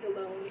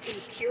standalone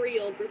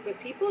imperial group of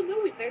people.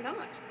 No, they're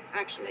not,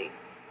 actually.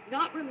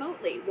 Not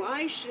remotely.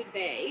 Why should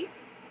they,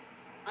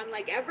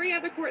 unlike every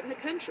other court in the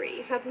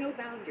country, have no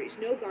boundaries,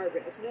 no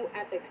guardrails, no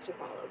ethics to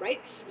follow,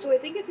 right? So I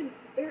think it's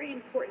very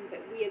important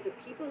that we as a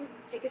people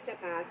take a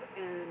step back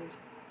and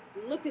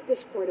look at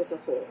this court as a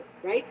whole,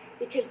 right?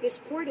 Because this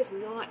court is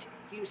not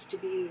used to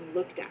being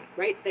looked at,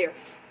 right? Their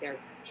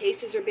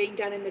cases are being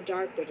done in the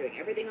dark. They're doing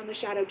everything on the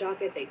shadow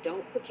docket. They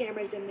don't put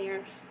cameras in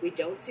there. We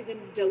don't see them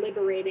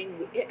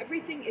deliberating.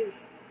 Everything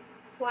is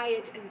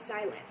quiet and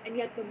silent. And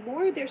yet the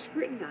more they're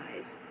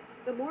scrutinized,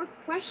 the more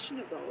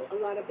questionable a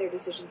lot of their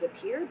decisions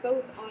appear,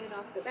 both on and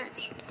off the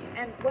bench.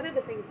 And one of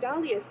the things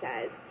Dahlia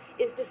says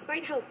is,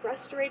 despite how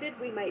frustrated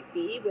we might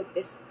be with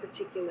this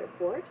particular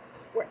court,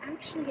 we're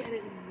actually at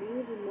an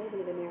amazing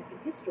moment in American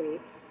history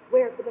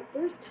where, for the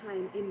first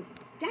time in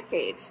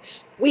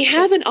decades, we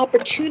have an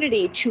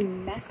opportunity to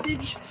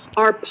message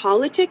our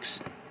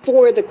politics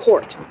for the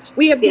court.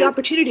 We have the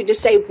opportunity to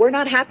say, we're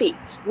not happy.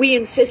 We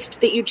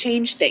insist that you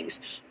change things.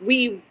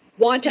 We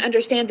want to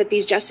understand that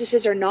these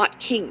justices are not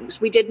kings.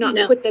 We did not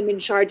put them in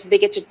charge. They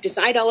get to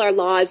decide all our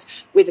laws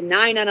with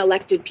 9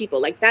 unelected people.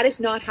 Like, that is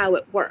not how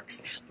it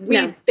works.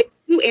 They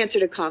do answer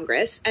to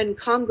Congress, and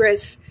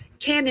Congress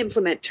can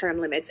implement term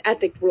limits,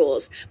 ethic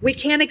rules. We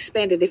can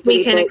expand it if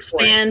we can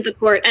expand the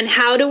court. And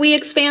how do we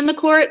expand the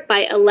court?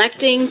 By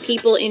electing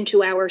people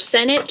into our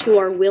Senate who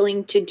are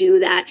willing to do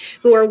that,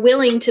 who are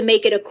willing to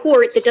make it a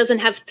court that doesn't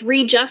have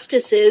 3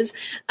 justices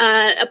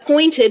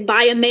appointed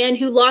by a man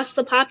who lost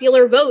the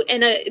popular vote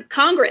and a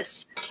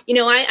Congress. You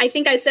know, I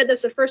think I said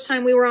this the first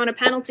time we were on a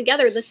panel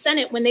together. The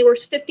Senate, when they were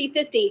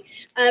 50-50,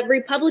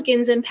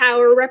 Republicans in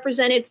power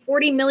represented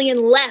 40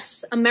 million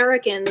less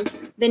Americans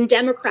than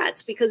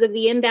Democrats because of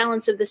the imbalance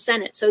of the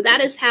Senate. So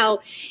that is how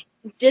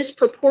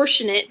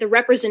disproportionate the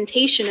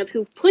representation of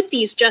who put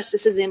these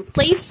justices in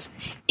place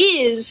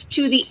is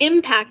to the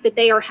impact that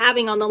they are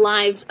having on the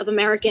lives of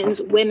Americans,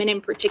 women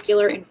in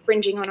particular,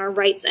 infringing on our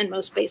rights and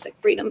most basic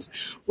freedoms.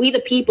 We, the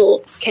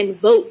people, can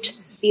vote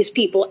these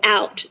people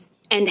out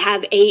and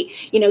have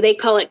they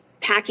call it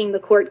packing the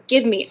court.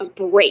 Give me a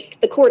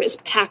break. The court is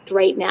packed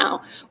right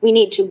now. We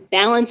need to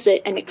balance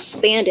it and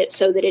expand it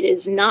so that it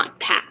is not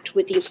packed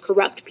with these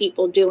corrupt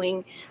people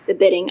doing the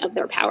bidding of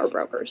their power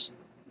brokers.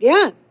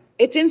 Yeah,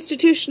 it's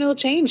institutional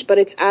change, but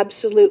it's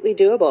absolutely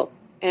doable.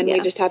 And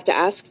we just have to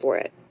ask for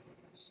it.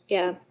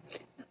 Yeah.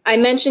 I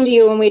mentioned to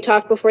you when we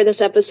talked before this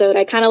episode,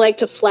 I kind of like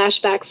to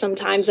flash back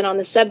sometimes. And on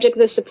the subject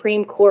of the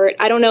Supreme Court,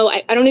 I don't know,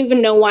 I don't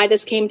even know why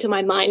this came to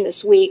my mind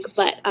this week,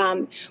 but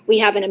we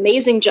have an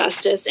amazing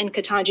justice in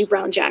Ketanji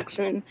Brown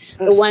Jackson,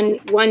 the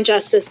one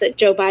justice that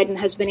Joe Biden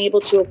has been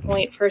able to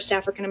appoint, first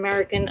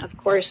African-American, of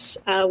course,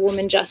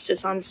 woman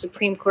justice on the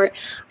Supreme Court.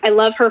 I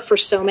love her for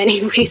so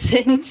many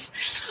reasons,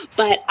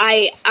 but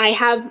I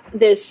have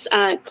this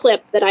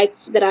clip that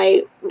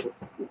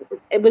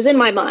it was in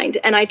my mind,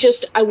 and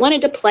I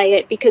wanted to play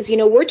it because, you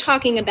know, we're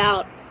talking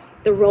about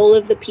the role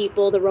of the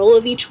people, the role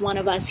of each one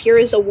of us. Here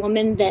is a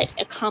woman that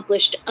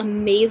accomplished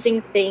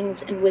amazing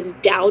things and was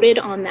doubted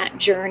on that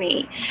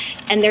journey.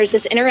 And there's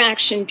this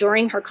interaction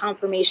during her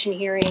confirmation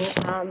hearing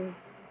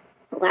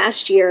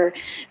last year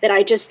that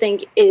I just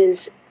think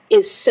is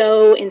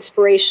so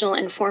inspirational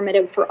and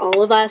formative for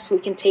all of us. We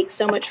can take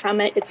so much from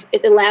it.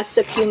 It lasts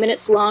a few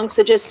minutes long,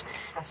 so just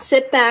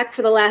sit back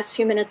for the last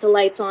few minutes of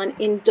Lights On,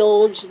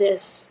 indulge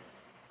this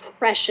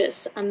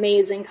precious,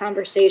 amazing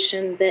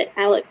conversation that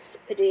Alex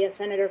Padilla,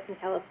 Senator from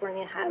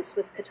California, has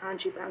with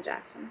Ketanji Brown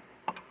Jackson.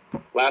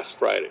 Last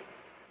Friday,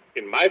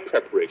 in my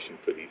preparation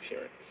for these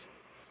hearings,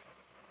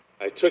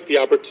 I took the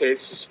opportunity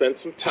to spend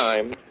some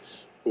time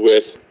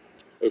with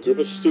a group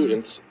of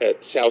students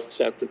at South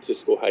San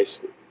Francisco High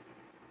School.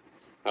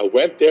 I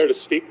went there to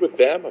speak with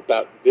them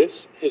about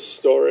this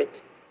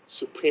historic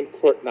Supreme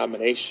Court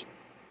nomination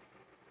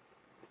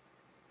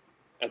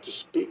and to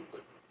speak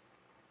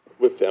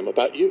with them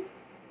about you.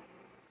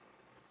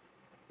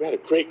 We had a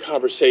great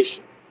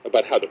conversation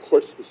about how the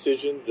court's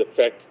decisions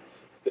affect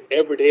the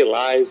everyday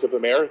lives of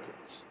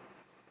Americans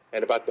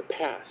and about the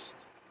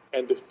past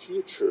and the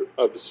future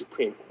of the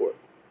Supreme Court.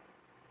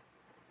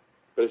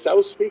 But as I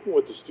was speaking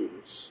with the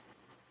students,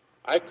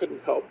 I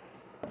couldn't help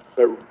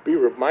but be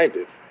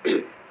reminded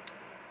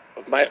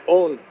of my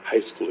own high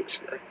school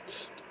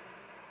experience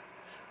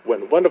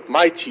when one of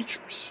my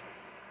teachers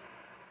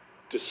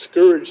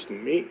discouraged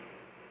me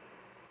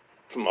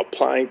from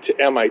applying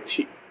to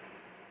MIT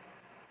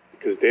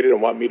because they didn't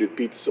want me to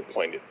be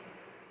disappointed.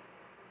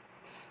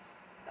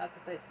 That's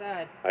what they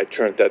said. I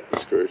turned that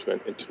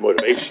discouragement into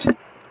motivation.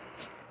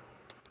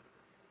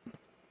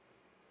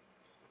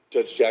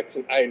 Judge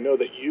Jackson, I know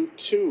that you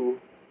too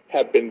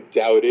have been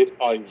doubted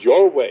on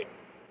your way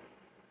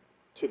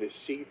to the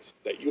seat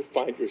that you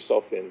find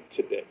yourself in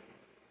today.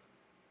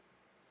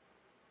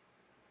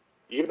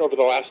 Even over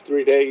the last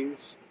 3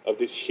 days of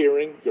this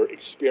hearing, your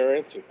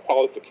experience and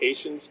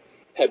qualifications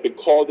have been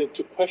called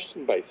into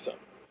question by some,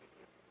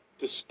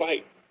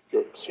 despite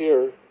your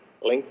clear,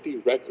 lengthy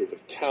record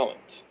of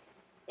talent,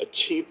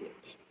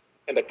 achievement,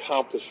 and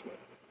accomplishment.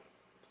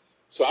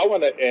 So I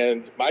want to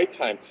end my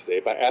time today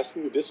by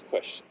asking you this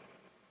question.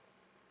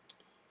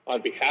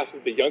 On behalf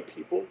of the young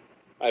people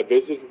I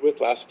visited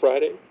with last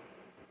Friday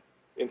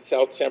in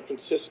South San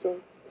Francisco,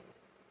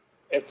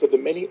 and for the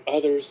many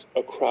others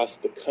across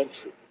the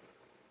country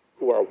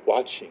who are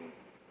watching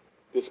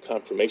this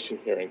confirmation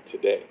hearing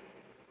today,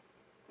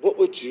 what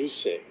would you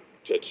say,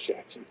 Judge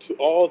Jackson, to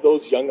all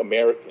those young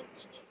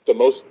Americans, the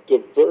most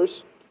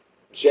diverse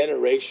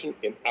generation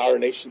in our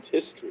nation's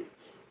history?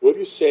 What do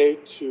you say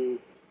to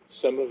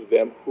some of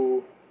them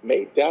who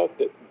may doubt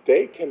that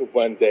they can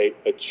one day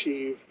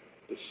achieve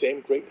the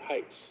same great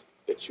heights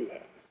that you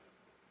have?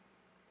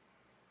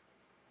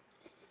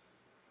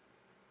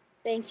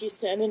 Thank you,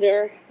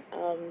 Senator.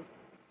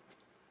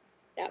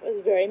 That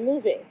was very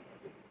moving.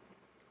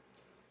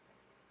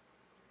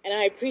 And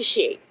I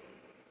appreciate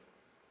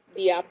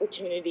the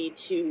opportunity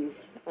to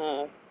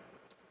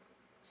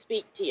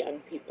speak to young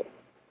people.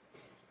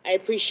 I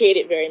appreciate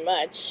it very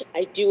much.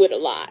 I do it a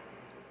lot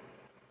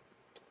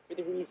for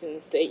the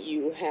reasons that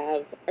you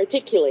have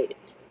articulated.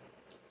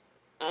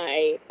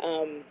 I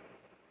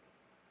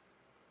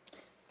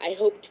I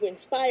hope to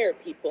inspire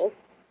people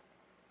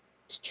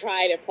to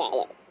try to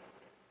follow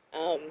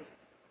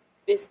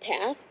this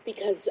path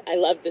because I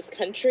love this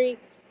country,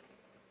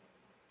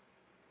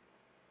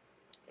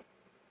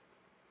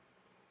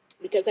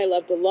 because I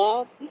love the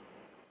law,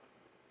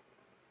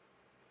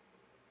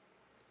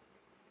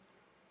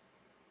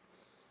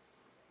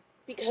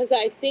 because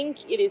I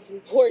think it is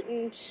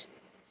important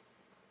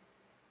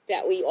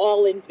that we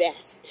all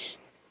invest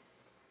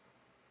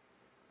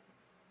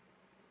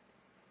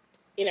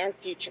in our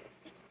future.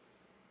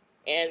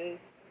 And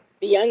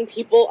the young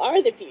people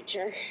are the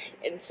future.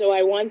 And so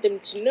I want them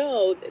to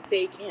know that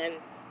they can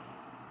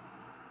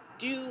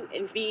do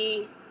and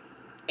be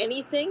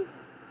anything.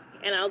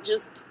 And I'll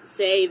just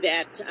say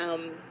that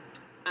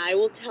I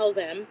will tell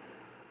them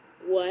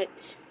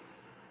what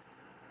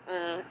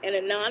an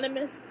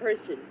anonymous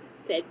person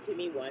said to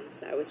me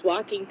once. I was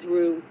walking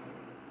through,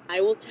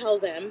 I will tell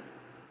them,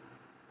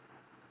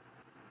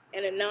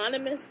 an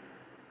anonymous,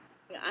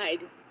 I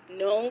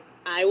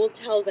will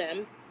tell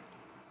them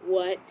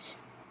what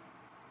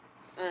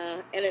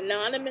an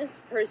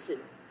anonymous person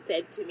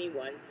said to me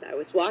once. I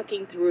was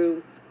walking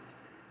through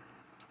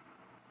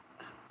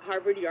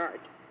Harvard Yard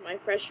my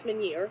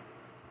freshman year.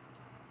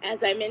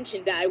 As I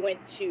mentioned, I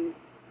went to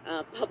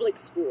public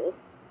school,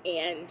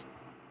 and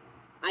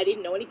I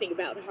didn't know anything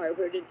about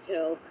Harvard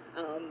until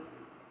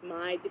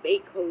my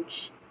debate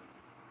coach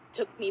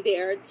took me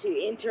there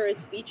to enter a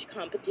speech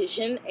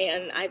competition,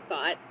 and I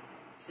thought,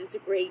 this is a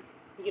great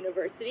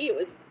university. It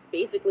was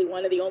basically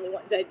one of the only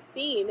ones I'd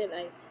seen, and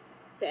I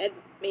said,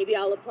 maybe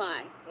I'll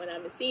apply when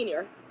I'm a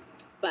senior.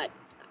 But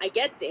I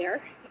get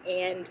there,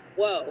 and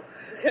whoa,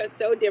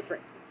 so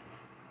different.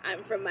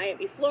 I'm from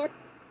Miami, Florida.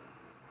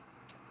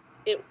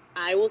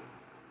 I will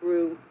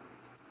through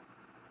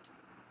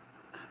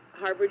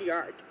Harvard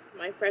Yard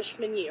my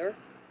freshman year.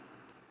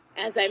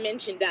 As I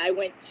mentioned, I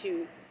went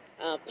to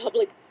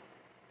public.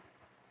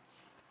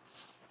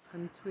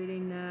 I'm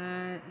tweeting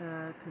that.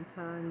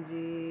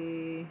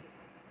 Kantanji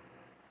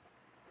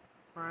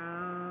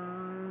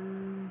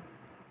Brown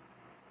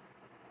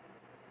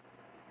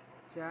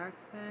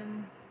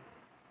Jackson.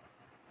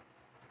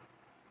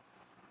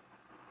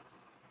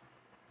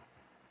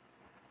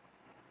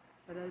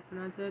 Is that how you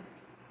pronounce it?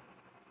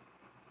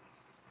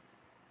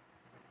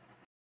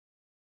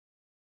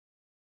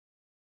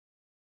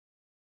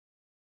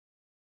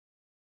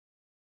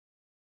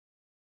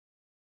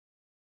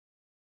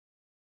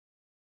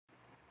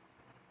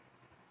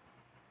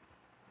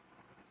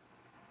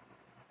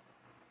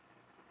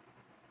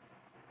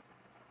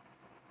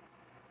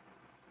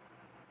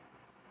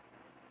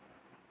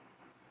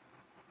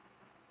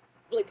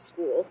 Public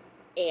school,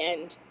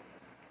 and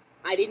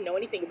I didn't know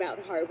anything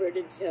about Harvard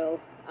until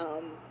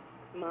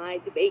my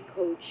debate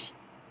coach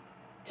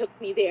took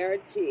me there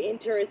to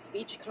enter a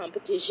speech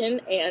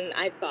competition, and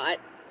I thought,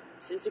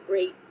 this is a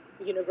great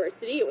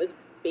university. It was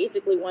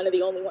basically one of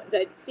the only ones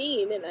I'd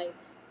seen, and I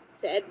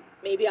said,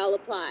 maybe I'll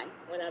apply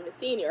when I'm a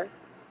senior.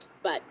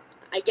 But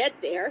I get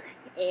there,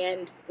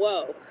 and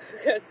whoa,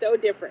 so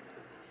different.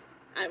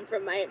 I'm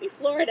from Miami,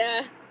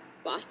 Florida.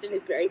 Boston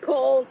is very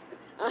cold.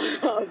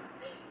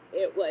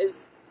 It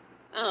was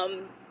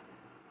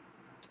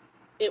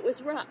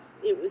rough.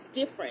 It was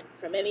different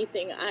from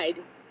anything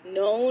I'd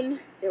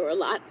known. There were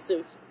lots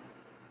of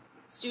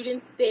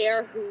students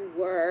there who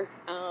were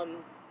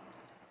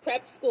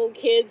prep school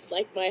kids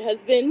like my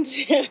husband,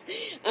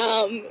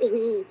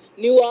 who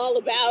knew all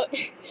about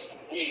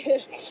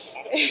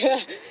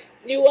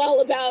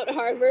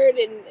Harvard,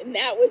 and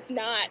that was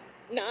not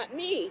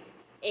me.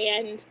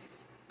 And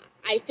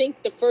I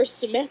think the first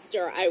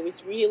semester I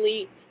was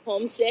really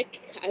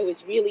homesick. I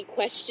was really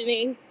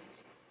questioning,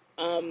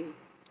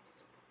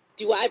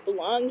 do I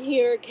belong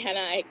here? Can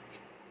I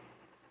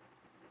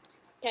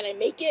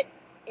make it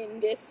in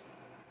this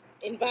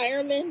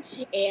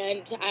environment?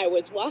 And I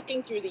was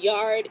walking through the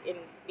yard in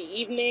the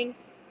evening,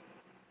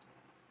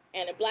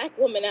 and a black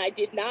woman I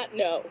did not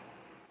know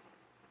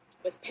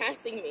was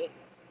passing me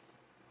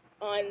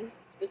on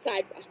the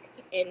sidewalk,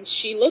 and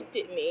she looked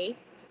at me,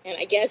 and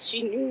I guess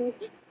she knew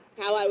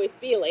how I was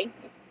feeling.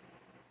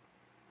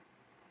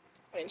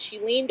 And she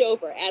leaned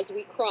over as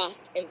we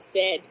crossed and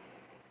said,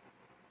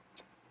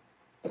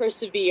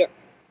 persevere.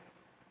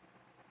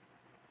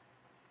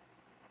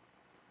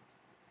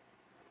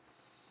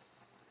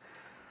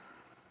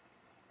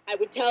 I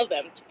would tell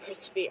them to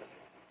persevere.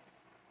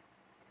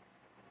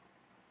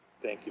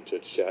 Thank you,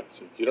 Judge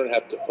Jackson. You don't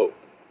have to hope.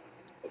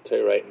 I'll tell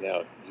you right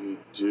now, you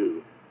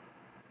do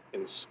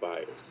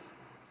inspire.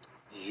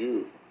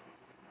 You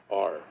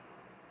are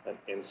an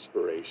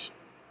inspiration.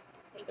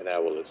 And I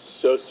will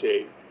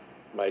associate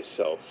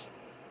myself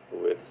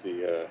with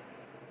the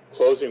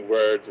closing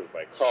words of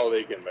my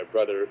colleague and my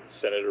brother,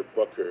 Senator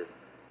Booker,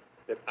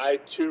 that I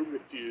too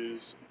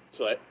refuse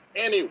to let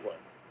anyone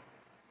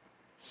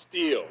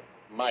steal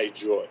my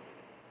joy.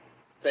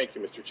 Thank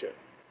you, Mr. Chair.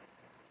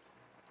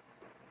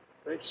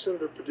 Thank you,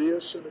 Senator Padilla.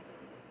 Senator.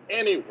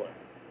 Anyone.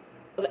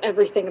 Of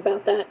everything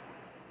about that.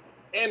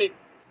 Any.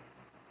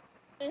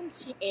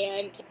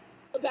 And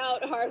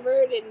about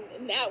Harvard,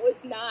 and that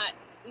was not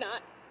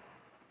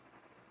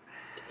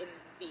in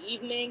the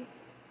evening,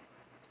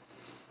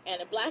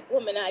 and a black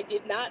woman I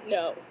did not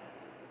know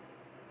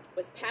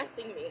was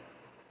passing me.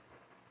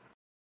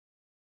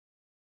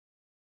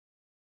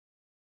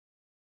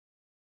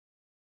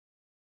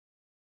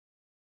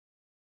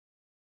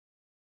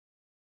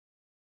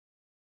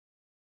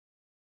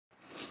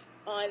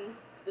 On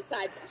the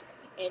sidewalk,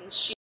 and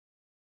she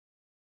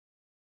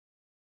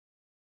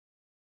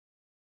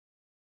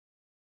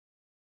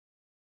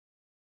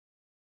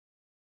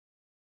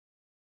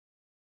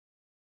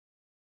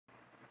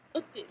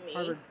looked at me,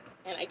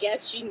 and I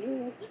guess she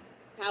knew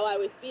how I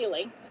was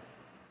feeling,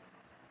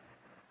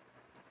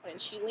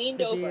 and she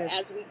leaned over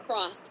as we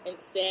crossed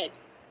and said,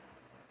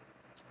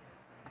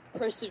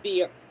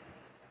 "Persevere."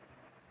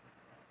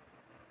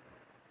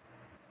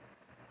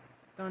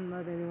 Don't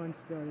let anyone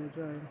steal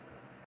your joy.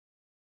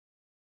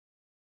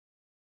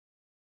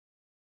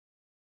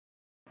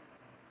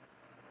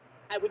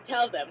 I would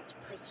tell them to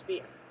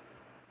persevere.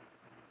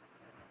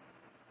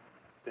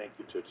 Thank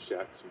you, Judge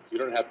Jackson. You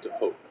don't have to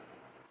hope.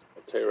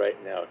 I'll tell you right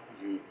now,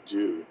 you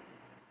do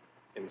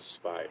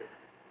inspire.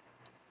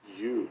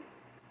 You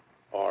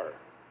are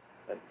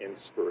an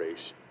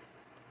inspiration.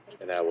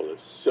 And I will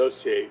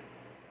associate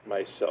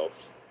myself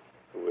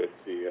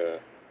with the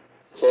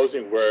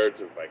closing words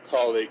of my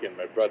colleague and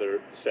my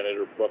brother,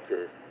 Senator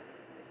Booker,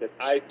 that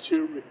I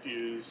too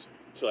refuse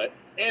to let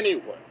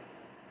anyone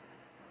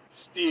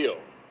steal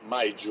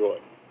my joy.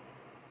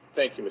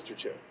 Thank you, Mr.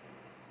 Chair.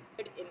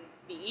 In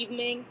the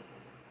evening,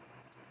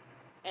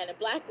 and a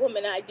black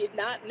woman I did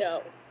not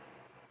know.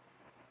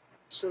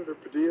 Senator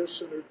Padilla,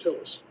 Senator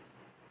Tillis.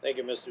 Thank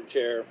you, Mr.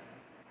 Chair.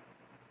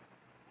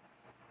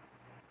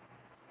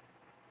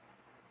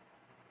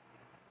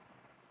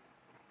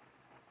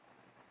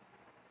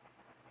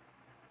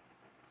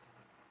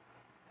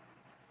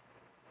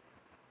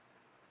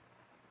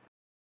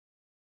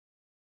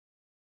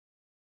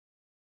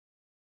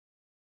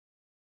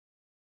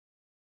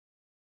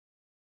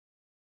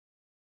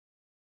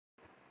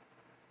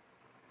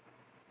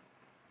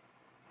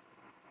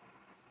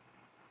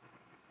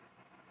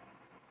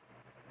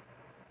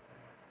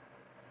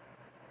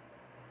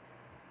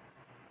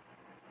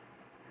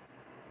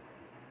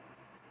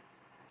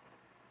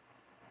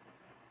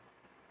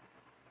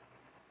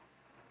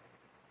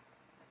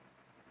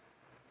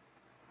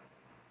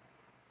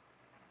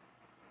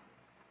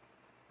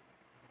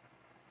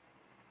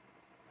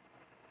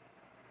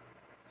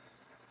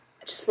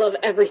 I just love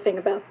everything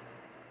about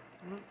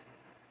Yeah,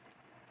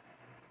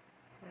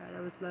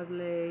 that was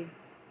lovely.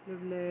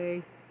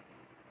 Lovely.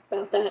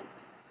 about that.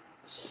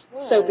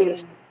 Well, So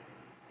beautiful.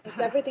 It's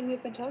everything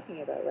we've been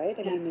talking about, right?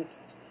 I mean,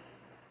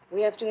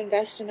 we have to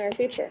invest in our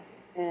future,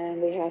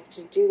 and we have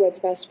to do what's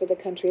best for the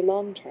country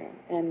long term.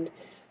 And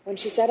when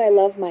she said, "I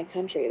love my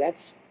country,"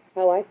 that's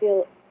how I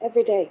feel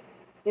every day.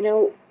 You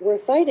know, we're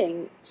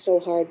fighting so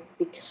hard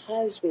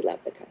because we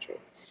love the country.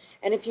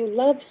 And if you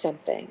love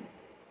something,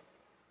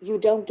 you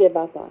don't give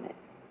up on it,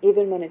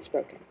 even when it's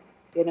broken.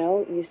 You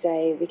know, you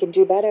say, we can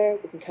do better,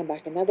 we can come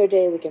back another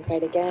day, we can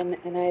fight again.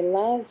 And I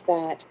love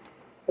that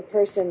the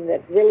person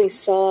that really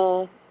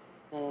saw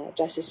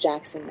Justice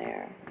Jackson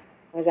there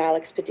was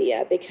Alex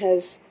Padilla,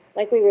 because,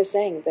 like we were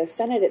saying, the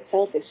Senate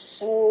itself is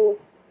so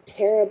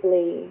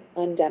terribly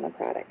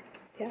undemocratic.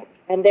 Yeah.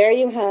 And there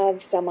you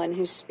have someone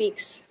who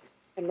speaks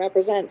and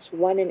represents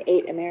 1 in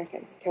 8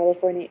 Americans.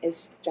 California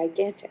is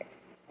gigantic.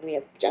 And we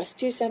have just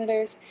 2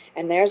 senators,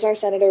 and there's our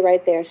senator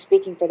right there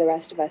speaking for the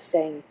rest of us,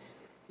 saying,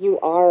 you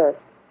are,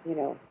 you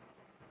know,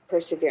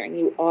 persevering.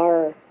 You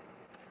are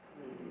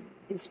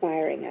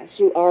inspiring us.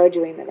 You are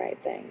doing the right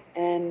thing.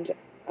 And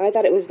I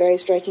thought it was very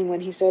striking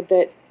when he said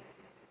that,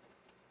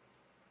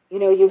 you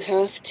know, you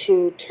have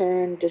to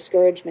turn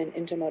discouragement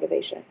into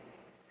motivation.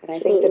 And I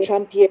think the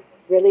Trump year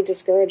really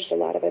discouraged a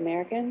lot of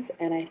Americans,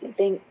 and I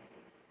think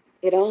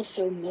it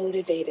also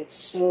motivated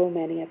so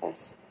many of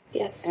us.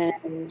 Yes.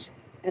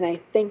 And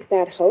I think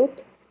that hope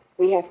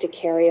we have to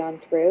carry on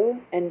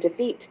through and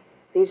defeat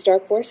these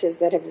dark forces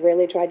that have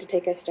really tried to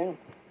take us down.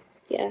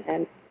 Yeah.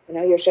 And, you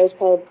know, your show's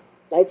called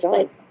Lights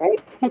On,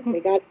 right? We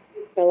got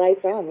the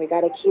lights on. We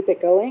got to keep it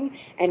going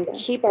and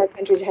keep our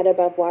country's head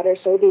above water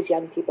so these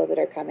young people that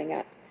are coming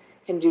up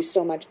can do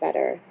so much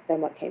better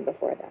than what came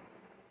before them.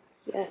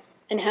 Yeah.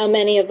 And how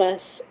many of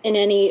us in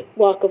any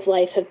walk of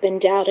life have been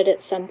doubted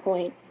at some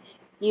point?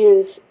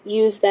 Use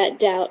that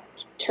doubt,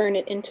 turn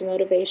it into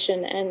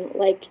motivation, and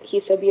like he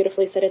so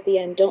beautifully said at the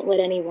end, don't let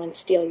anyone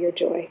steal your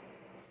joy.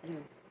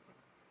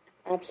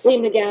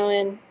 Absolutely. Leigh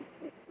Mcgowan,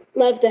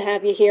 love to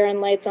have you here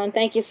on Lights On.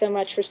 Thank you so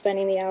much for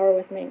spending the hour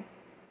with me.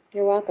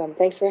 You're welcome.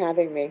 Thanks for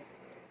having me.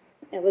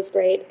 It was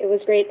great. It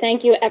was great.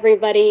 Thank you,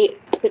 everybody,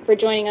 for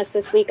joining us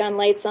this week on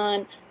Lights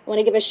On. I want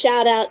to give a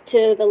shout out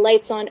to the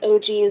Lights On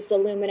OGs, the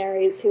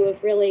luminaries, who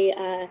have really,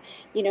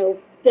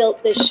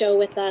 built this show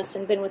with us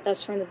and been with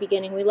us from the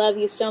beginning. We love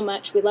you so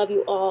much. We love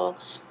you all.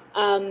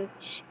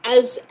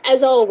 As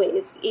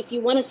always, if you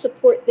want to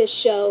support this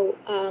show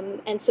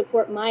and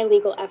support my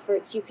legal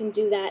efforts, you can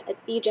do that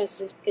at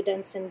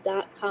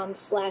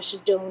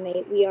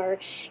thejessicadenson.com/donate. We are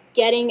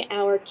getting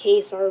our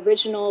case, our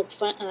original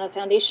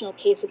foundational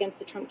case against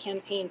the Trump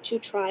campaign to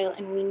trial,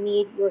 and we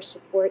need your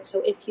support.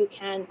 So if you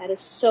can, that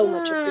is so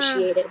much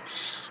appreciated.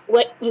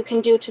 What you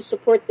can do to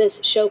support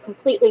this show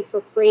completely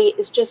for free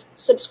is just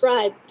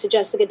subscribe to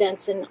Jessica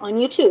Denson on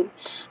YouTube.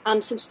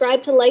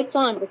 Subscribe to Lights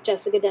On with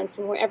Jessica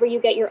Denson, wherever you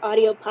get your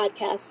audio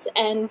podcasts.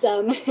 And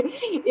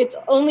it's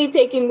only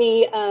taken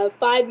me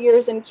 5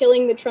 years and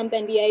killing the Trump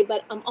NDA,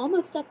 but I'm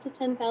almost up to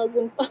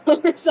 10,000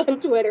 followers on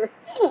Twitter.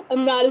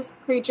 I'm not a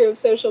creature of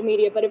social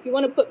media, but if you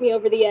want to put me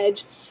over the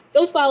edge,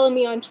 go follow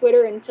me on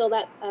Twitter until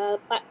that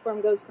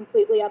platform goes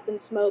completely up in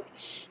smoke.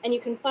 And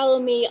you can follow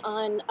me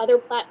on other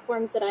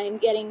platforms that I am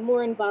getting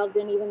more involved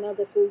in, even though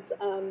this is,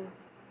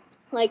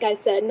 like I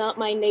said, not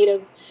my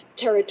native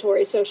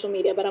territory, social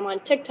media, but I'm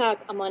on TikTok,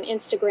 I'm on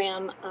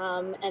Instagram,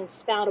 and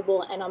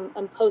Spoutable, and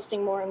I'm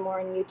posting more and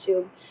more on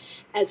YouTube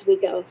as we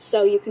go.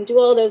 So you can do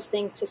all those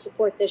things to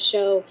support this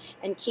show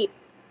and keep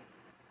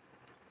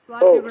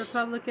sloppy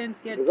Republicans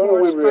get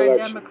torched by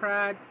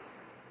Democrats,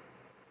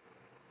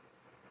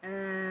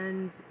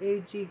 and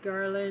A.G.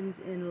 Garland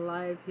in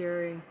live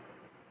hearing.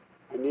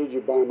 I need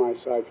you by my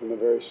side from the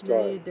very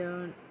start. No, you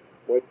don't.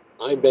 What?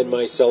 I'm Ben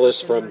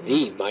Mycelis from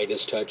the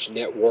Midas Touch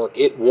Network.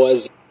 It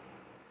was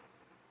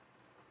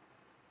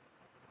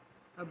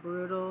a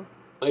brutal.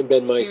 I'm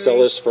Ben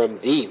Mycelis from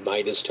the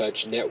Midas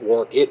Touch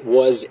Network. It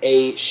was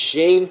a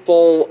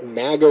shameful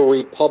MAGA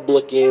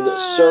Republican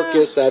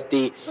circus at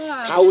the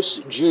House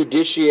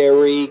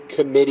Judiciary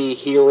Committee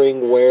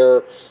hearing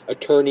where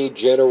Attorney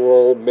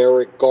General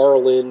Merrick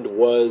Garland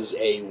was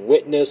a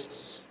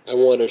witness. I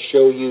want to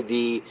show you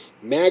the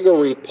MAGA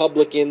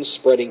Republicans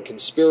spreading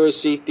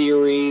conspiracy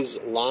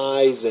theories,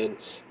 lies, and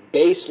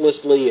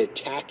baselessly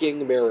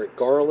attacking Merrick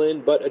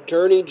Garland, but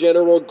Attorney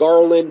General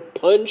Garland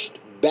punched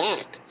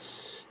back,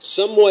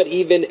 somewhat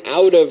even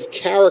out of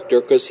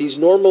character, because he's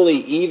normally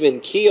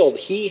even-keeled.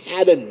 He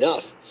had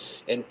enough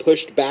and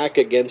pushed back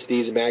against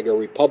these MAGA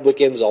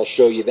Republicans. I'll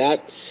show you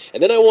that.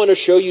 And then I want to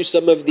show you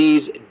some of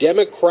these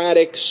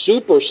Democratic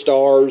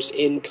superstars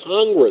in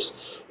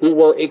Congress who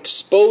were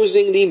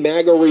exposing the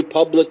MAGA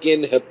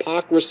Republican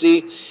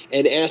hypocrisy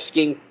and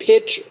asking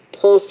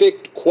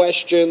pitch-perfect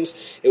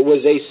questions. It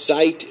was a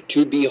sight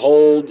to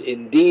behold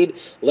indeed.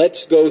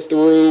 Let's go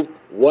through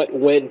what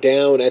went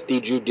down at the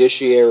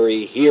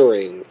judiciary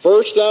hearing.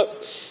 First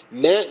up,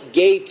 Matt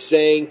Gaetz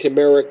saying to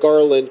Merrick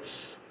Garland,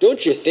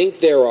 "Don't you think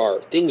there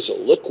are things that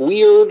look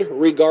weird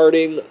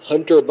regarding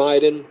Hunter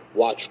Biden?"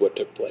 Watch what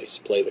took place.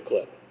 Play the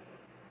clip.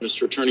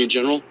 Mr. Attorney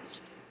General,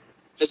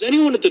 has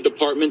anyone at the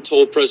department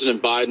told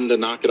President Biden to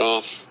knock it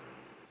off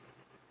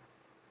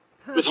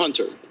with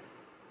Hunter?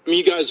 I mean,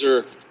 you guys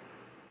are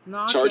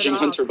charging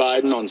Hunter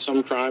Biden on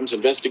some crimes,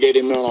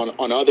 investigating him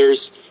on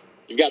others.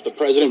 You've got the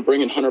president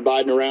bringing Hunter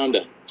Biden around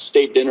to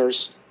state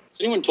dinners. Has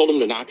anyone told him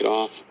to knock it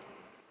off?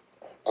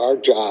 Our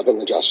job in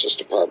the Justice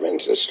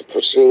Department is to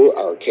pursue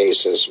our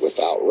cases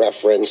without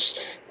reference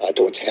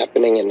to what's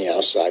happening in the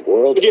outside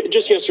world.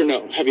 Just yes or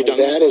no. Have you done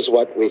that? That is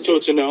what we do. So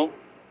it's a no?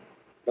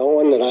 No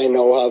one that I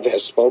know of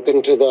has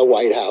spoken to the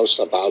White House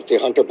about the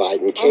Hunter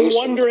Biden case.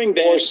 I'm wondering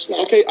then.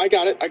 Okay, I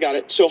got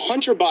it. So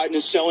Hunter Biden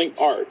is selling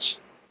art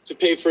to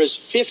pay for his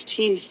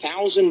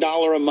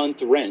 $15,000 a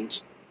month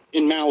rent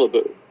in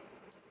Malibu.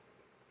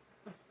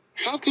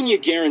 How can you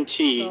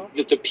guarantee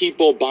that the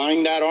people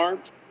buying that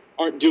art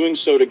aren't doing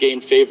so to gain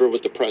favor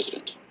with the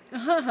president?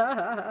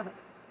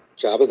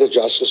 Job of the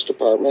Justice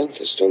Department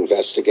is to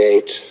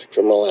investigate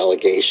criminal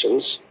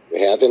allegations.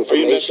 We have information. Are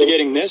you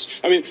investigating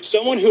this? I mean,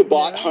 someone who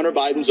bought Hunter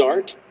Biden's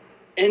art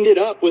ended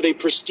up with a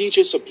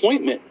prestigious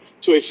appointment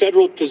to a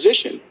federal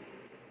position.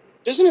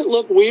 Doesn't it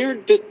look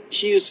weird that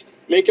he's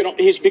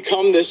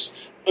become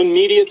this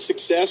immediate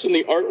success in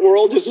the art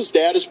world as his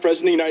dad is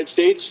president of the United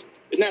States?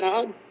 Isn't that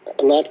odd?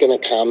 I'm not going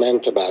to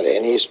comment about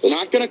any specific...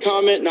 Not going to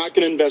comment, not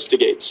going to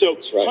investigate. So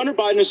Hunter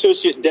Biden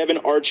associate Devin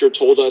Archer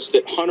told us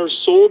that Hunter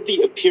sold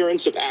the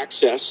appearance of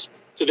access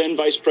to then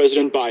Vice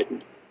President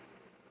Biden.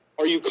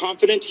 Are you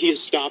confident he has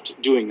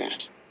stopped doing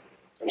that?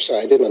 I'm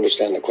sorry, I didn't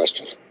understand the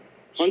question.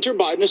 Hunter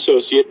Biden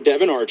associate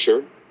Devin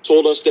Archer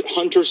told us that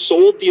Hunter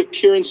sold the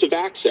appearance of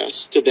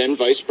access to then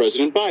Vice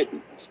President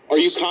Biden. Are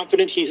you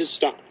confident he has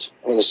stopped?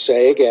 I'm going to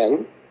say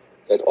again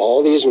that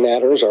all these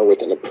matters are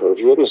within the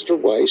purview of Mr.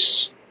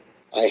 Weiss.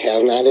 I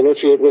have not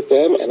interfered with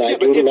them, and I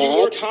do not... If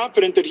you were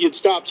confident that he had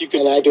stopped, you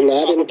could... And I do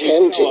not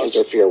intend to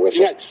interfere with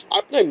him.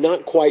 I'm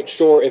not quite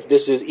sure if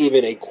this is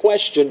even a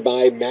question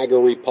by MAGA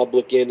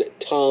Republican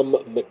Tom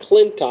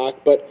McClintock,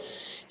 but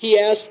he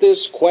asked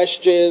this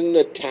question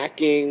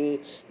attacking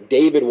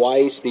David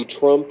Weiss, the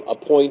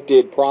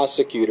Trump-appointed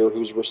prosecutor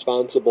who's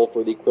responsible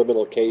for the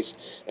criminal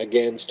case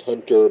against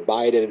Hunter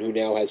Biden and who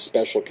now has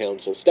special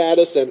counsel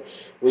status, and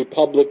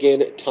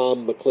Republican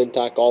Tom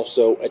McClintock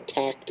also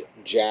attacked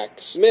Jack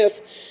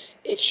Smith.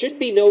 It should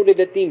be noted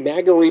that the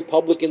MAGA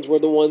Republicans were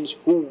the ones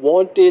who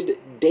wanted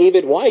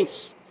David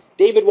Weiss.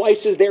 David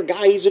Weiss is their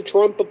guy. He's a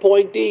Trump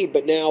appointee.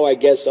 But now I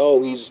guess,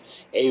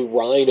 he's a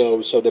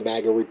rhino so the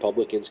MAGA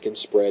Republicans can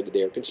spread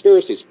their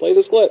conspiracies. Play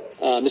this clip.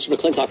 Mr.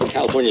 McClintock from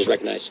California is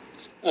recognized.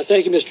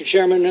 Thank you, Mr.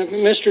 Chairman.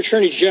 Mr.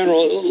 Attorney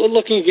General,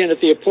 looking again at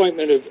the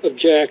appointment of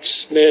Jack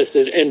Smith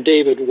and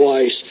David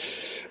Weiss,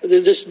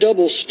 this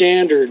double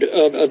standard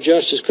of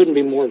justice couldn't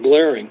be more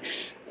glaring.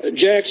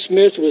 Jack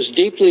Smith was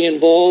deeply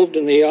involved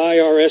in the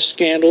IRS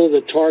scandal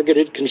that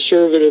targeted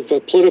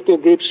conservative political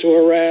groups to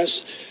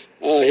harass.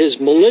 His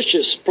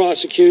malicious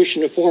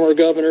prosecution of former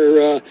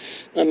Governor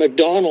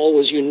McDonnell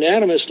was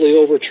unanimously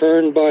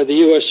overturned by the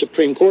U.S.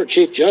 Supreme Court.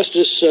 Chief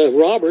Justice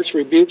Roberts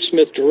rebuked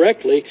Smith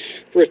directly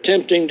for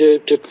attempting to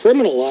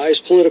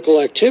criminalize political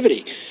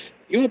activity.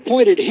 You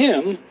appointed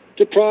him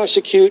to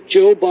prosecute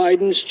Joe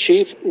Biden's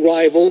chief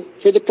rival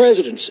for the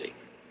presidency.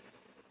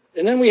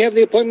 And then we have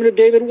the appointment of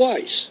David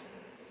Weiss.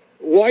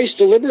 Weiss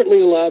deliberately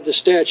allowed the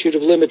statute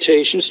of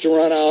limitations to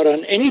run out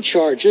on any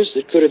charges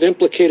that could have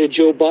implicated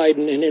Joe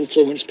Biden in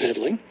influence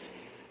peddling.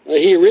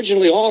 He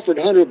originally offered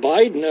Hunter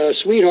Biden a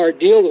sweetheart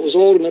deal that was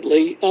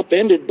ultimately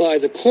upended by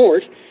the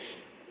court,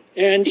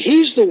 and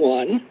he's the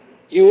one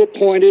you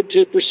appointed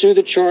to pursue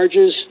the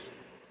charges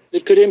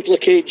that could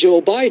implicate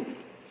Joe Biden.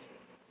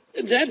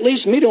 That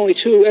leaves me to only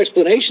two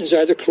explanations,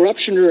 either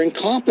corruption or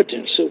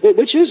incompetence. So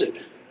which is it?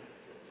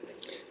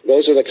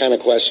 Those are the kind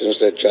of questions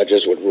that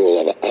judges would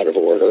rule out of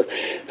order.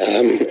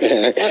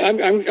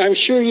 I'm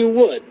sure you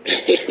would.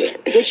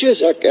 Which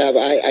is it? Look,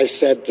 I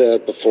said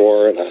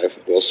before, and I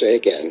will say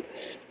again,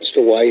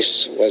 Mr.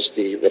 Weiss was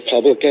the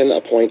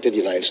Republican-appointed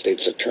United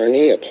States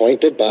Attorney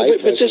appointed by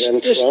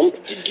President Trump.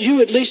 Do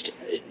you at least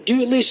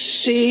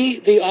see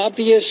the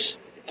obvious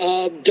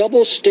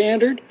double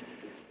standard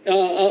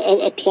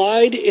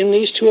applied in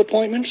these two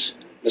appointments?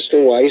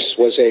 Mr. Weiss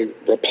was a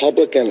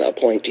Republican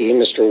appointee.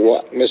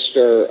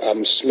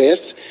 Mr.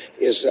 Smith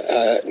is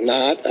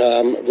not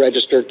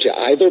registered to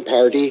either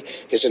party.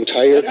 His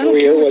entire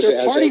career was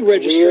as a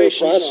career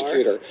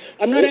prosecutor.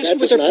 I'm not asking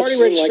what their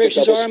party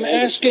registrations are. I'm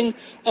asking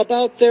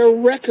about their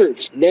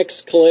records.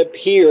 Next clip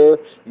here,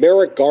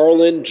 Merrick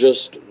Garland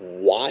just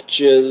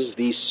watches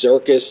the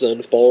circus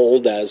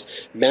unfold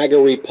as MAGA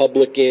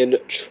Republican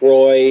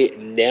Troy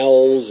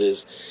Nehls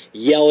is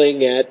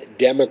yelling at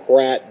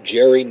Democrat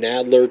Jerry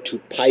Nadler to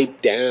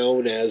pipe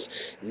down as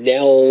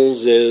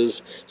Nehls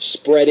is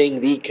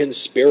spreading the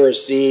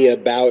conspiracy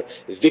about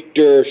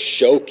Victor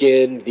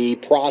Shokin, the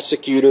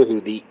prosecutor who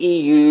the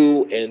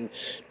EU and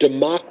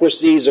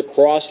democracies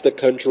across the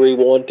country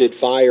wanted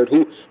fired,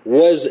 who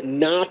was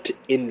not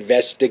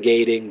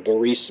investigating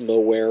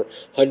Burisma where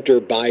Hunter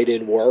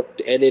Biden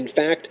worked, and in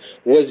fact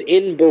was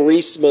in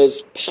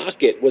Burisma's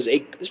pocket.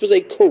 This was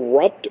a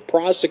corrupt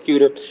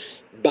prosecutor.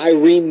 By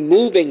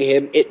removing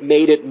him, it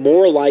made it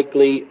more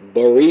likely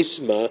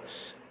Burisma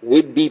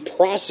would be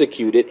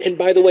prosecuted. And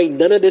by the way,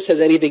 none of this has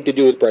anything to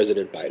do with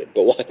President Biden.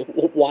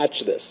 But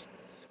watch this.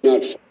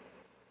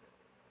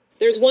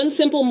 There's one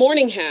simple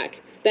morning hack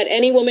that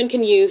any woman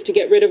can use to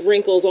get rid of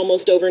wrinkles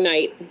almost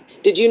overnight.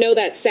 Did you know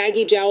that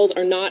saggy jowls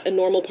are not a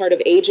normal part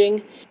of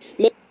aging?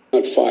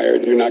 Not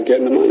fired, you're not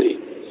getting the money.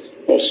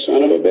 Well,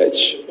 son of a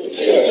bitch.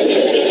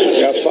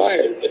 Got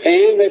fired.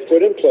 And they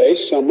put in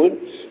place someone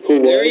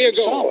who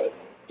was solid.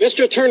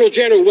 Mr. Attorney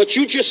General, what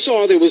you just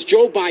saw there was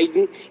Joe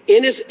Biden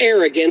in his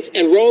arrogance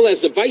and role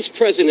as the vice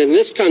president in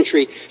this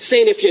country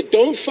saying if you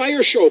don't fire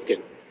Shokin,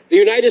 the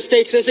United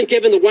States isn't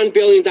giving the $1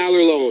 billion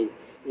loan.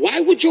 Why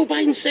would Joe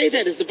Biden say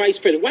that as the vice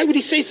president? Why would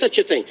he say such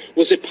a thing?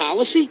 Was it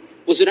policy?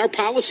 Was it our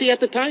policy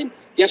at the time?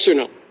 Yes or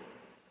no?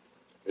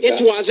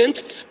 It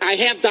wasn't. I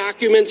have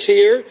documents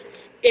here.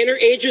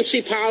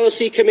 Interagency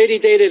Policy Committee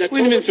dated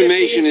Point of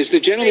information, is the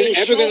gentleman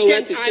ever going to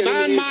let the I'm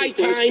on my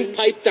time,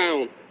 pipe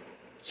down.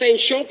 Saying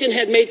Shokin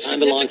had made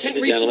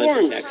significant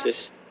reforms.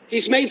 Texas.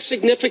 He's made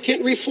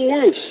significant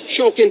reforms,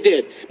 Shokin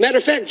did. Matter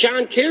of fact,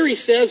 John Kerry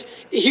says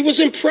he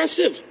was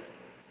impressive.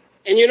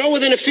 And you know,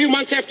 within a few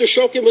months after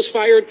Shokin was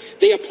fired,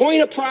 they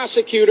appoint a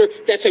prosecutor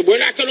that said, we're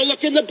not going to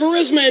look into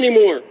Burisma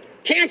anymore.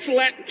 Cancel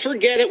that,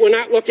 forget it, we're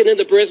not looking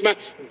into Burisma.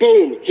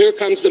 Boom, here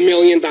comes the $1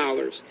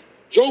 million.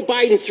 Joe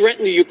Biden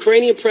threatened the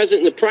Ukrainian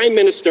president and the prime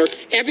minister.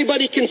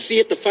 Everybody can see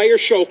it, to fire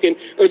Shokin,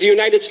 or the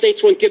United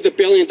States won't give the $1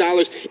 billion.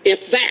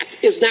 If that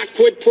is not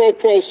quid pro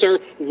quo, sir,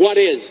 what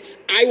is?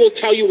 I will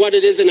tell you what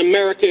it is, and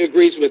America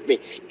agrees with me.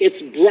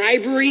 It's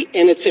bribery,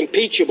 and it's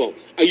impeachable.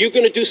 Are you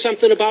going to do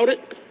something about it?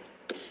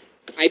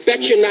 I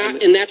bet you're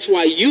not, and that's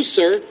why you,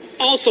 sir,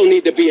 also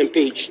need to be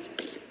impeached.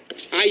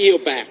 I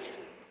yield back.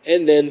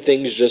 And then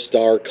things just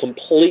are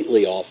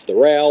completely off the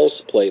rails.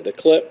 Play the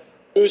clip.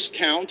 Lose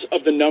count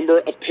of the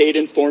number of paid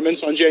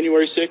informants on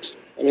January 6th?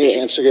 Let me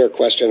answer your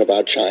question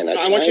about China.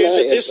 I want you to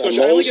answer this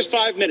question. I only get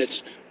 5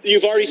 minutes.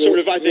 You've already sort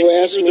of, I think,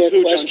 screwed the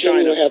pooch on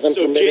China.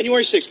 So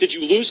January 6th, did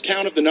you lose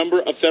count of the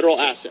number of federal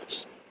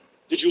assets?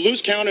 Did you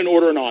lose count and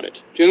order an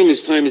audit?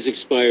 Gentleman's time has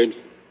expired.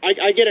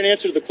 I get an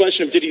answer to the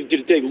question of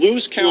did they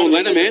lose count? No,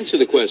 let him answer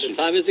the question. The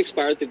time has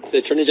expired. The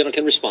Attorney General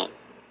can respond.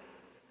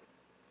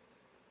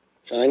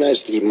 China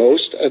is the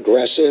most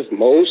aggressive,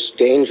 most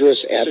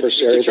dangerous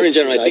adversary that the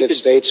United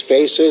States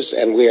faces,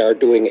 and we are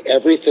doing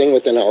everything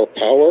within our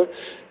power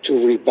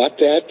to rebut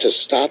that, to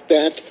stop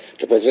that,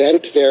 to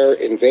prevent their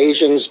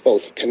invasions,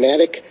 both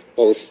kinetic,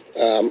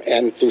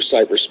 and through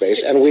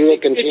cyberspace. And we will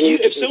continue.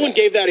 If someone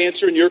gave that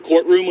answer in your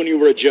courtroom when you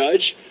were a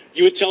judge,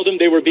 you would tell them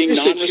they were being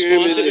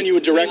non-responsive, and you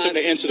would direct them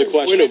to answer the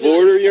question. Point of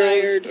order, Your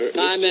Honor.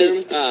 Time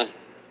is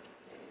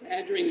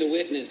badgering the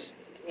witness.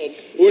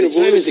 Point of order,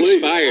 time is please.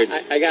 expired.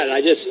 I got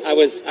it. I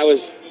was.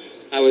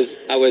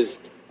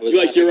 You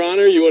like Your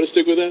Honor? You want to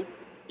stick with that?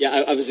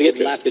 Yeah, I was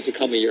getting laughed at to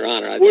call me Your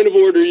Honor. Point of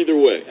order either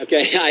way.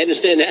 Okay, I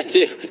understand that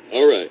too.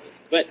 All right.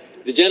 But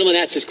the gentleman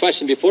asked his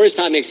question before his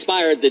time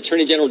expired. The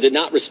Attorney General did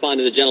not respond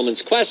to the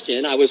gentleman's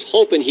question. I was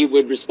hoping he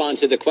would respond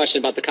to the question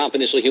about the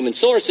confidential human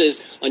sources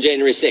on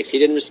January 6th. He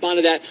didn't respond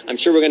to that. I'm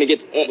sure we're going to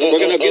get an answer to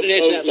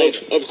that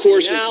later. Of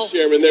course, now, Mr.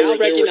 Chairman. There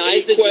were 8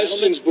 gentleman.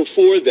 questions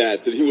before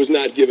that he was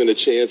not given a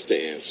chance to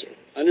answer.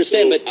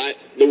 Understand, so but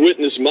the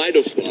witness might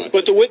have thought.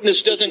 But the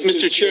witness doesn't,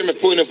 Mr. Chairman,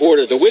 point of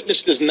order. The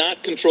witness does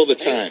not control the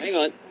time. Hang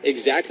on.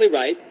 Exactly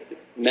right.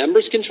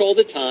 Members control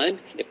the time.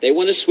 If they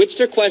want to switch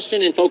their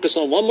question and focus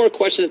on one more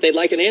question that they'd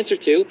like an answer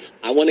to,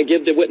 I want to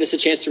give the witness a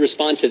chance to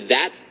respond to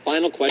that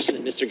final question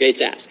that Mr. Gates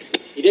asked.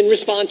 He didn't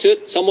respond to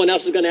it. Someone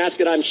else is going to ask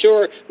it, I'm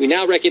sure. We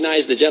now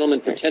recognize the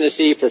gentleman from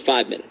Tennessee for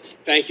 5 minutes.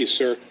 Thank you,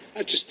 sir.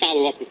 I'll just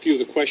follow up with a few of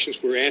the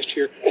questions we were asked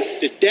here.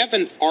 Did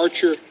Devin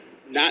Archer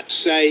not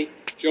say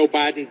Joe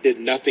Biden did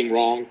nothing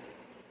wrong?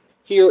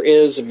 Here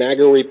is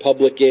MAGA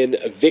Republican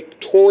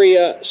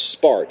Victoria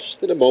Spart.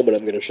 Just in a moment,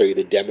 I'm going to show you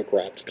the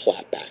Democrats'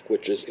 clapback,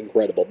 which is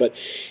incredible. But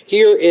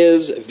here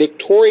is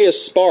Victoria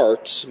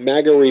Spart,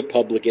 MAGA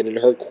Republican, in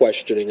her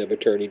questioning of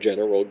Attorney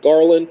General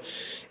Garland.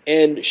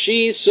 And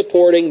she's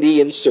supporting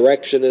the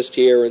insurrectionist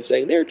here and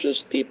saying they're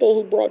just people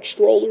who brought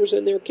strollers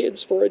and their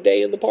kids for a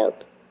day in the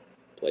park.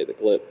 Play the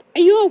clip.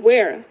 Are you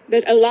aware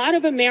that a lot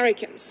of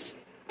Americans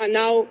are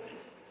now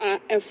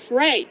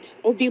afraid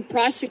of being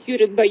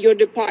prosecuted by your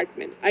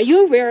department? Are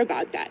you aware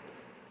about that?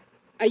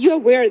 Are you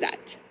aware of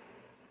that?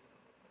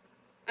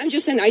 I'm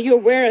just saying, are you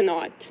aware or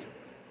not?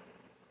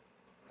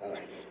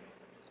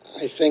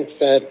 I think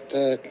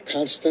that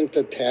constant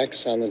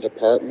attacks on the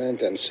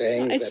department and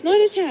saying it's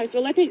not attacks.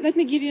 Well, let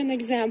me give you an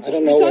example. I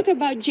don't know. We talk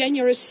about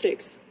January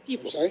 6th.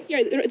 People. Sorry?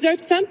 Here, there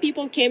some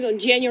people came on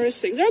January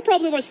 6th. There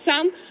probably were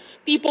some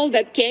people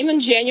that came on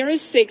January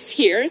 6th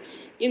here,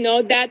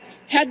 that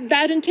had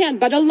bad intent.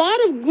 But a lot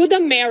of good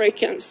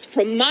Americans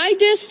from my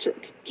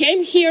district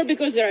came here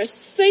because they are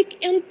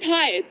sick and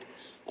tired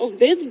of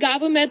this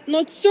government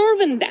not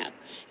serving them.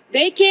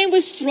 They came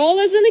with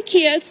strollers and the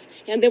kids,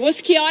 and there was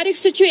chaotic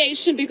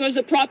situation because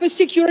the proper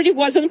security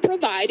wasn't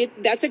provided.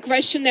 That's a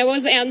question that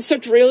was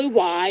answered really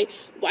why.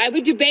 Why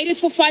we debated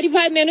for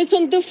 45 minutes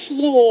on the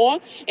floor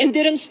and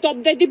didn't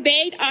stop the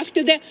debate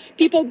after the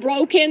people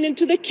broke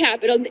into the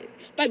Capitol.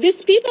 But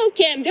these people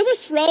came, they were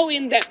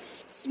throwing the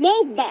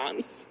smoke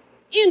bombs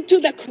into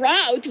the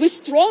crowd with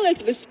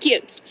strollers with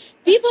kids.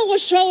 People were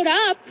showed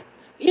up,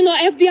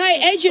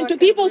 FBI agent to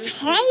people's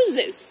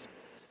houses.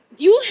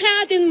 You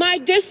had in my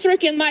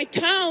district, in my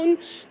town,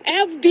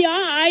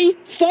 FBI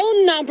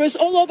phone numbers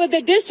all over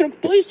the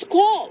district. Please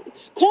call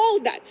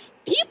that.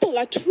 People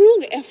are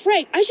truly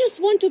afraid. I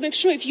just want to make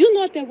sure if you're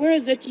not aware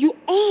that you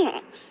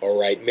are. All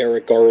right,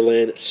 Merrick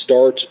Garland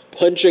starts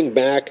punching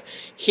back.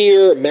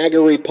 Here,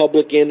 MAGA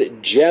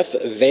Republican Jeff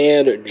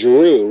Van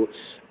Drew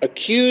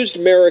accused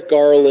Merrick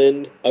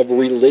Garland of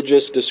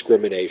religious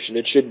discrimination.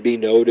 It should be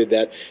noted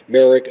that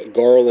Merrick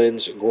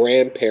Garland's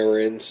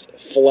grandparents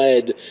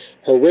fled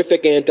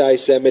horrific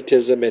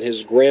anti-Semitism and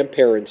his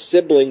grandparents'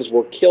 siblings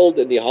were killed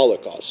in the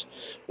Holocaust.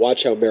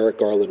 Watch how Merrick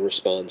Garland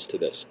responds to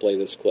this. Play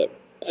this clip.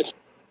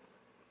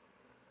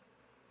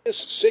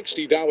 This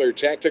 $60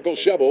 tactical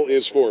shovel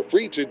is for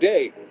free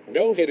today.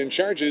 No hidden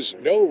charges,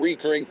 no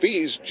recurring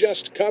fees,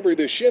 just cover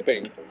the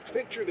shipping.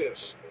 Picture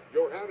this.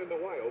 You're out in the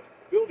wild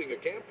building a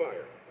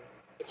campfire.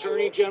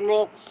 Attorney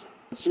General,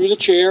 through the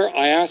chair,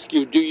 I ask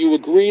you, do you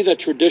agree that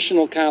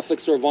traditional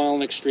Catholics are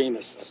violent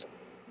extremists?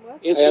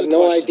 I have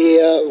no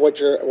idea what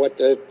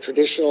the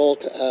traditional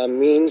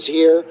means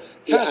here.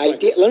 The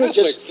idea. Let me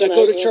just that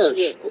go to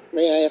church.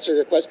 May I answer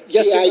your question?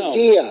 Yes the or no?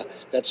 idea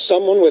that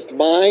someone with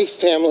my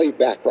family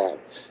background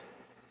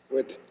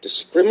would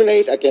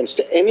discriminate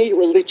against any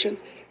religion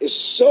is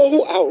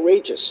so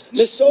outrageous,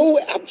 so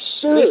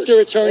absurd.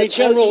 Mr. Attorney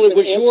General, it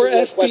was your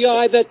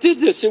FBI that did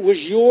this. It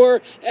was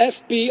your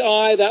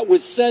FBI that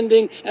was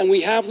sending, and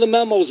we have the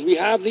memos, we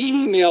have the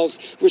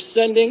emails, we're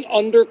sending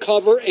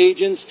undercover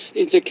agents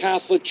into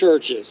Catholic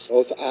churches.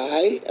 Both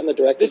I and the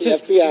director of the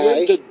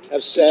FBI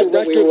have said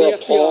that we were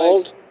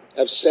appalled.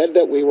 Have said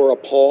that we were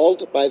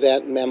appalled by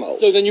that memo.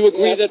 So then you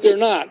agree that they're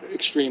not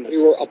extremists?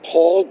 We were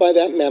appalled by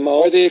that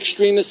memo. Are they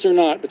extremists or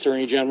not,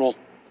 Attorney General?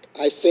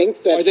 I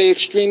think that... Are they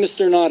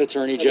extremists or not,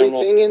 Attorney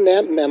General? Everything in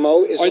that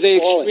memo is Are they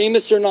appalling.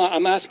 extremists or not?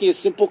 I'm asking a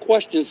simple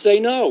question. Say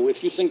no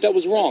if you think that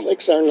was wrong.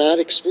 Catholics are not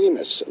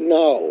extremists.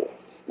 No.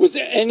 Was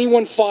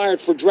anyone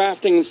fired for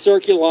drafting and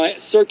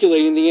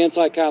circulating the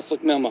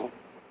anti-Catholic memo?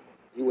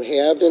 You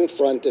have in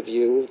front of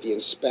you the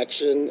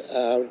inspection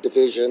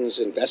division's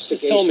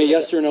investigation. Just tell me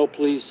yes or no,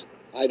 please.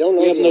 I don't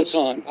know. We have no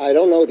time. I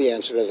don't know the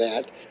answer to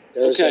that.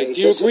 Okay.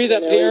 Do you agree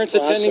that parents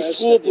attending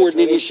school board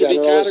meetings should be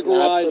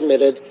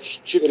categorized?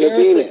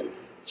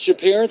 Should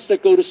parents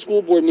that go to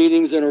school board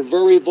meetings and are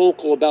very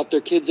vocal about their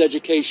kids'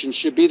 education,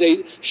 should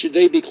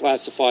they be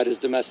classified as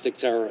domestic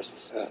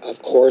terrorists?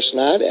 Of course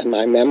not. And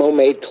my memo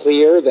made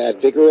clear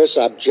that vigorous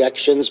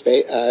objections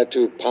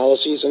to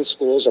policies in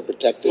schools are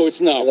protected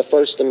by the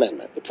First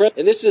Amendment.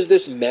 And this is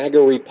this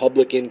MAGA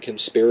Republican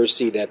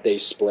conspiracy that they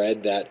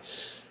spread, that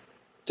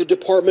the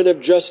Department of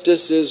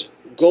Justice is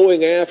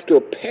going after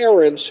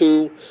parents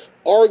who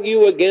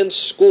argue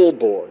against school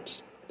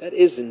boards. That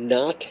is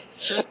not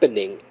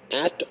happening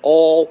at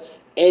all,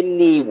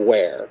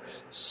 anywhere.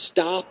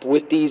 Stop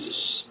with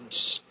these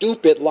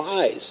stupid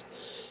lies.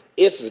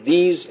 If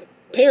these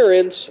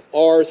parents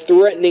are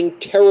threatening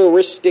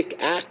terroristic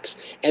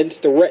acts and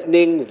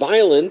threatening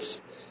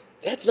violence,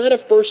 that's not a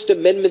First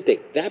Amendment thing.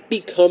 That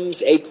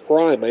becomes a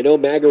crime. I know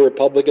MAGA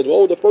Republicans,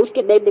 the First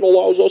Amendment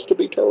allows us to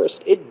be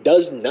terrorists. It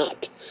does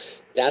not.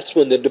 That's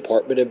when the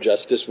Department of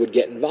Justice would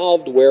get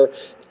involved, where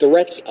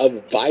threats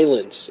of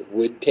violence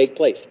would take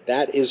place.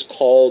 That is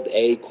called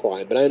a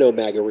crime. But I know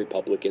MAGA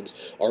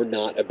Republicans are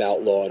not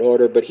about law and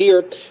order. But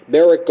here,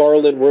 Merrick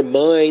Garland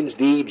reminds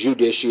the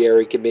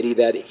Judiciary Committee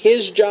that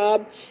his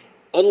job,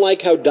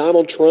 unlike how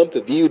Donald Trump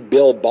viewed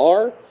Bill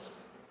Barr,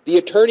 the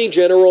Attorney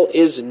General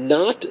is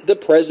not the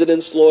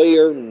president's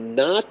lawyer,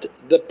 not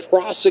the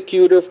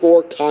prosecutor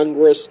for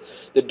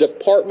Congress. The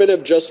Department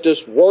of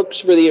Justice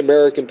works for the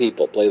American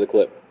people. Play the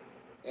clip.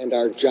 And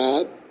our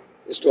job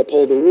is to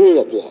uphold the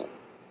rule of law.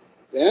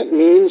 That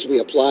means we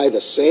apply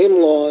the same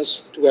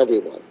laws to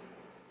everyone.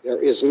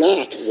 There is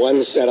not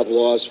one set of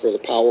laws for the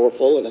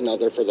powerful and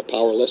another for the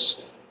powerless,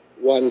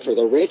 one for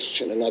the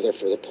rich and another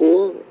for the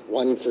poor,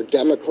 one for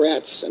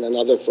Democrats and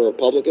another for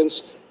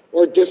Republicans,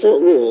 or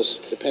different rules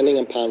depending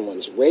upon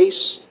one's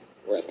race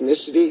or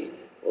ethnicity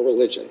or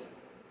religion.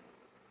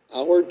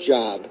 Our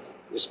job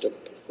is to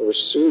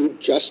pursue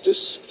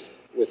justice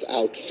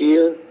without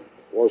fear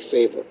or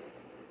favor.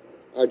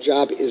 Our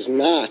job is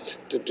not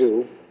to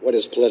do what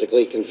is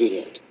politically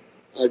convenient.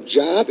 Our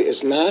job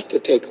is not to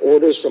take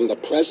orders from the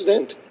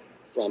president,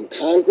 from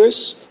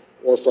Congress,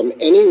 or from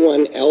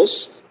anyone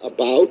else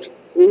about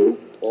who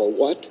or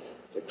what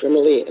to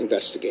criminally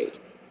investigate.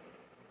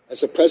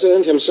 As the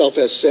president himself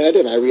has said,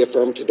 and I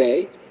reaffirm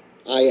today,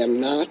 I am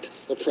not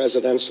the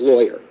president's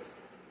lawyer.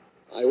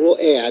 I will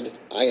add,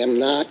 I am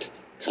not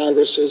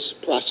Congress's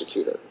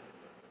prosecutor.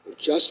 The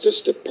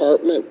Justice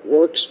Department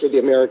works for the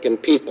American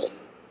people.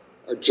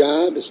 Our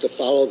job is to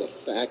follow the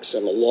facts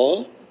and the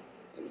law,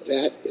 and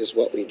that is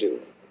what we do.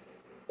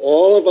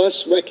 All of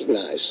us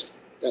recognize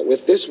that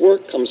with this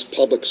work comes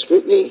public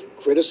scrutiny,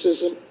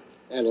 criticism,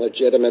 and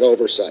legitimate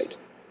oversight.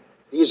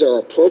 These are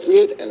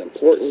appropriate and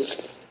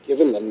important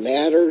given the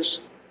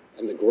matters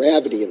and the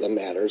gravity of the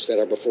matters that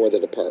are before the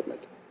department.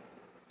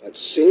 But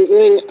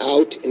singling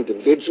out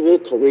individual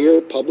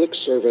career public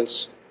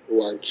servants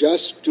who are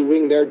just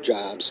doing their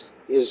jobs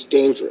is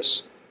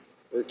dangerous,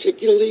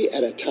 particularly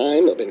at a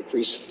time of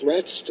increased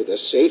threats to the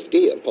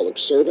safety of public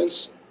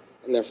servants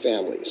and their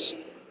families.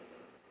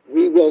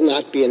 We will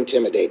not be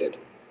intimidated.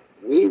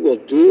 We will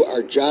do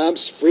our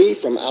jobs free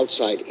from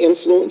outside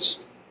influence,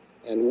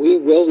 and we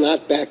will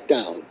not back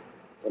down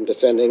from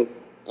defending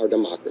our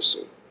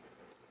democracy.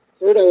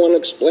 Third, I want to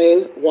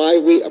explain why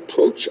we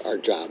approach our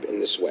job in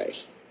this way.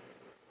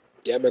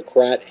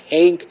 Democrat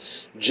Hank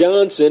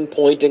Johnson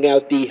pointing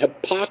out the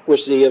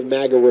hypocrisy of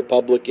MAGA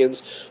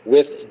Republicans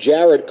with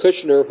Jared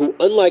Kushner, who,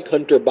 unlike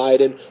Hunter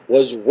Biden,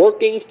 was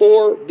working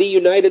for the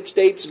United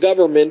States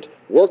government,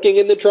 working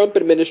in the Trump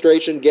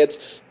administration,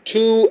 gets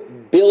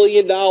 $2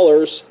 billion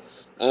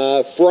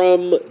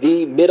from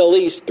the Middle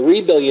East,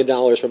 $3 billion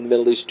from the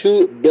Middle East,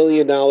 $2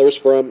 billion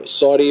from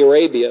Saudi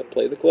Arabia.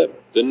 Play the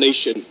clip. The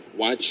nation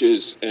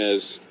watches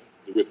as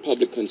the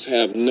Republicans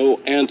have no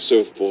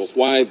answer for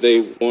why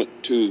they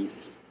want to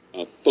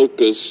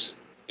focus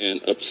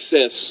and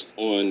obsess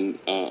on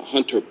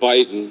Hunter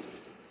Biden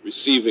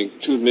receiving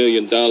 $2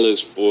 million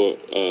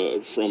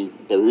from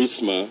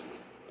Burisma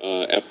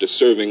after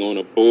serving on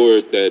a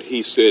board that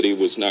he said he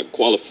was not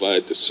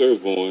qualified to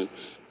serve on.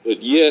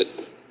 But yet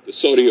the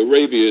Saudi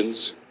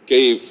Arabians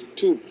gave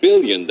 $2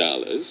 billion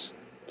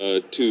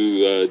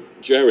to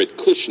Jared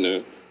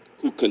Kushner,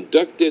 who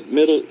conducted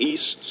Middle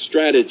East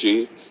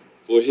strategy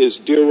for his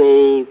dear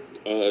old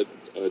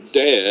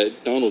dad,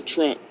 Donald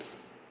Trump.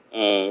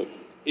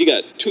 He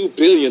got $2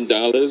 billion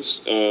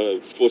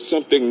for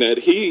something that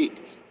he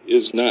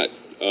is not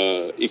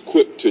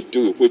equipped to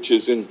do, which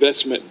is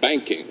investment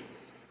banking.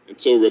 And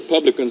so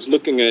Republicans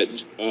looking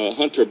at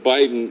Hunter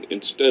Biden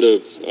instead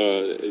of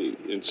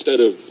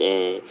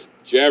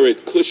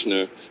Jared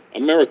Kushner,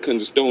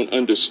 Americans don't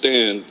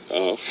understand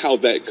how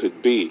that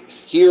could be.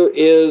 Here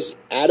is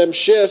Adam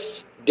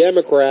Schiff,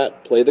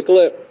 Democrat. Play the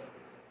clip.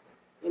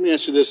 Let me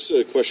ask you this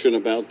question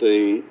about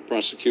the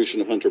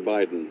prosecution of Hunter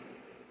Biden.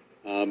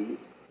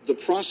 The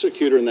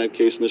prosecutor in that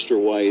case,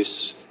 Mr.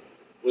 Weiss,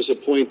 was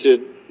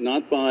appointed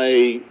not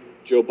by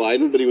Joe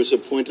Biden, but he was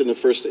appointed in the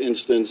first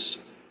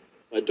instance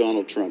by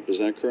Donald Trump. Is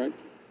that correct?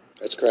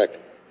 That's correct.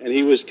 And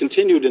he was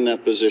continued in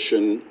that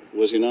position,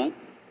 was he not?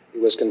 He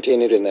was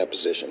continued in that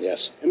position,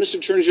 yes. And Mr.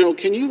 Attorney General,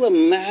 can you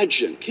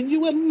imagine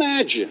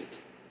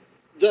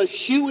the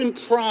hue and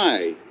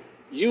cry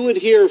you would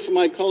hear from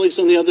my colleagues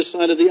on the other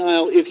side of the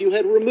aisle if you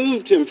had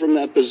removed him from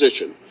that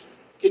position?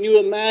 Can you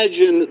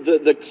imagine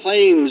the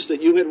claims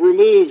that you had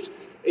removed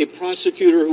a prosecutor who